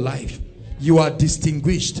over your life. You are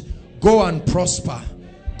distinguished. Go and prosper.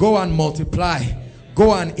 Go and multiply.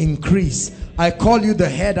 Go and increase. I call you the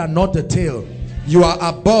head and not the tail. You are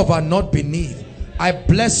above and not beneath. I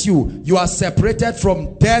bless you. You are separated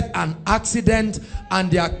from death and accident and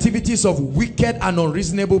the activities of wicked and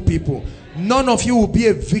unreasonable people. None of you will be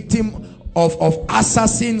a victim of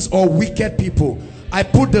assassins or wicked people. I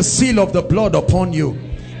put the seal of the blood upon you.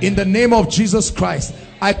 In the name of Jesus Christ,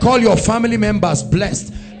 I call your family members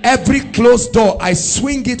blessed. Every closed door, I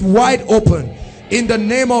swing it wide open. In the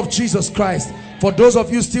name of Jesus Christ. For those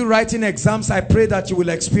of you still writing exams, I pray that you will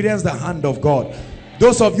experience the hand of God.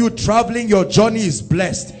 Those of you traveling, your journey is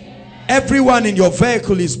blessed. Everyone in your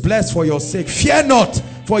vehicle is blessed for your sake. Fear not,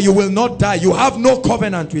 for you will not die. You have no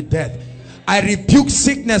covenant with death. I rebuke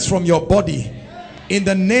sickness from your body in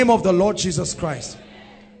the name of the Lord Jesus Christ.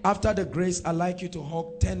 After the grace, I'd like you to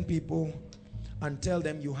hug 10 people and tell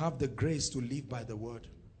them you have the grace to live by the word.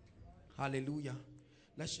 Hallelujah.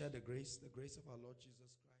 Let's share the grace of our Lord Jesus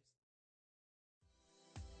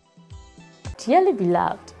Christ. Dearly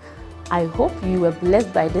beloved, I hope you were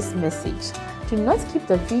blessed by this message. Do not keep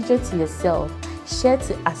the video to yourself. Share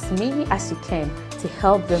to as many as you can to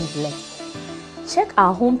help them bless. Check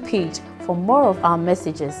our homepage for more of our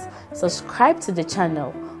messages. Subscribe to the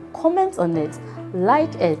channel, comment on it,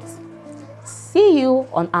 like it. See you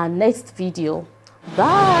on our next video.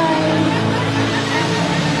 Bye.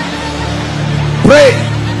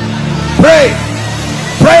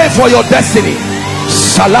 Pray for your destiny.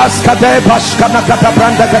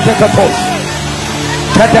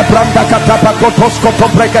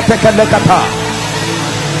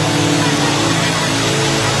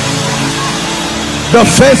 The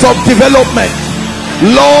phase of development.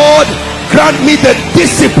 Lord, grant me the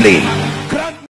discipline